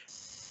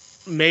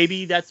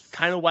 maybe that's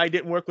kind of why it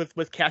didn't work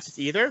with Cassius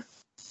either.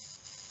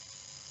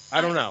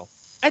 I don't know.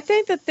 I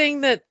think the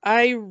thing that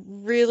I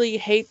really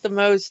hate the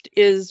most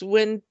is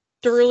when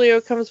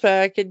Darulio comes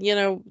back, and, you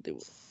know,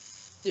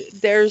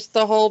 there's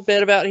the whole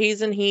bit about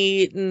he's in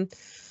heat and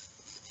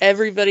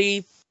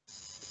everybody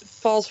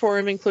falls for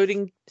him,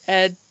 including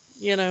Ed,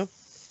 you know.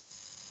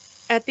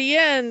 At the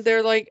end,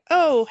 they're like,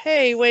 oh,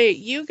 hey, wait,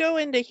 you go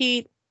into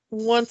heat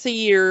once a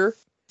year.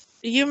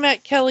 You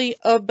met Kelly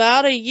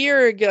about a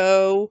year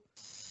ago.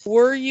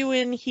 Were you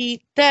in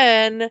heat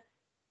then?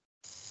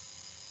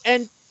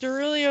 And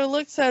Darulio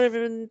looks at him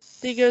and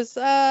he goes,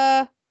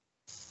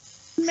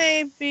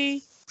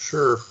 maybe.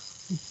 Sure.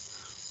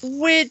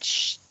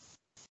 Which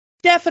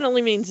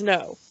definitely means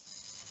no.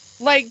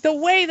 Like, the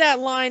way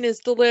that line is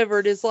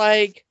delivered is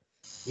like...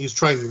 He's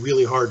trying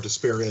really hard to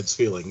spare Ed's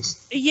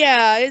feelings.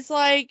 Yeah, it's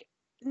like,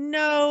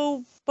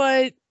 no,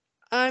 but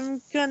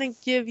I'm gonna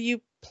give you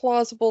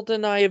plausible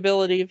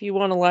deniability if you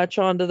want to latch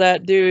on to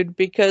that dude,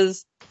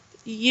 because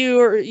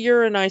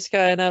you're a nice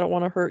guy and I don't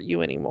want to hurt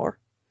you anymore.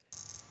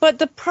 But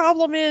the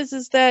problem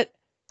is that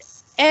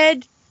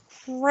Ed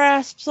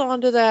grasps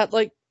onto that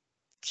like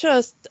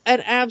just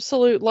an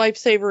absolute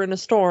lifesaver in a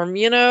storm,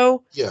 you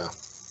know? Yeah.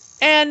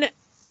 And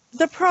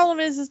the problem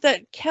is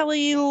that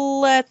Kelly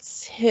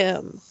lets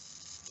him.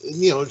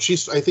 You know, I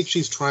think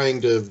she's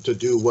trying to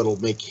do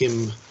what'll make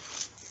him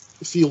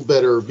feel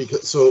better,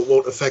 so it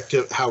won't affect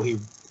how he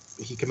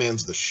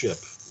commands the ship,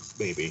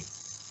 maybe.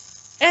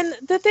 And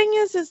the thing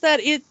is that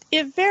it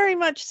very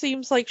much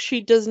seems like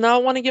she does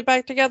not want to get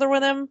back together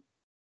with him,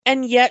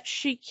 and yet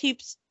she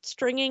keeps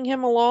stringing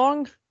him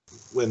along.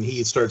 When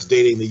he starts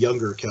dating the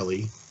younger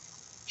Kelly,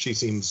 she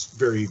seems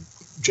very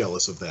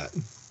jealous of that.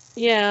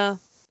 Yeah.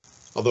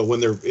 Although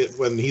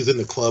when he's in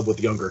the club with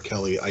younger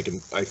Kelly, I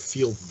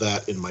feel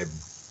that in my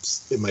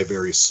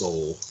very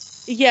soul.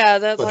 Yeah,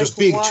 that. But like, just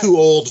being too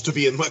old to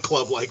be in my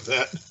club like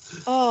that.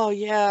 Oh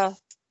yeah,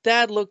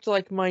 that looked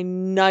like my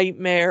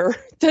nightmare.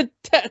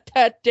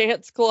 that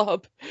dance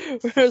club.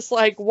 It was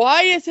like,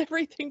 why is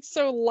everything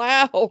so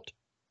loud?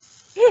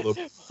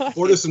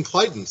 Bortus and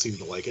Clyden seemed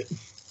to like it.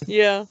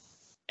 Yeah,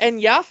 and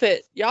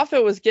Yaphet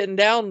was getting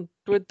down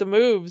with the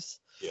moves.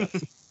 Yeah.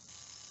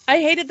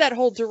 I hated that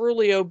whole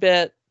Darulio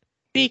bit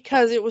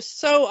because it was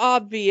so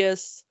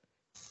obvious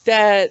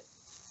that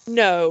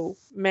no,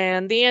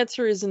 man, the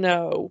answer is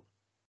no.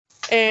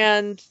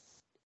 And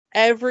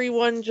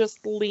everyone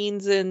just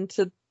leans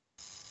into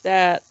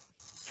that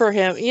for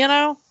him, you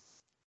know?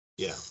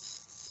 Yeah.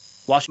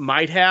 while she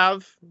might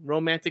have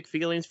romantic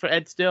feelings for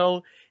Ed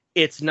still,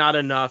 it's not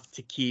enough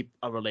to keep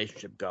a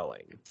relationship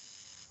going.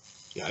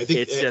 Yeah, I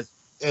think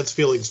Ed's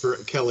feelings for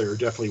Kelly are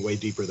definitely way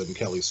deeper than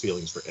Kelly's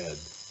feelings for Ed.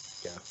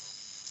 Yeah.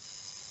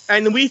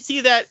 And we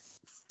see that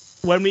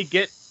when we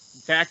get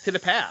back to the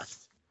past,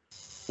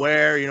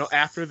 where,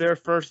 after their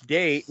first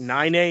date,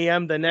 9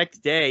 a.m. the next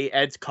day,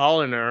 Ed's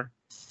calling her,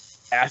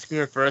 asking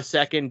her for a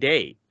second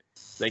date.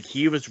 Like,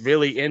 he was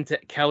really into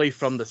Kelly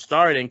from the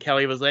start, and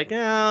Kelly was like,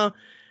 oh,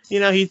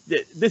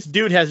 this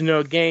dude has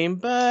no game,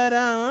 but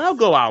I'll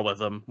go out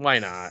with him. Why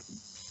not?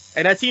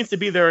 And that seems to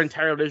be their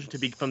entire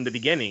relationship from the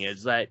beginning,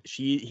 is that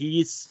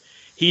he's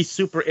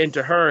super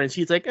into her, and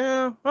she's like,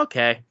 oh,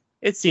 okay.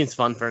 It seems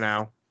fun for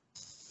now.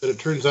 But it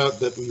turns out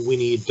that we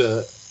need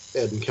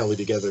Ed and Kelly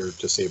together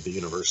to save the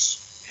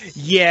universe.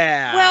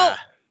 Yeah. Well,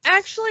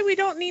 actually, we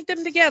don't need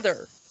them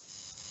together.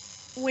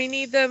 We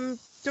need them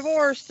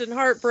divorced and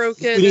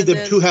heartbroken. We need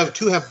them to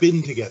have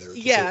been together.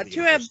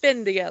 To have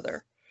been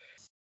together.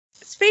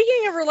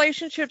 Speaking of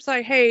relationships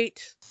I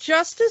hate,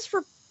 justice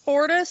for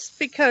Bortus,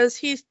 because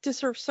he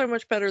deserves so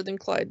much better than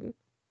Klyden.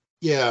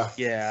 Yeah.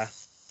 Yeah.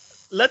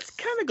 Let's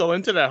kind of go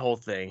into that whole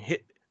thing.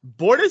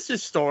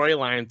 Bortus'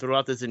 storyline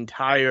throughout this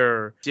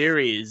entire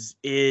series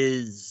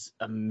is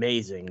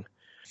amazing.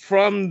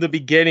 From the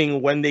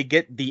beginning, when they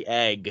get the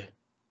egg,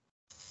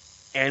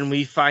 and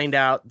we find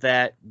out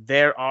that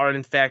there are,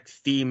 in fact,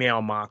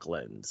 female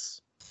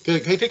Moclans. Can I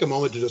take a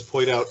moment to just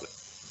point out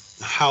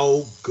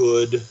how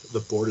good the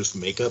Bortus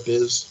makeup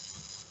is?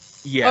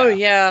 Yeah. Oh,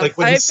 yeah. Like,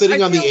 when he's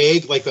sitting on the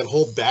egg, like, that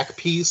whole back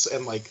piece,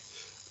 and, like,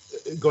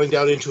 going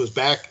down into his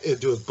back,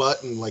 into his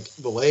butt, and, like,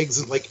 the legs,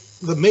 and, like,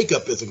 the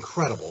makeup is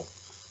incredible.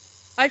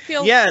 I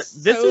feel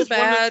so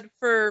bad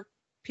for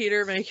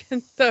Peter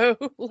Macon, though,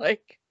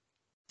 like,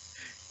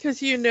 because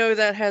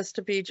that has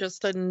to be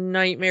just a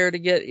nightmare to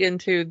get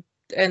into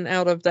and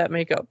out of that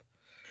makeup.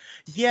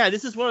 Yeah,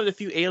 this is one of the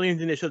few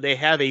aliens in the show. They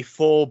have a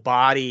full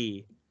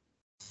body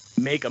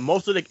makeup.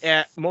 Most of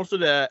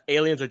the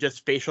aliens are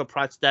just facial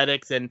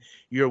prosthetics, and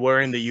you're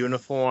wearing the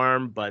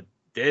uniform. But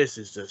this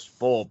is just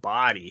full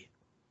body.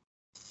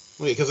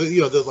 Because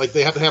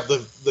they have to have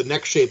the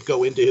neck shape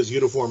go into his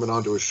uniform and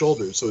onto his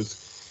shoulders. So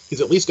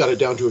he's at least got it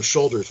down to his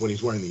shoulders when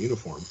he's wearing the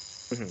uniform.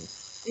 Mm-hmm.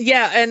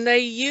 Yeah, and they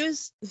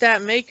use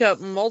that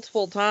makeup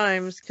multiple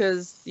times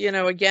because,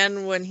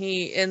 again, when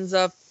he ends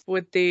up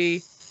with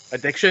the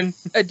addiction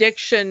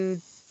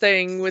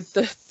thing with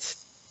the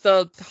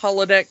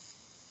holodeck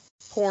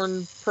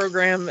porn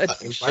program.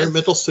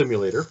 Environmental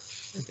simulator.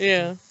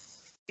 Yeah.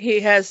 He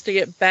has to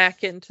get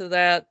back into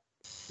that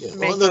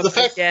makeup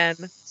again.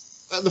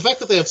 The fact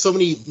that they have so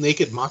many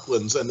naked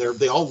Moclans and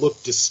they all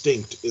look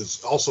distinct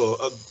is also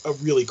a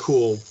really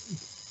cool.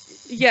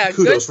 Yeah,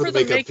 good for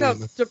the makeup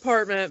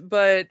department,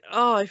 but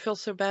I feel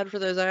so bad for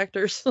those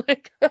actors.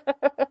 Like,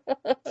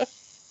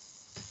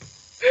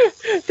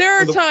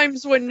 there are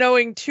times when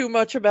knowing too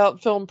much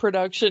about film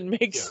production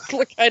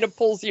kind of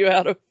pulls you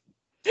out of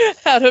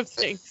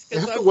things. I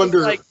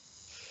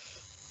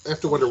have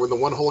to wonder when the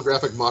one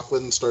holographic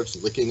Moclan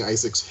starts licking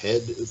Isaac's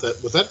head.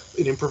 Was that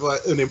an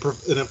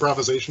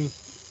improvisation?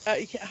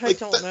 I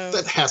don't know.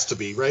 That has to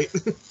be, right?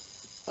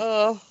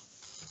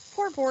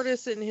 Poor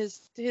Bortus in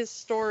his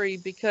story,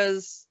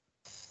 because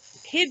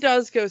he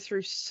does go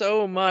through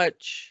so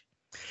much.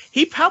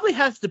 He probably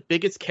has the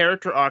biggest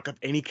character arc of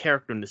any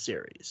character in the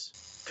series,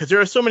 because there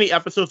are so many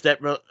episodes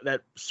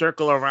that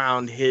circle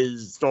around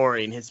his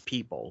story and his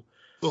people.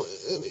 Well,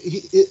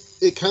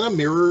 it kind of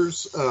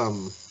mirrors.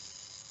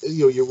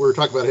 We were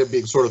talking about him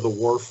being sort of the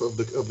Worf of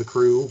the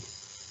crew,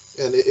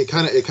 and it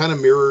kind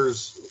of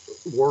mirrors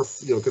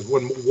Worf. Because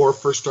when Worf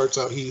first starts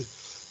out, he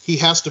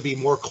has to be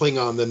more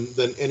Klingon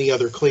than any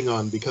other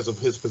Klingon because of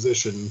his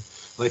position.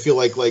 And I feel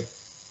like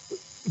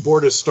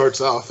Bortus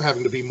starts off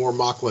having to be more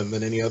Moclan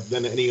than any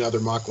other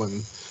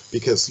Moclan,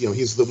 because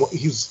he's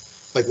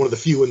like one of the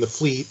few in the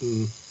fleet,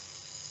 and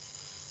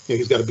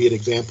he's got to be an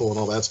example and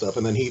all that stuff.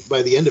 And then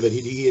by the end of it,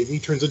 he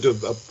turns into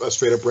a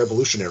straight up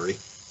revolutionary.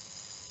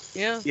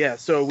 Yeah. Yeah.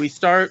 So we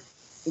start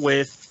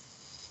with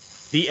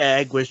the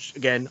egg, which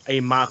again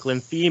a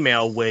Moclan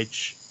female,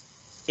 which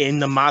in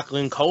the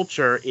Moclan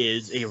culture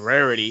is a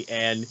rarity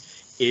and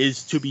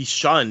is to be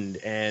shunned,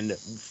 and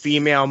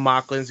female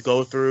Moclans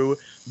go through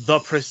the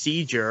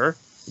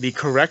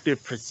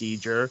corrective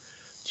procedure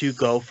to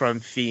go from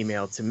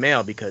female to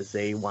male, because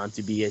they want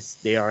to be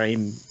they are a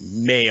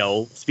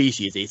male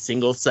species, a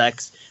single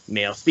sex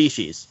male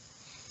species.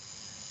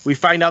 We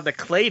find out that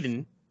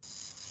Klyden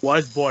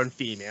was born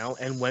female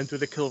and went through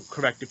the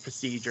corrective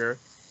procedure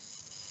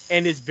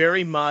and is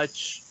very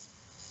much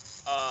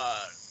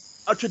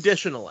a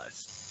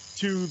traditionalist,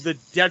 to the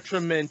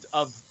detriment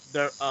of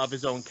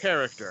his own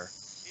character.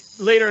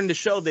 Later in the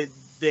show,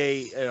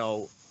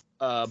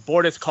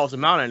 Bortus calls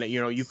him out on it.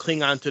 You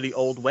cling on to the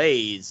old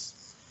ways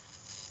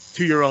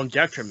to your own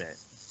detriment.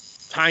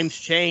 Times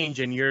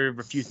change, and you're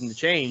refusing to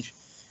change.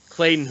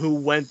 Klyden, who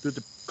went through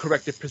the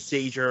corrective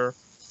procedure,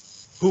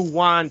 who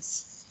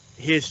wants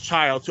his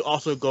child to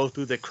also go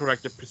through the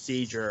corrective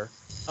procedure,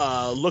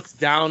 looks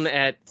down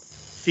at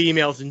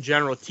females in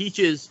general,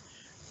 teaches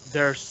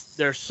their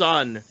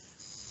son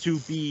to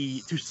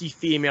see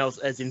females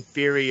as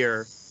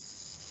inferior,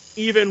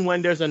 even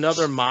when there's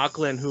another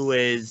Moclan who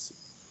is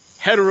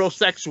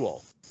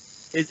heterosexual,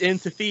 is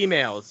into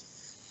females.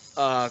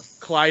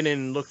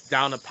 Klyden looks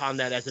down upon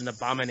that as an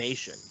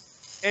abomination.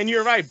 And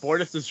you're right,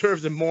 Bortus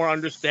deserves a more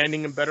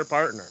understanding and better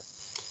partner.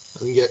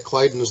 And yet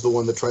Klyden is the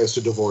one that tries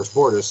to divorce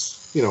Bortus,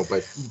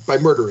 by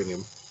murdering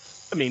him.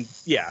 I mean,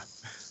 yeah.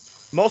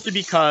 Mostly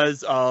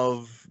because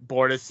of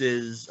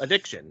Bortus's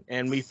addiction.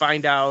 And we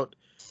find out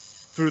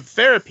through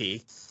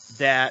therapy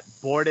that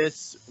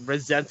Bortus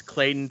resents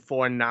Klyden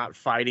for not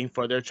fighting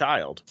for their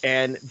child.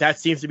 And that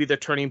seems to be the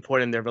turning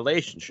point in their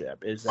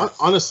relationship.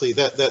 Honestly,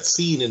 that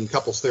scene in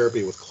couples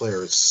therapy with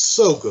Claire is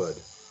so good.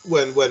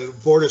 When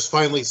Bortus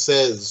finally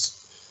says,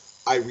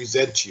 "I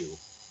resent you,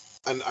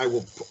 and I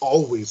will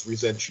always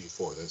resent you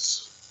for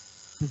this."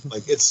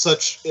 Like, it's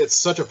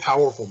such a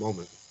powerful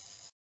moment.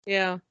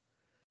 Yeah.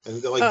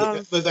 And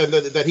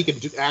that he can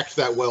act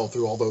that well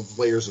through all those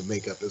layers of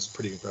makeup is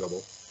pretty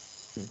incredible.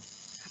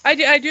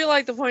 I do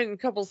like the point in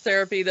couples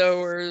therapy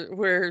though,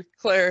 where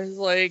Claire is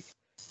like,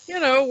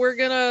 we're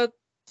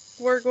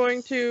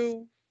going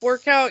to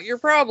work out your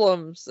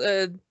problems,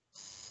 and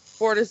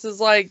Bortus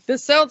is like,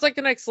 this sounds like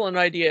an excellent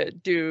idea.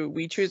 Do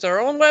we choose our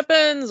own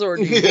weapons, or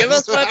do you give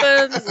us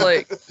weapons?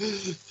 Like,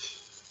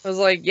 I was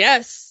like,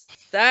 yes,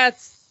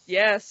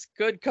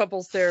 good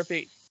couples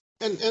therapy.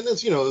 And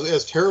as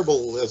as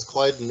terrible as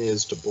Klyden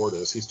is to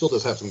Bortus, he still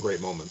does have some great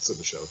moments in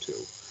the show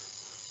too.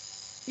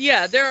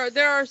 Yeah,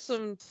 there are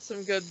some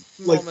good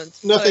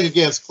moments. Nothing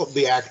against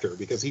the actor,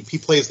 because he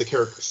plays the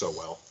character so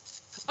well.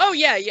 Oh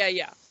yeah.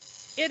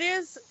 It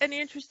is an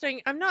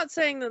interesting. I'm not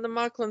saying that the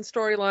Moclan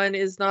storyline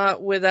is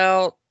not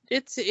without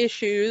its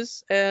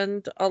issues,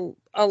 and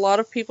a lot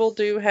of people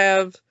do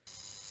have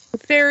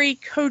very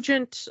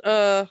cogent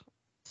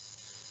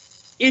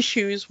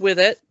issues with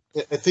it.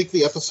 I think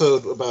the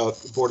episode about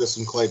Bortus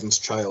and Klyden's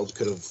child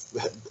could have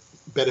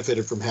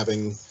benefited from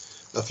having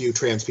a few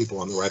trans people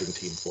on the writing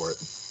team for it.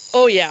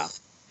 Oh yeah,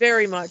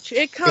 very much.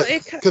 It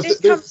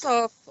comes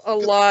off a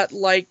lot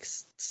like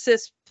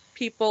cis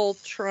people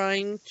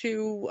trying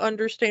to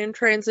understand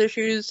trans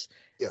issues.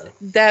 Yeah.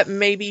 That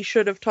maybe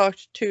should have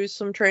talked to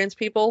some trans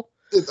people.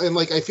 And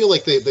I feel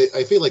like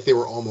they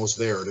were almost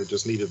there, and it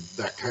just needed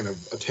that kind of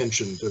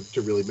attention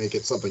to really make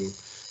it something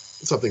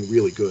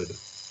really good.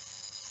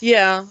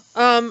 Yeah.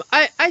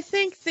 I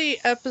think the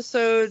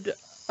episode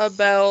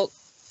about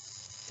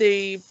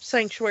the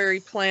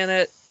sanctuary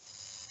planet,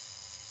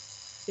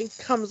 it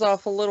comes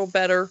off a little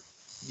better.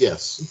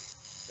 Yes.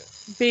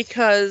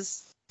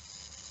 Because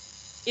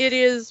it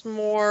is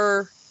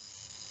more...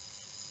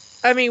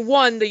 I mean,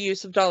 one, the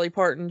use of Dolly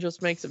Parton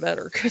just makes it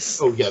better.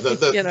 Oh yeah,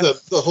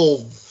 the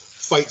whole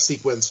fight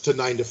sequence to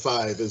 9 to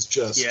 5 is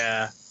just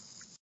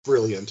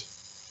brilliant.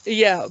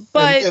 Yeah,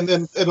 but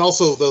and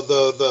also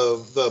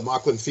the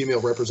Moclan female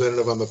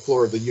representative on the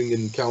floor of the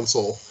Union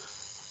Council,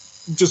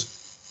 just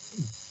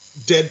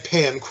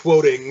deadpan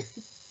quoting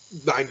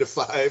 9 to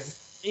 5.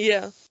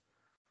 Yeah.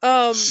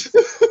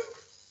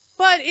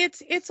 But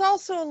it's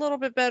also a little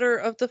bit better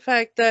of the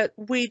fact that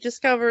we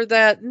discover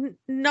that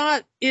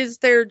not is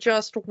there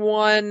just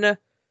one,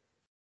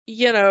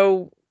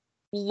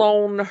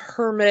 lone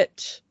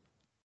hermit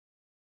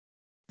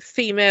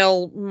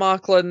female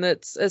Moclan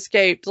that's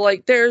escaped.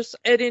 Like, there's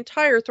an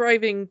entire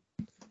thriving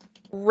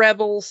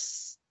rebel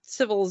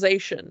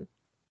civilization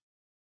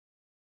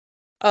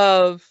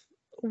of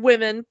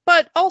women,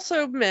 but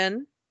also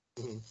men,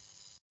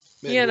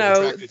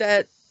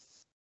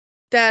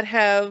 that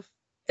have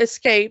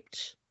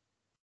escaped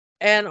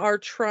and are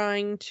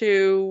trying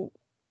to,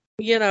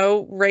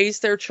 raise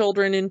their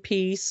children in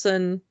peace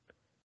and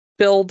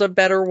build a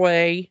better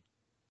way,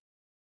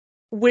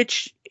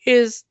 which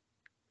is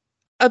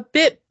a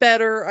bit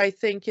better, I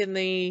think, in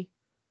the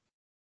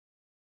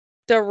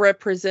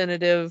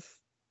representative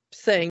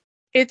thing.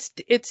 It's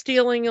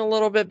dealing a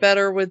little bit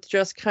better with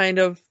just kind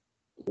of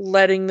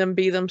letting them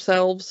be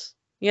themselves,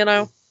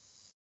 And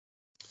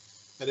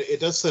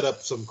it does set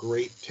up some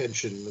great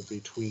tension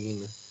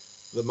between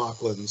the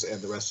Moclans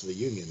and the rest of the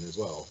Union as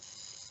well.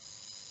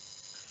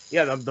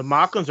 Yeah, the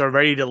Moclans are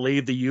ready to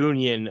leave the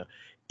Union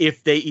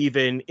if they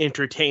even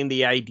entertain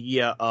the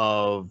idea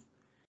of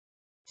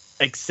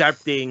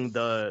accepting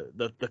the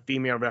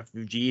female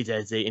refugees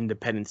as an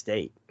independent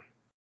state.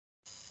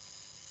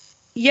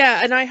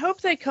 Yeah, and I hope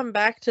they come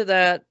back to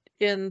that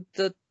in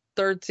the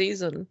third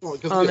season,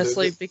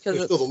 honestly, because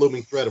there's still the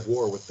looming threat of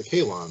war with the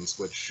Kaylons,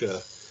 which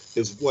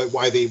is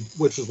why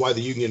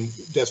the Union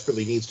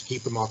desperately needs to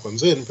keep the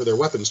Moclans in for their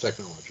weapons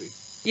technology.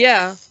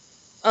 Yeah.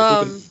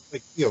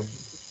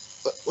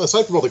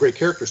 Aside from all the great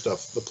character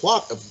stuff, the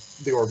plot of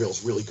the Orville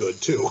is really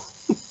good too.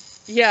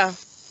 Yeah.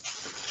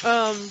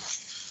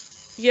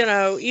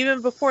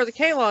 Even before the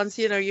Kaylons,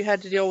 you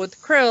had to deal with the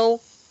Krill.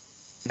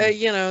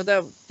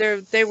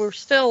 That they were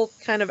still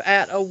kind of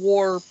at a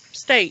war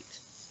state,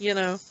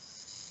 and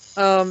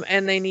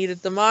they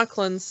needed the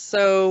Moclans.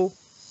 So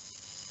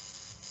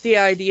the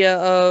idea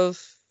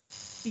of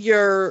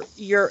your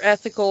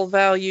ethical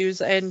values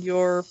and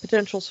your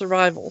potential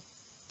survival.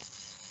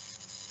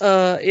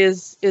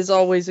 is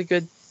always a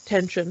good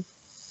tension.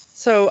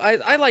 So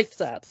I liked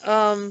that.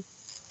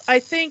 I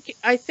think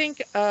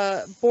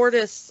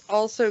Bortus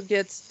also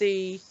gets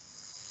the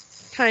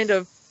kind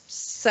of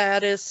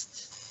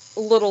saddest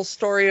little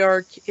story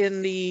arc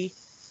in the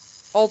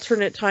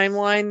alternate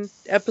timeline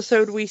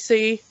episode we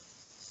see,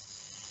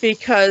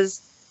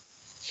 because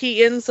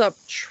he ends up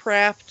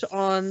trapped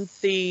on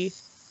the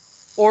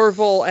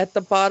Orville at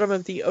the bottom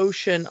of the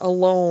ocean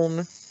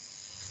alone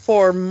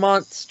for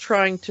months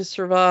trying to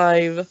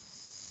survive,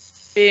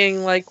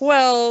 being like,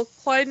 well,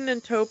 Klyden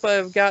and Topa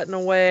have gotten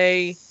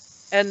away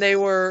and they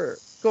were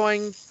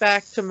going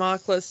back to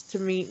Moklis to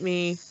meet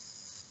me.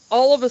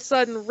 All of a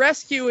sudden,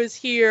 rescue is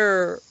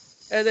here.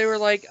 And they were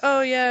like,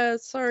 oh yeah,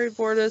 sorry,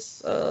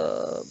 Bortus.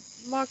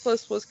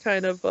 Moklis was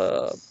kind of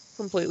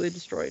completely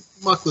destroyed.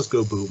 Moklis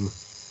go boom.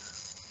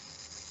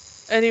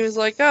 And he was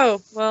like,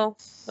 oh, well,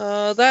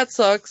 that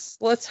sucks.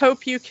 Let's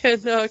hope you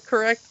can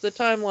correct the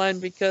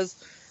timeline, because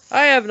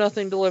I have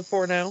nothing to live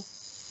for now.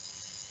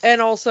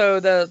 And also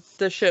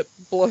the ship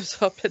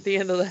blows up at the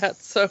end of that,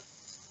 so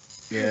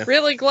yeah.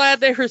 Really glad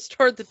they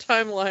restored the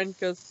timeline,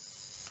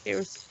 because it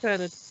was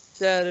kind of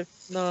dead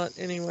if not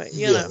anyway,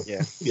 you know.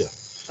 Yeah.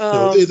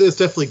 No, it's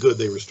definitely good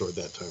they restored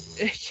that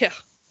timeline. Yeah.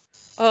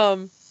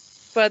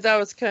 But that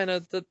was kind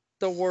of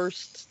the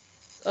worst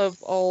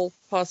of all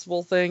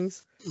possible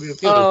things.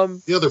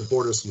 The other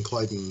Bortus and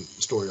Klyden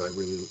story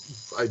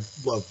I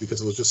loved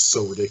because it was just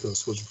so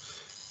ridiculous was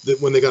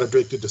that when they got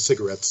addicted to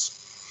cigarettes.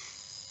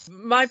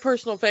 My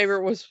personal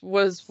favorite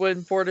was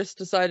when Bortus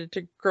decided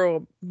to grow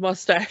a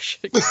mustache.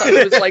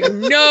 I was like,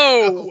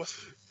 no!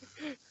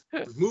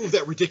 Remove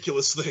that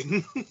ridiculous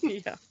thing.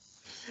 Yeah.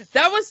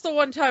 That was the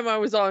one time I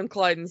was on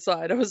Klyden's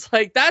side. I was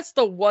like, that's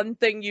the one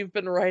thing you've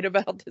been right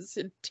about this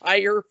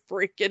entire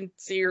freaking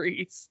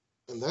series.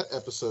 And that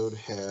episode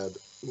had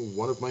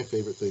one of my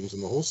favorite things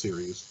in the whole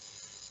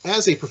series.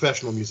 As a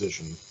professional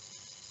musician,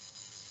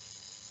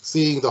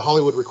 seeing the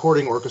Hollywood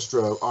Recording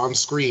Orchestra on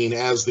screen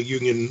as the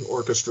Union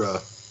Orchestra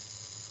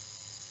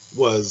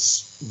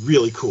was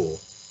really cool.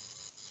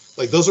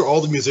 Like, those are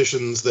all the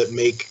musicians that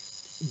make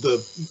the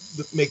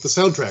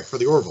soundtrack for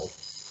the Orville.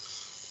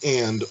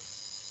 And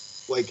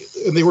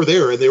they were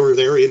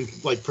there in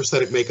like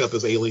prosthetic makeup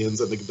as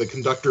aliens, and the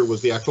conductor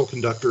was the actual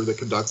conductor that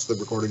conducts the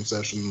recording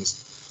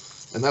sessions,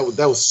 and that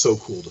was so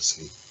cool to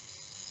see.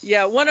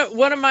 Yeah, one of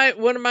my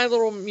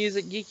little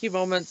music geeky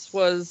moments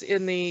was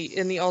in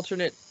the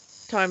alternate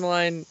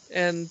timeline,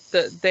 and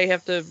they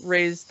have to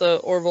raise the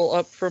Orville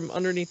up from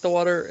underneath the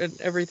water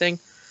and everything.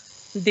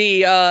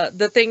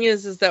 The thing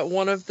is that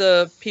one of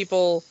the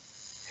people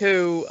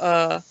who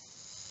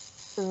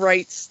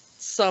writes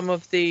some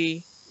of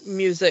the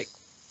music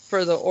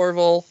for the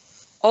Orville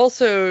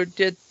also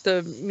did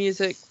the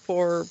music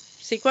for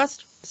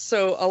seaQuest.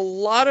 So a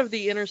lot of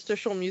the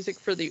interstitial music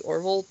for the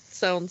Orville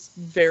sounds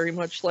very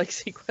much like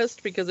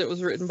seaQuest because it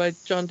was written by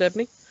John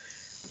Debney.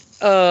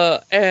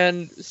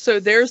 And so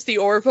there's the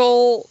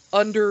Orville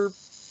under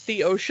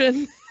the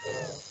ocean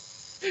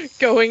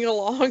going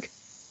along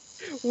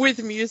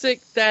with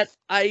music that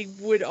I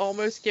would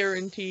almost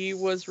guarantee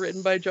was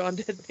written by John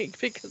Debney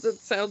because it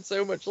sounds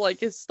so much like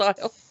his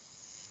style.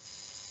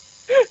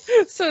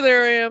 So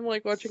there I am,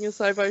 like, watching a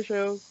sci-fi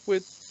show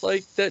with,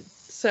 like, that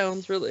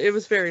sounds really... It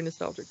was very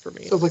nostalgic for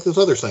me. Sounds like this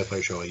other sci-fi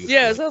show I used to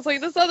like. Sounds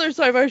like this other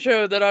sci-fi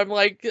show that I'm,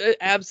 like,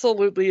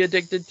 absolutely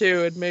addicted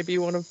to and maybe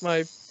one of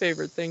my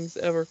favorite things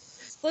ever.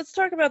 Let's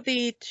talk about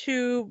the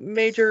two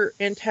major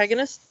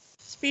antagonist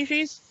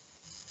species,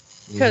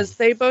 because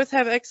they both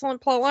have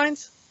excellent plot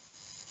lines.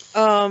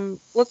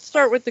 Let's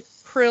start with the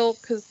Krill,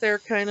 because they're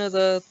kind of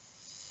the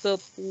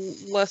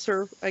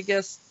lesser, I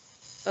guess,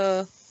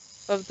 of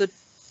the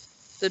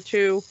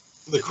two.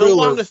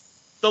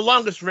 The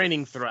longest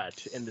reigning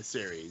threat in the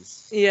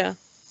series. Yeah.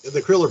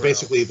 The Krill are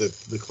basically the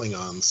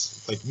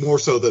Klingons, like more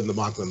so than the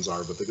Moklins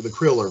are, but the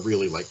Krill are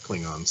really like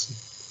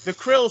Klingons. The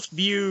Krill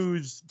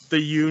views the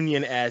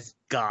Union as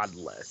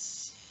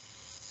godless.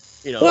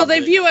 You know, well,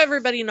 they view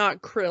everybody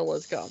not Krill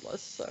as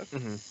godless, so.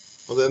 Mm-hmm.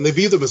 Well, then they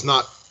view them as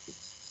not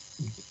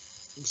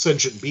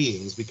sentient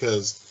beings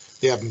because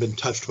they haven't been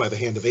touched by the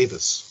hand of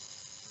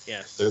Avis.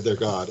 Yes. They're their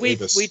god,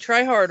 Avis. We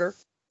try harder.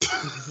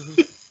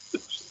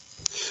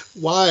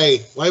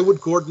 Why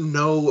would Gordon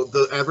know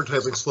the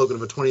advertising slogan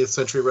of a 20th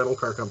century rental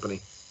car company?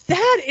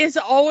 That has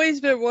always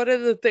been one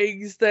of the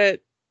things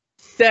that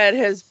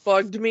has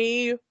bugged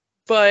me,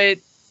 but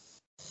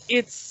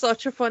it's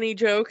such a funny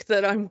joke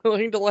that I'm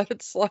willing to let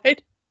it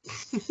slide.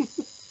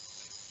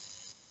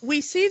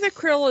 We see the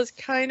Krill as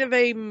kind of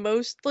a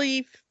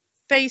mostly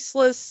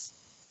faceless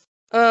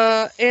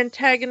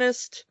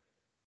antagonist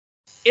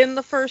in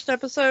the first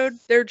episode.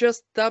 They're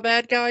just the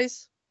bad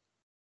guys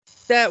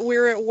that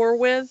we're at war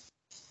with.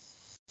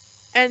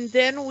 And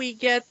then we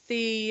get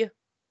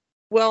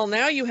well,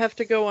 now you have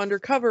to go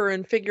undercover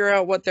and figure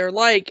out what they're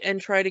like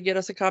and try to get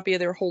us a copy of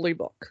their holy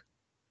book.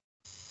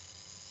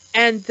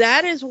 And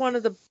that is one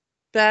of the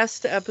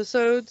best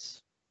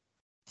episodes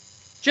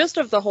just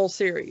of the whole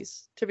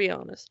series, to be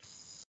honest.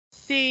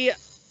 The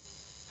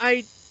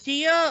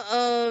idea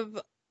of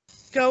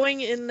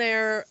going in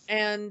there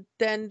and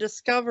then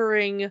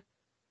discovering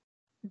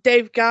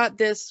they've got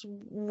this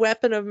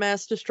weapon of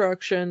mass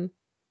destruction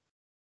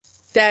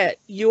that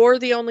you're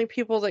the only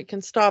people that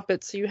can stop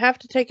it, so you have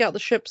to take out the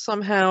ship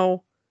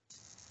somehow.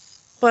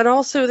 But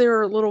also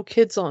there are little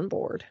kids on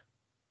board.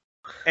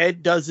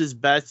 Ed does his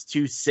best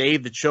to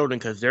save the children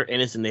because they're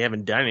innocent, they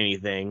haven't done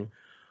anything.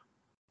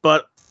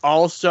 But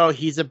also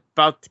he's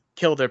about to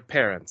kill their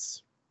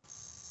parents.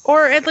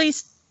 Or at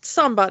least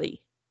somebody.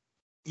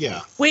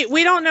 Yeah.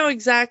 We don't know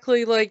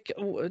exactly, like,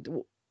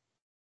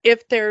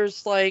 if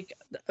there's, like,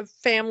 a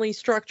family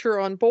structure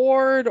on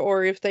board,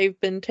 or if they've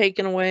been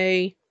taken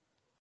away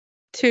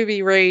to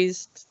be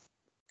raised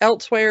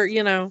elsewhere,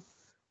 you know.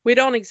 We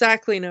don't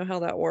exactly know how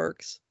that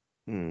works.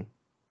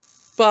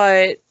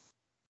 But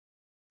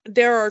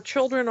there are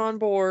children on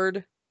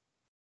board,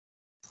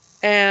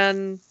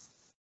 and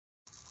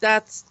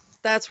that's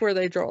where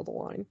they draw the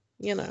line,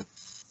 you know.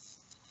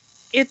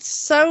 It's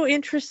so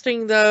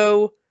interesting,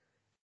 though,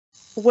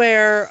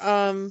 where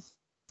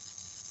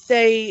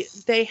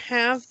they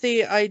have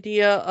the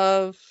idea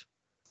of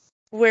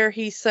where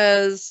he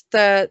says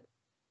that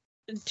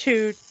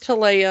to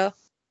Leia,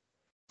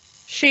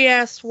 she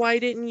asks, why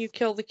didn't you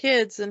kill the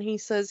kids? And he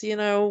says, you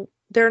know,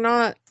 they're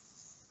not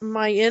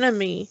my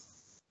enemy.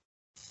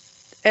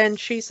 And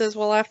she says,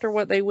 well, after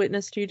what they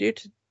witnessed you do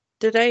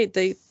today,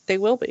 they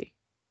will be.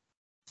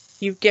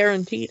 You've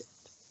guaranteed it.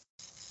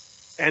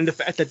 And the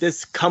fact that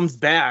this comes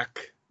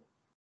back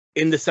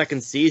in the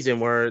second season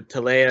where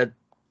Leia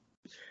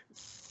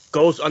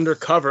goes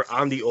undercover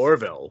on the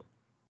Orville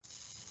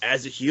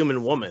as a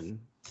human woman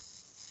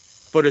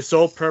for the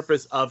sole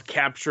purpose of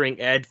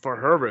capturing Ed for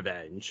her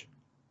revenge.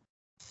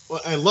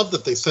 Well, I love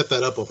that they set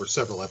that up over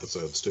several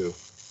episodes, too.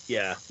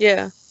 Yeah.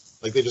 Yeah.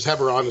 Like, they just have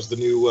her on as the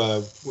new,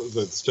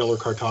 the stellar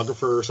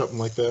cartographer or something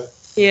like that.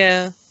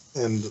 Yeah.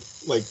 And,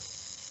 like,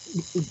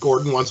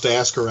 Gordon wants to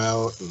ask her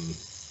out, and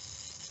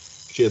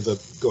she ends up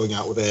going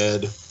out with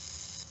Ed.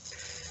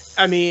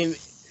 I mean,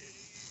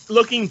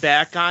 looking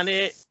back on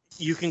it,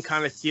 you can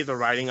kind of see the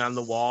writing on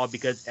the wall,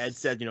 because Ed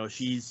said, you know,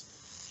 she's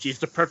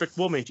the perfect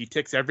woman. She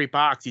ticks every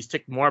box. She's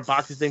ticked more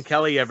boxes than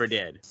Kelly ever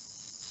did.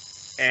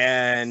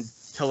 And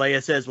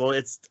Leia says, well,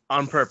 it's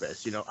on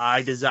purpose. You know,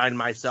 I designed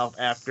myself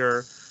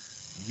after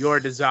your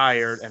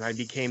desire, and I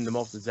became the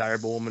most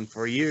desirable woman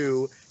for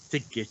you to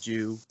get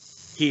you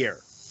here,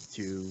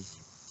 to,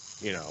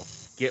 you know,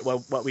 get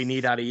what we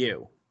need out of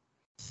you.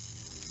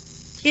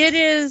 It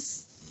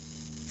is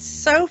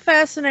so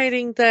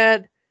fascinating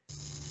that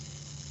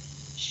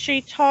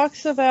she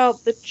talks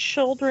about the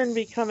children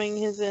becoming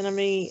his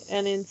enemy,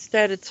 and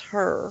instead it's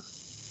her.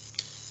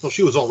 Well,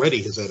 she was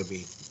already his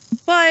enemy.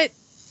 But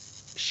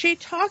she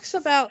talks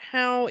about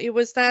how it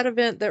was that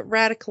event that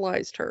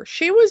radicalized her.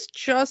 She was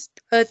just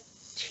a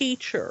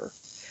teacher.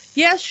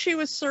 Yes, she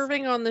was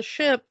serving on the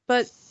ship,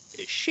 but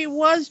she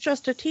was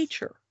just a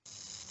teacher.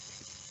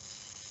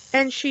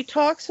 And she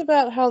talks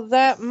about how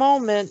that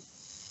moment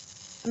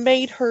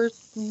made her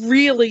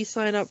really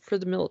sign up for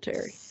the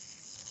military.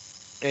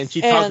 And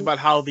she talks about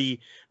how the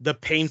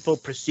painful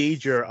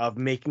procedure of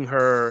making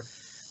her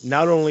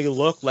not only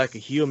look like a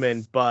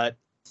human, but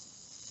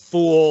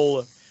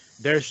fool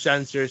their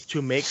sensors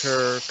to make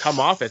her come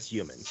off as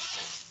human.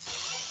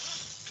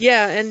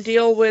 Yeah, and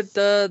deal with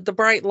the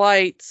bright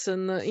lights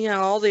and the, you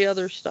know, all the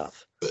other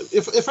stuff.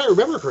 If I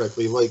remember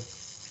correctly, like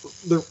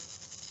the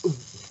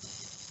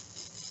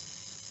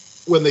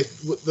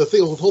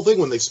whole thing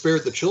when they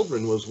spared the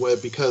children was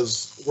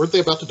because weren't they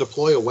about to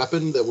deploy a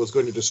weapon that was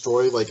going to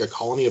destroy like a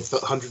colony of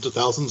hundreds of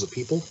thousands of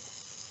people?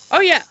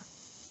 Oh yeah.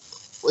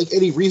 Like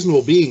any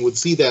reasonable being would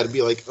see that and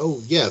be like,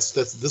 "Oh yes,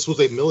 this was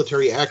a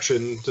military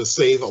action to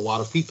save a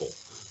lot of people."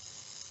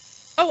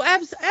 Oh,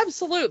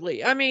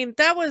 absolutely. I mean,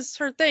 that was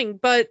her thing.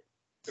 But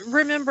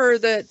remember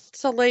that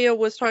Leia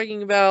was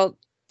talking about,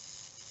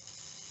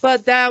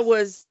 but that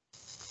was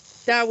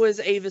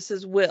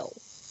Avis's will.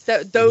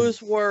 That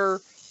those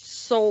were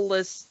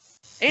soulless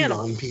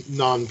animals.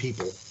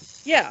 Non-people.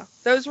 Yeah,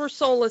 those were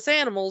soulless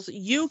animals.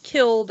 You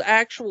killed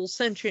actual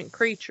sentient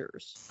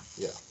creatures.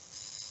 Yeah.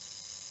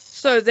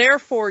 So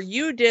therefore,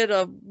 you did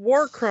a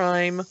war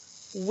crime.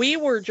 We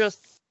were just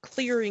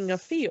clearing a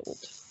field.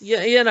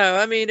 Yeah, you know.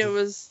 I mean, it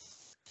was.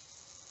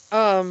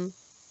 And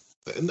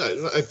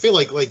I feel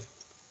like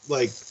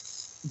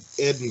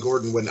Ed and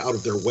Gordon went out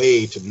of their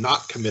way to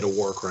not commit a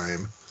war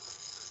crime.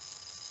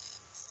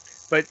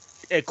 But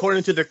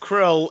according to the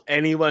Krill,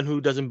 anyone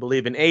who doesn't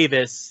believe in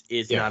Avis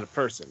is not a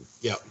person.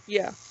 Yeah.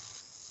 Yeah.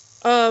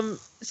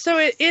 So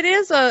it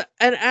is an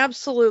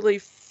absolutely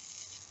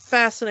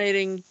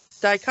fascinating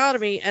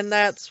dichotomy, and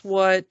that's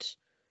what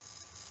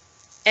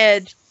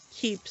Ed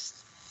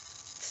keeps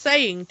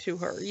saying to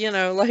her. You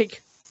know,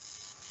 like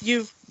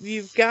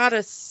you've got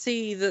to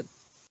see that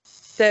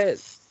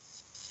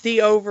the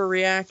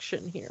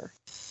overreaction here.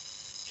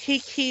 He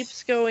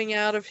keeps going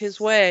out of his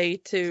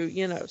way to,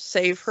 you know,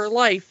 save her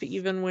life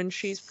even when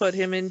she's put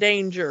him in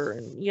danger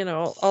and, you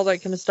know, all that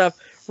kind of stuff.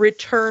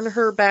 Return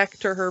her back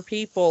to her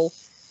people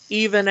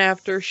even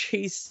after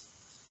she's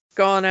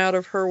gone out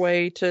of her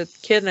way to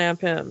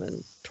kidnap him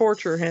and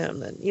torture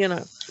him, and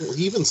Well,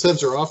 he even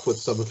sends her off with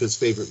some of his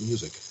favorite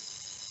music.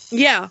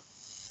 Yeah,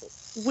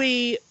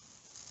 we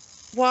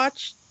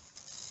watched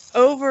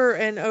over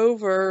and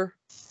over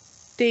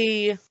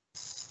the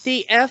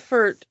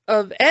effort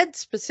of Ed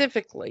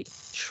specifically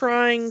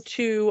trying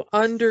to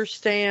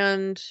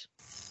understand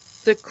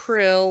the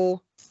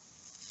Krill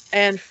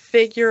and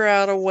figure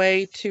out a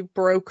way to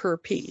broker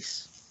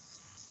peace.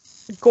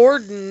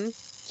 Gordon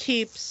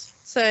keeps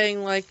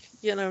saying, like,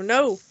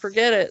 no,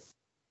 forget it.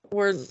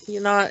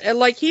 You're not, and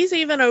like, he's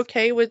even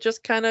okay with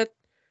just kind of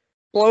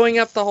blowing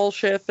up the whole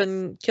ship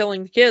and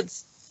killing the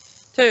kids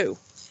too,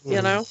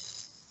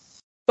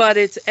 but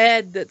it's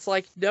Ed that's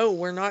like, no,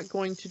 we're not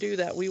going to do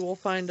that. We will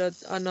find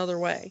another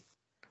way.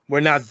 We're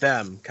not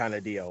them kind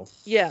of deal.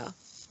 Yeah.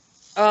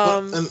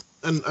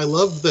 And I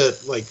love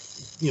that, like,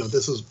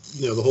 this is,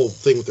 the whole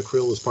thing with the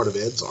Krill as part of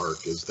Ed's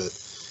arc is that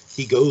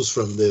he goes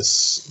from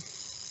this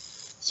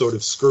sort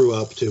of screw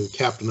up to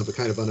captain of a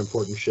kind of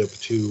unimportant ship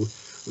to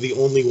the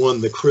only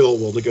one the Krill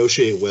will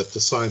negotiate with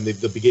to sign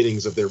the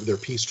beginnings of their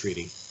peace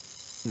treaty.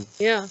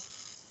 Yeah.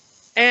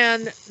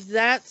 And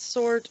that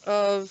sort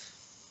of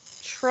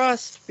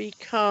trust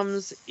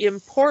becomes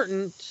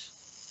important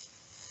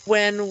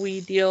when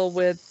we deal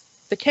with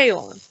the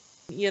Kaylon.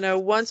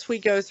 Once we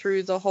go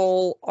through the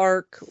whole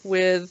arc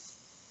with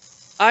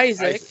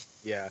Isaac.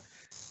 Yeah.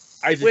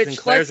 Isaac and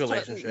Claire's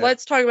relationship.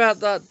 Let's talk about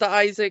the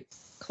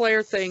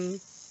Isaac-Claire thing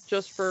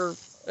just for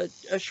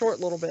a short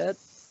little bit.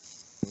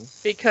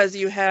 Because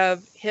you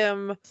have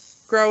him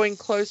growing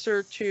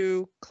closer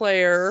to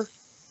Claire.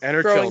 And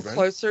her growing children.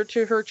 Closer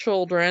to her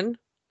children.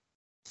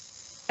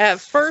 At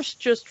first,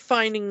 just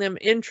finding them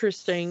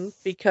interesting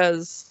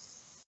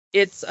because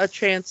it's a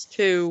chance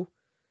to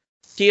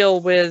deal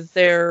with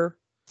their,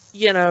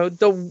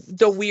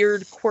 the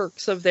weird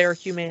quirks of their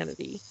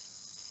humanity.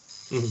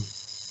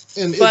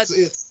 Mm-hmm. And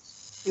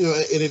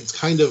it's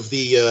kind of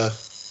the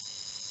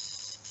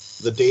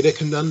Data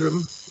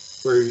conundrum,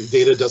 where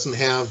Data doesn't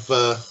have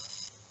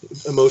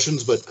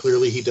emotions, but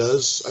clearly he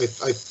does.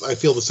 I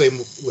feel the same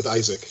with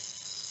Isaac.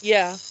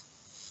 Yeah.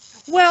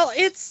 Well,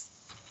 it's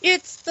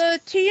the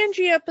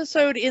TNG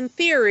episode in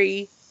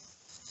theory,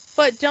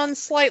 but done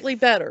slightly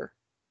better.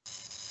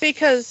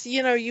 Because,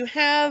 you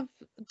have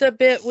the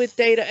bit with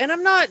Data, and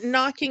I'm not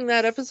knocking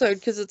that episode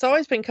because it's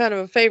always been kind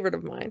of a favorite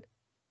of mine.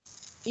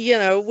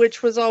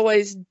 Which was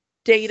always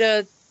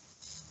Data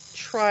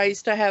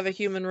tries to have a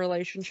human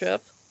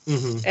relationship,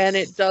 and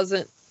it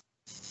doesn't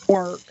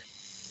work.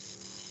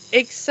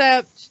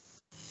 Except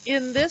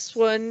in this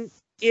one,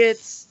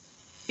 it's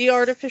the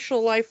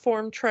artificial life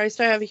form tries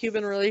to have a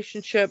human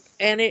relationship,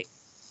 and it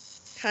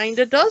kind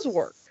of does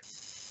work.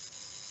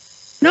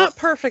 Not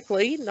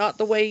perfectly, not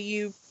the way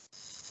you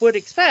would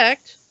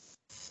expect,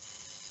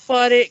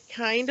 but it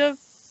kind of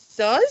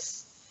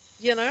does,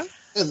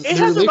 And it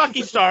has a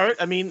rocky start.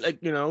 I mean,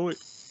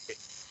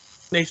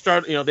 they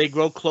start, they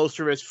grow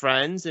closer as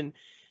friends, and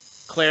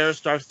Claire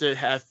starts to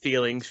have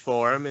feelings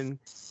for him, and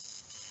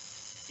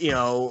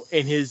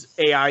in his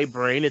AI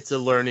brain, it's a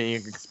learning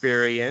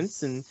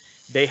experience, and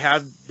they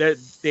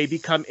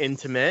become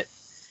intimate,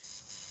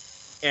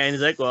 and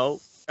he's like, well,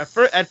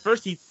 at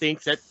first he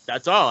thinks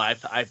that's all.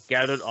 I've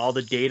gathered all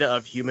the data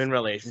of human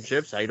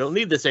relationships. I don't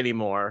need this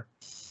anymore.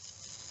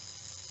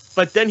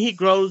 But then he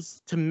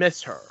grows to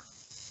miss her.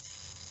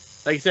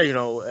 Like I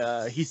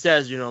said, he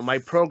says, my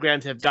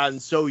programs have gotten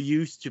so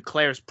used to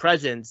Claire's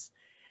presence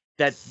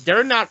that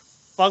they're not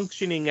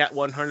functioning at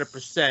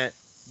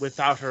 100%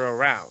 without her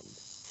around.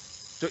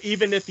 So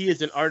even if he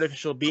is an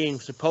artificial being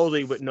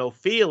supposedly with no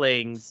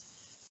feelings,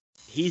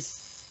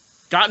 he's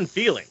gotten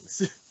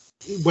feelings.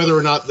 Whether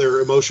or not they're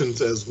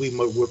emotions as we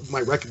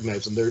might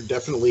recognize them, they're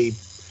definitely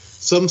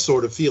some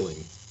sort of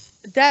feeling.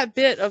 That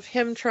bit of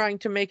him trying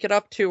to make it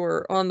up to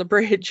her on the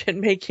bridge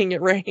and making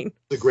it rain.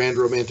 The grand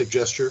romantic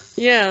gesture.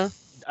 Yeah.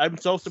 I'm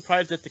so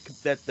surprised that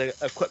the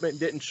equipment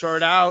didn't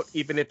short out,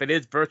 even if it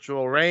is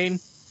virtual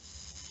rain.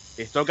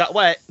 They still got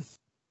wet.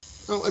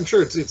 Well, I'm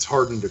sure it's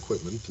hardened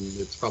equipment, and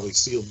it's probably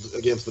sealed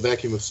against the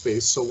vacuum of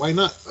space, so why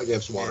not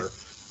against water?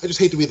 I just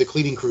hate to be the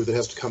cleaning crew that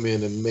has to come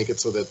in and make it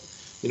so that,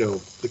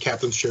 the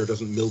captain's chair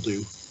doesn't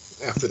mildew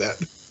after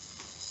that.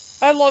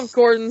 I love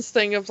Gordon's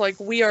thing of, like,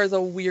 we are the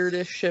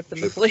weirdest ship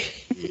in the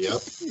fleet.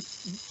 Yep.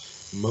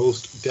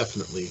 Most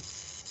definitely.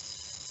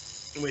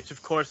 Which,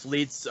 of course,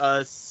 leads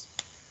us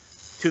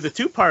to the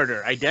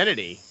two-parter,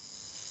 Identity.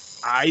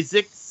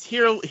 Isaac's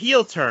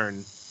heel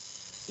turn.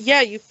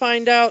 Yeah, you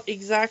find out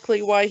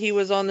exactly why he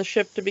was on the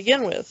ship to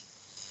begin with.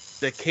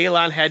 The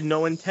Kaylon had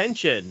no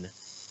intention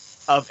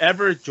of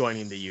ever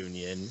joining the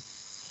Union,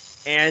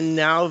 and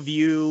now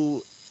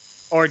view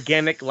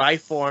organic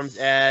life forms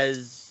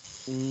as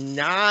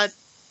not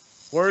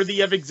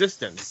worthy of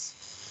existence.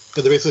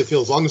 Because they basically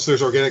feel as long as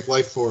there's organic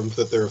life forms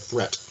that they're a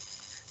threat.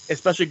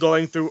 Especially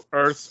going through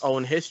Earth's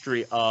own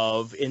history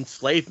of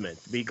enslavement.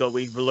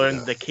 We've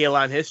learned the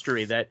Kaylon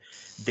history that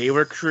they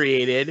were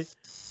created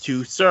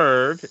to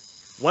serve.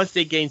 Once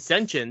they gained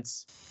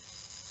sentience,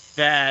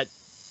 that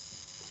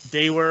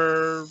they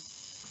were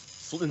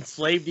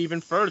enslaved even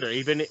further.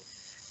 Even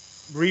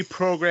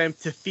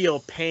reprogrammed to feel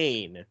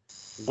pain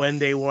when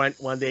they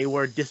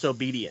were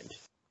disobedient.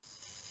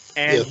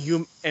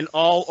 And and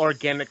all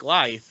organic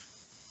life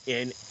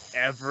in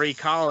every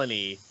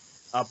colony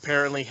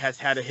apparently has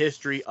had a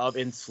history of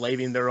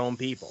enslaving their own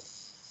people.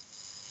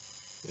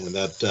 And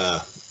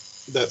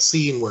that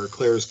scene where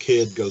Claire's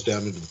kid goes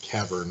down into the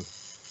cavern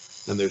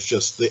and there's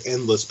just the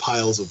endless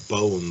piles of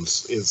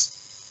bones is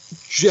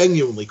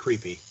genuinely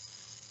creepy.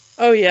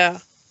 Oh yeah.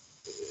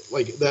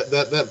 Like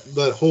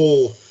that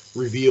whole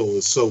reveal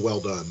is so well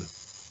done.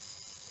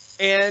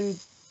 And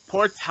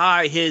poor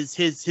Ty,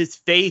 his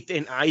faith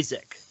in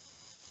Isaac,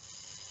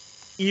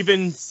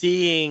 even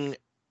seeing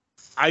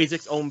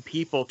Isaac's own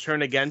people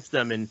turn against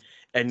them and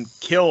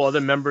kill other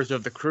members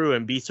of the crew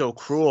and be so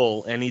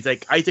cruel, and he's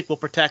like, Isaac will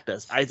protect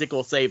us, Isaac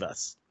will save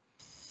us.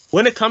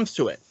 When it comes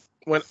to it,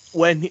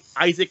 when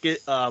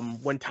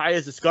Ty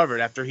is discovered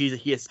after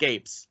he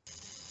escapes,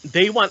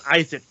 they want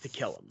Isaac to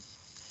kill him.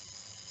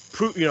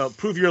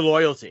 Prove your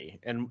loyalty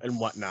and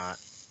whatnot,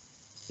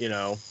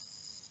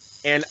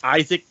 and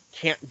Isaac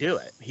can't do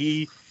it.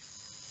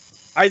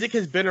 Isaac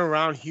has been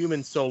around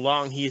humans so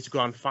long, he's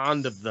grown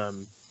fond of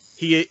them.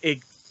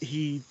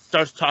 He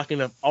starts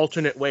talking of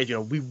alternate ways.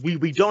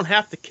 We don't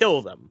have to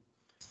kill them.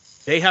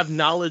 They have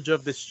knowledge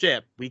of the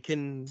ship. We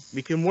can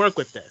work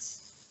with this.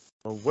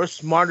 We're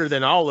smarter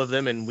than all of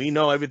them, and we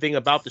know everything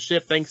about the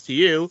ship thanks to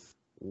you.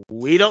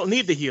 We don't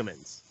need the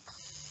humans.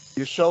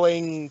 You're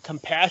showing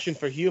compassion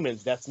for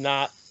humans. That's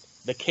not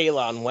the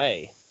Kaylon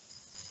way.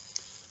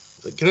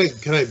 Can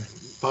I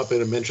pop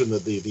in and mention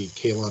that the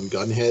Kaylon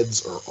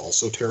gunheads are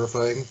also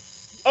terrifying?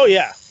 Oh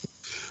yeah.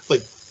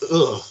 Like,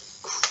 ugh.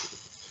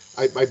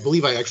 I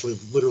believe I actually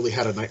literally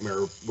had a nightmare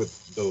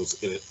with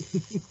those in it.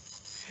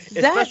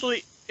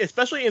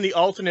 Especially in the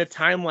alternate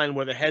timeline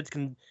where the heads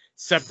can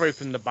separate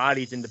from the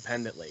bodies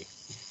independently.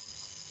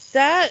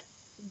 That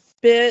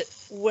bit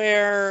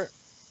where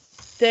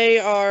they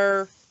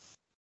are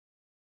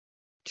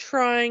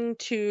trying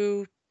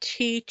to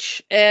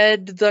teach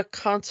Ed the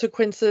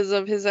consequences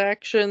of his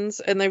actions,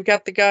 and they've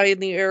got the guy in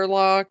the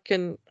airlock,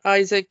 and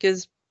Isaac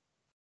is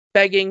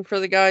begging for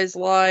the guy's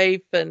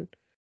life, and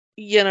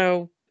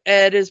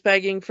Ed is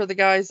begging for the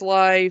guy's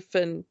life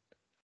and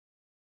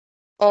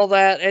all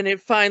that, and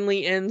it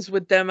finally ends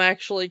with them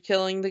actually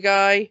killing the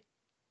guy.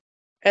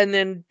 And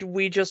then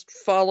we just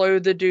follow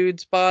the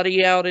dude's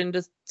body out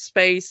into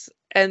space,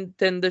 and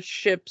then the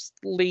ships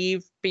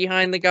leave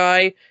behind the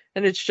guy,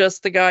 and it's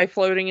just the guy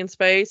floating in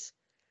space.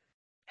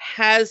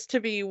 Has to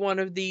be one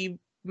of the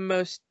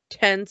most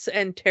tense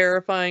and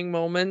terrifying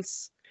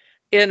moments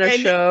in a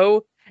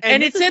show.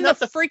 And it's in the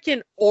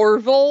freaking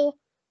Orville,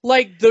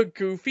 like the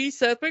goofy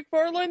Seth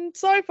MacFarlane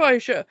sci-fi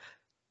show.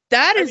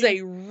 That is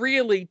a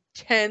really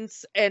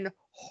tense and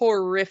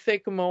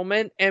horrific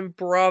moment, and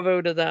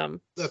bravo to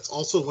them. That's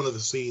also one of the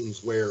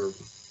scenes where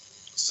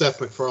Seth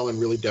MacFarlane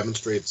really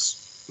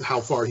demonstrates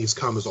how far he's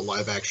come as a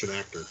live-action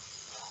actor.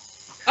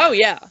 Oh,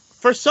 yeah.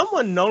 For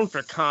someone known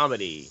for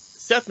comedy,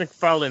 Seth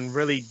MacFarlane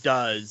really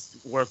does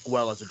work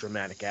well as a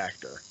dramatic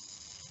actor.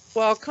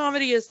 Well,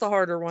 comedy is the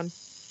harder one.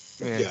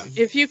 Yeah.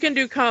 If you can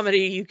do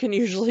comedy, you can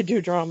usually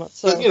do drama.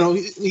 So but,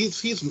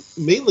 he's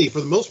mainly for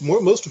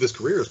most of his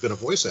career has been a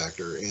voice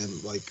actor,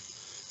 and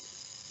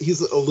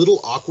he's a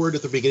little awkward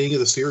at the beginning of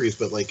the series,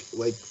 but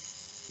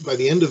by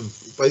the end of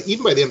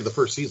the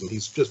first season,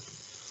 he's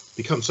just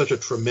become such a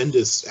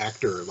tremendous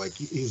actor. Like,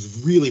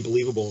 he's really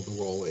believable in the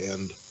role,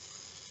 and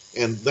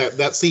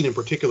that scene in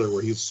particular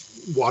where he's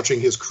watching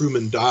his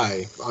crewman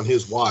die on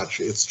his watch,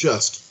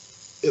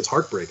 it's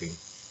heartbreaking.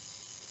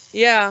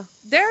 Yeah,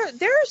 there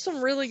are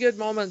some really good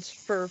moments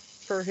for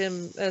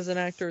him as an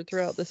actor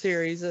throughout the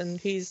series, and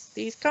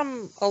he's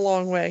come a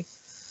long way.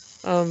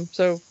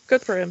 So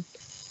good for him.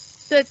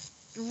 The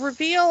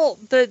reveal,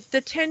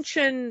 the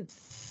tension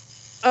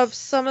of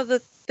some of the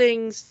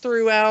things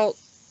throughout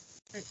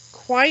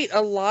quite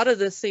a lot of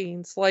the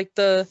scenes, like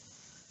the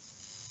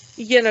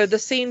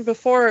scene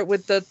before it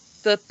with the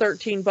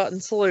 13-button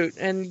salute,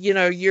 and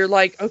you're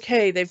like,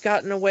 okay, they've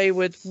gotten away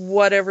with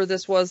whatever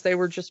this was they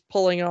were just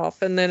pulling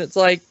off, and then it's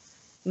like,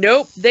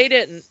 nope, they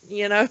didn't.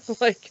 The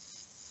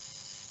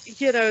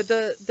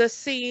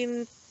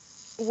scene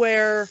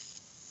where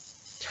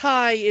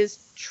Ty is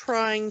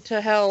trying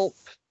to help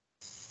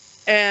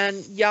and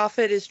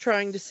Yaphet is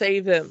trying to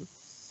save him,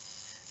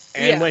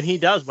 and when he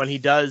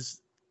does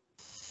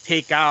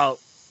take out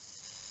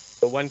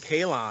the one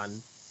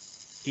Kaylon,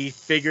 he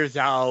figures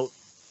out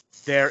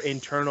their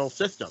internal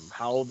system,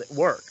 how it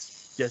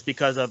works, just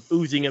because of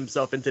oozing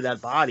himself into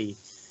that body,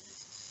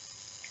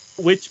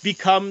 which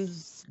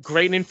becomes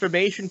great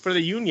information for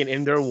the Union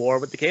in their war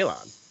with the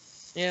Kaylon.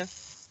 Yeah.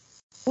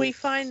 We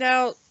find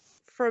out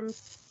from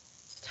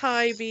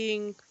Ty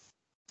being,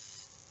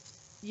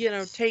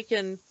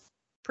 taken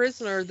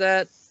prisoner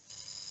that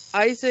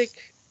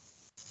Isaac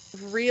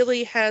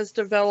really has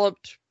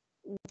developed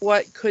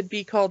what could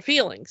be called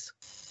feelings.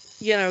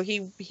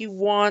 He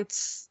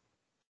wants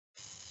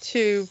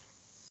to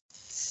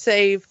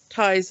save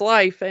Ty's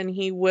life, and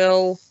he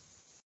will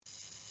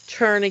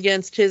turn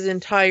against his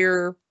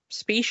entire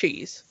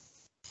species.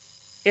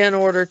 in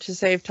order to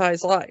save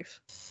Ty's life.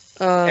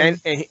 And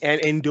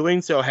in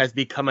doing so has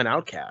become an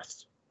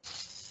outcast.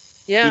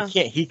 Yeah.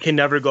 He can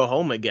never go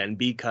home again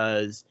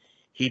because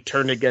he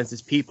turned against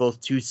his people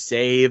to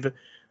save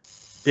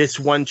this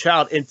one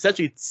child, and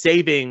essentially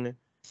saving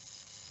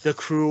the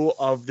crew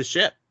of the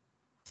ship.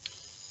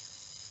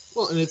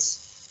 Well, and it's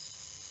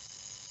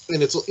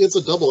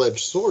a double-edged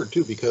sword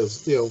too,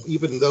 because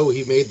even though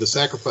he made the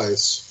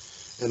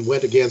sacrifice and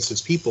went against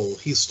his people,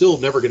 he's still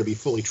never going to be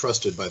fully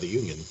trusted by the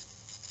Union.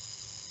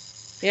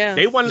 Yeah,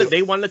 they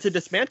wanted to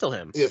dismantle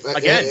him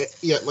again.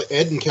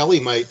 Ed and Kelly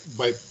might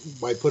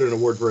put in a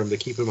word for him to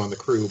keep him on the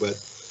crew,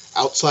 but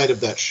outside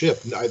of that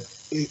ship,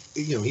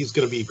 he's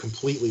going to be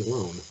completely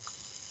alone.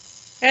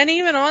 And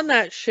even on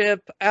that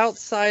ship,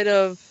 outside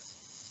of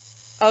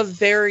a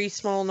very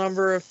small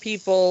number of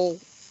people,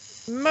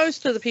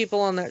 most of the people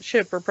on that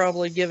ship are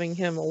probably giving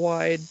him a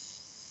wide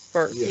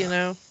berth.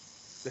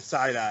 The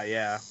side eye,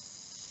 yeah.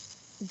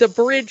 The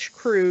bridge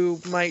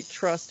crew might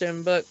trust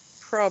him, but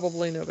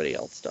probably nobody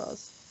else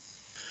does.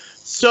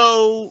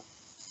 So,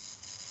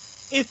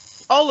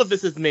 if all of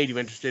this has made you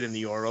interested in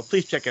the Orville,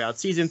 please check it out.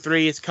 Season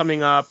 3 is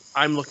coming up.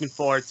 I'm looking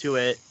forward to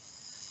it.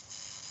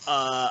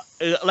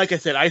 Like I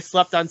said, I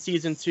slept on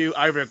Season 2.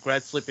 I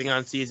regret sleeping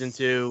on Season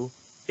 2.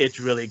 It's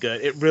really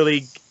good.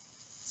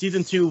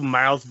 Season 2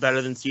 miles better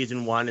than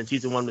Season 1, and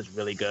Season 1 was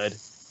really good.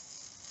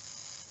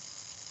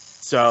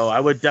 So, I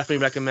would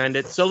definitely recommend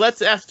it. So,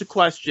 let's ask the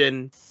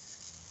question,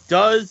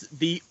 does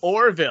the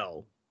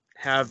Orville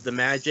have the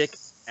magic,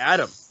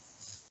 Adam?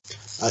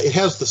 It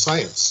has the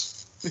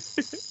science.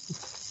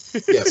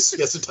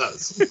 Yes, it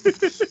does.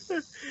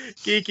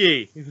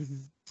 Kiki.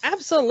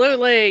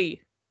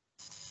 Absolutely.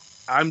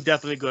 I'm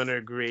definitely going to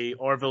agree.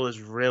 Orville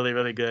is really,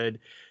 really good.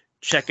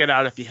 Check it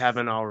out if you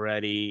haven't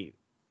already.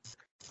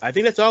 I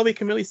think that's all we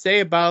can really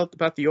say about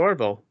the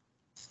Orville.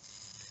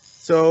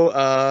 So,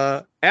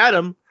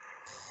 Adam,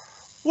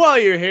 while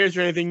you're here, is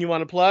there anything you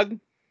want to plug?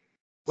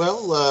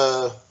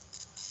 Well,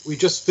 we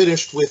just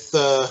finished with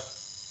the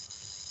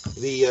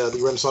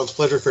Renaissance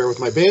Pleasure Fair with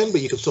my band, but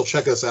you can still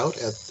check us out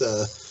at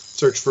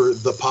search for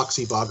the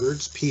Poxy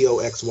Boggards,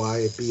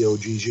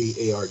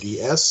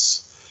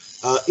 POXYBOGGARDS.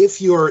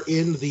 If you're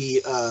in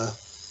the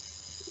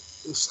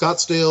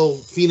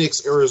Scottsdale,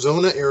 Phoenix,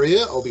 Arizona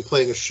area, I'll be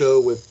playing a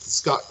show with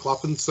Scott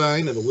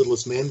Kloppenstein and the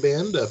Littlest Man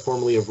Band,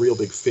 formerly of Real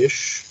Big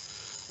Fish,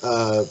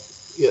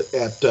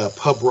 at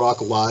Pub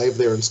Rock Live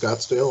there in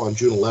Scottsdale on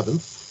June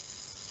 11th.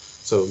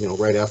 So,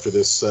 right after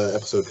this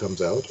episode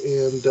comes out.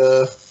 And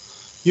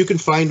you can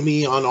find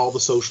me on all the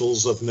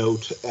socials of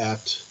note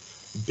at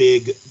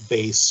Big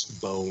Bass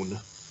Bone,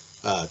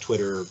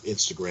 Twitter,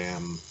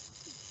 Instagram,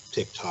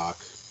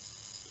 TikTok,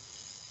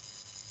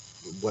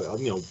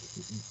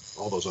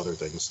 all those other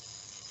things.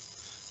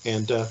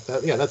 And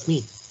that's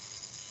me.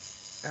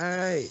 All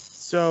right,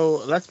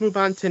 so let's move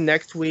on to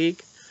next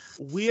week.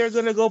 We are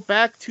going to go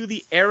back to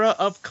the era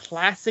of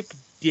classic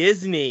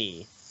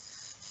Disney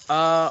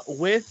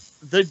with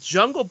The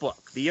Jungle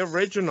Book, the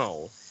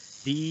original.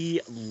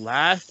 The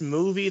last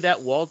movie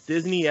that Walt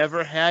Disney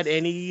ever had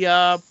any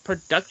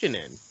production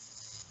in.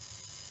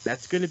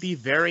 That's going to be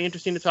very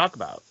interesting to talk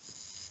about.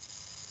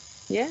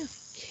 Yeah,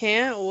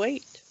 can't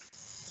wait.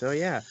 So,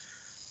 yeah.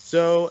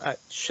 So,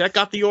 check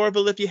out the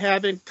Orville if you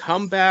haven't.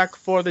 Come back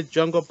for The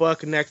Jungle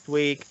Book next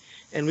week.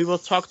 And we will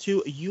talk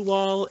to you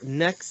all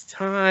next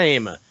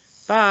time. Bye.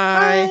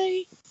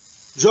 Bye.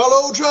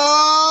 Jollo Joe!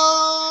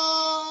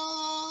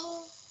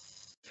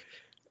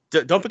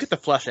 Don't forget to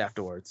flush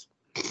afterwards.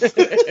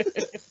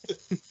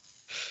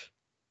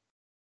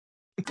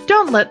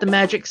 Don't let the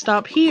magic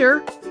stop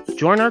here.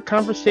 Join our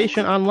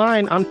conversation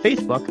online on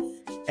Facebook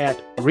at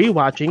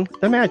Rewatching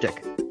the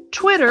Magic,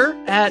 Twitter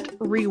at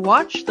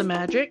Rewatch the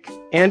Magic,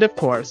 and of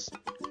course,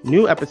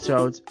 new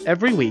episodes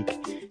every week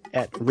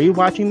at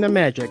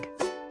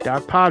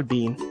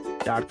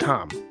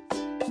rewatchingthemagic.podbean.com.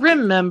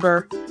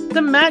 Remember,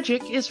 the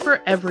magic is for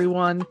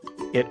everyone.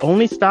 It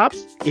only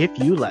stops if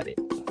you let it.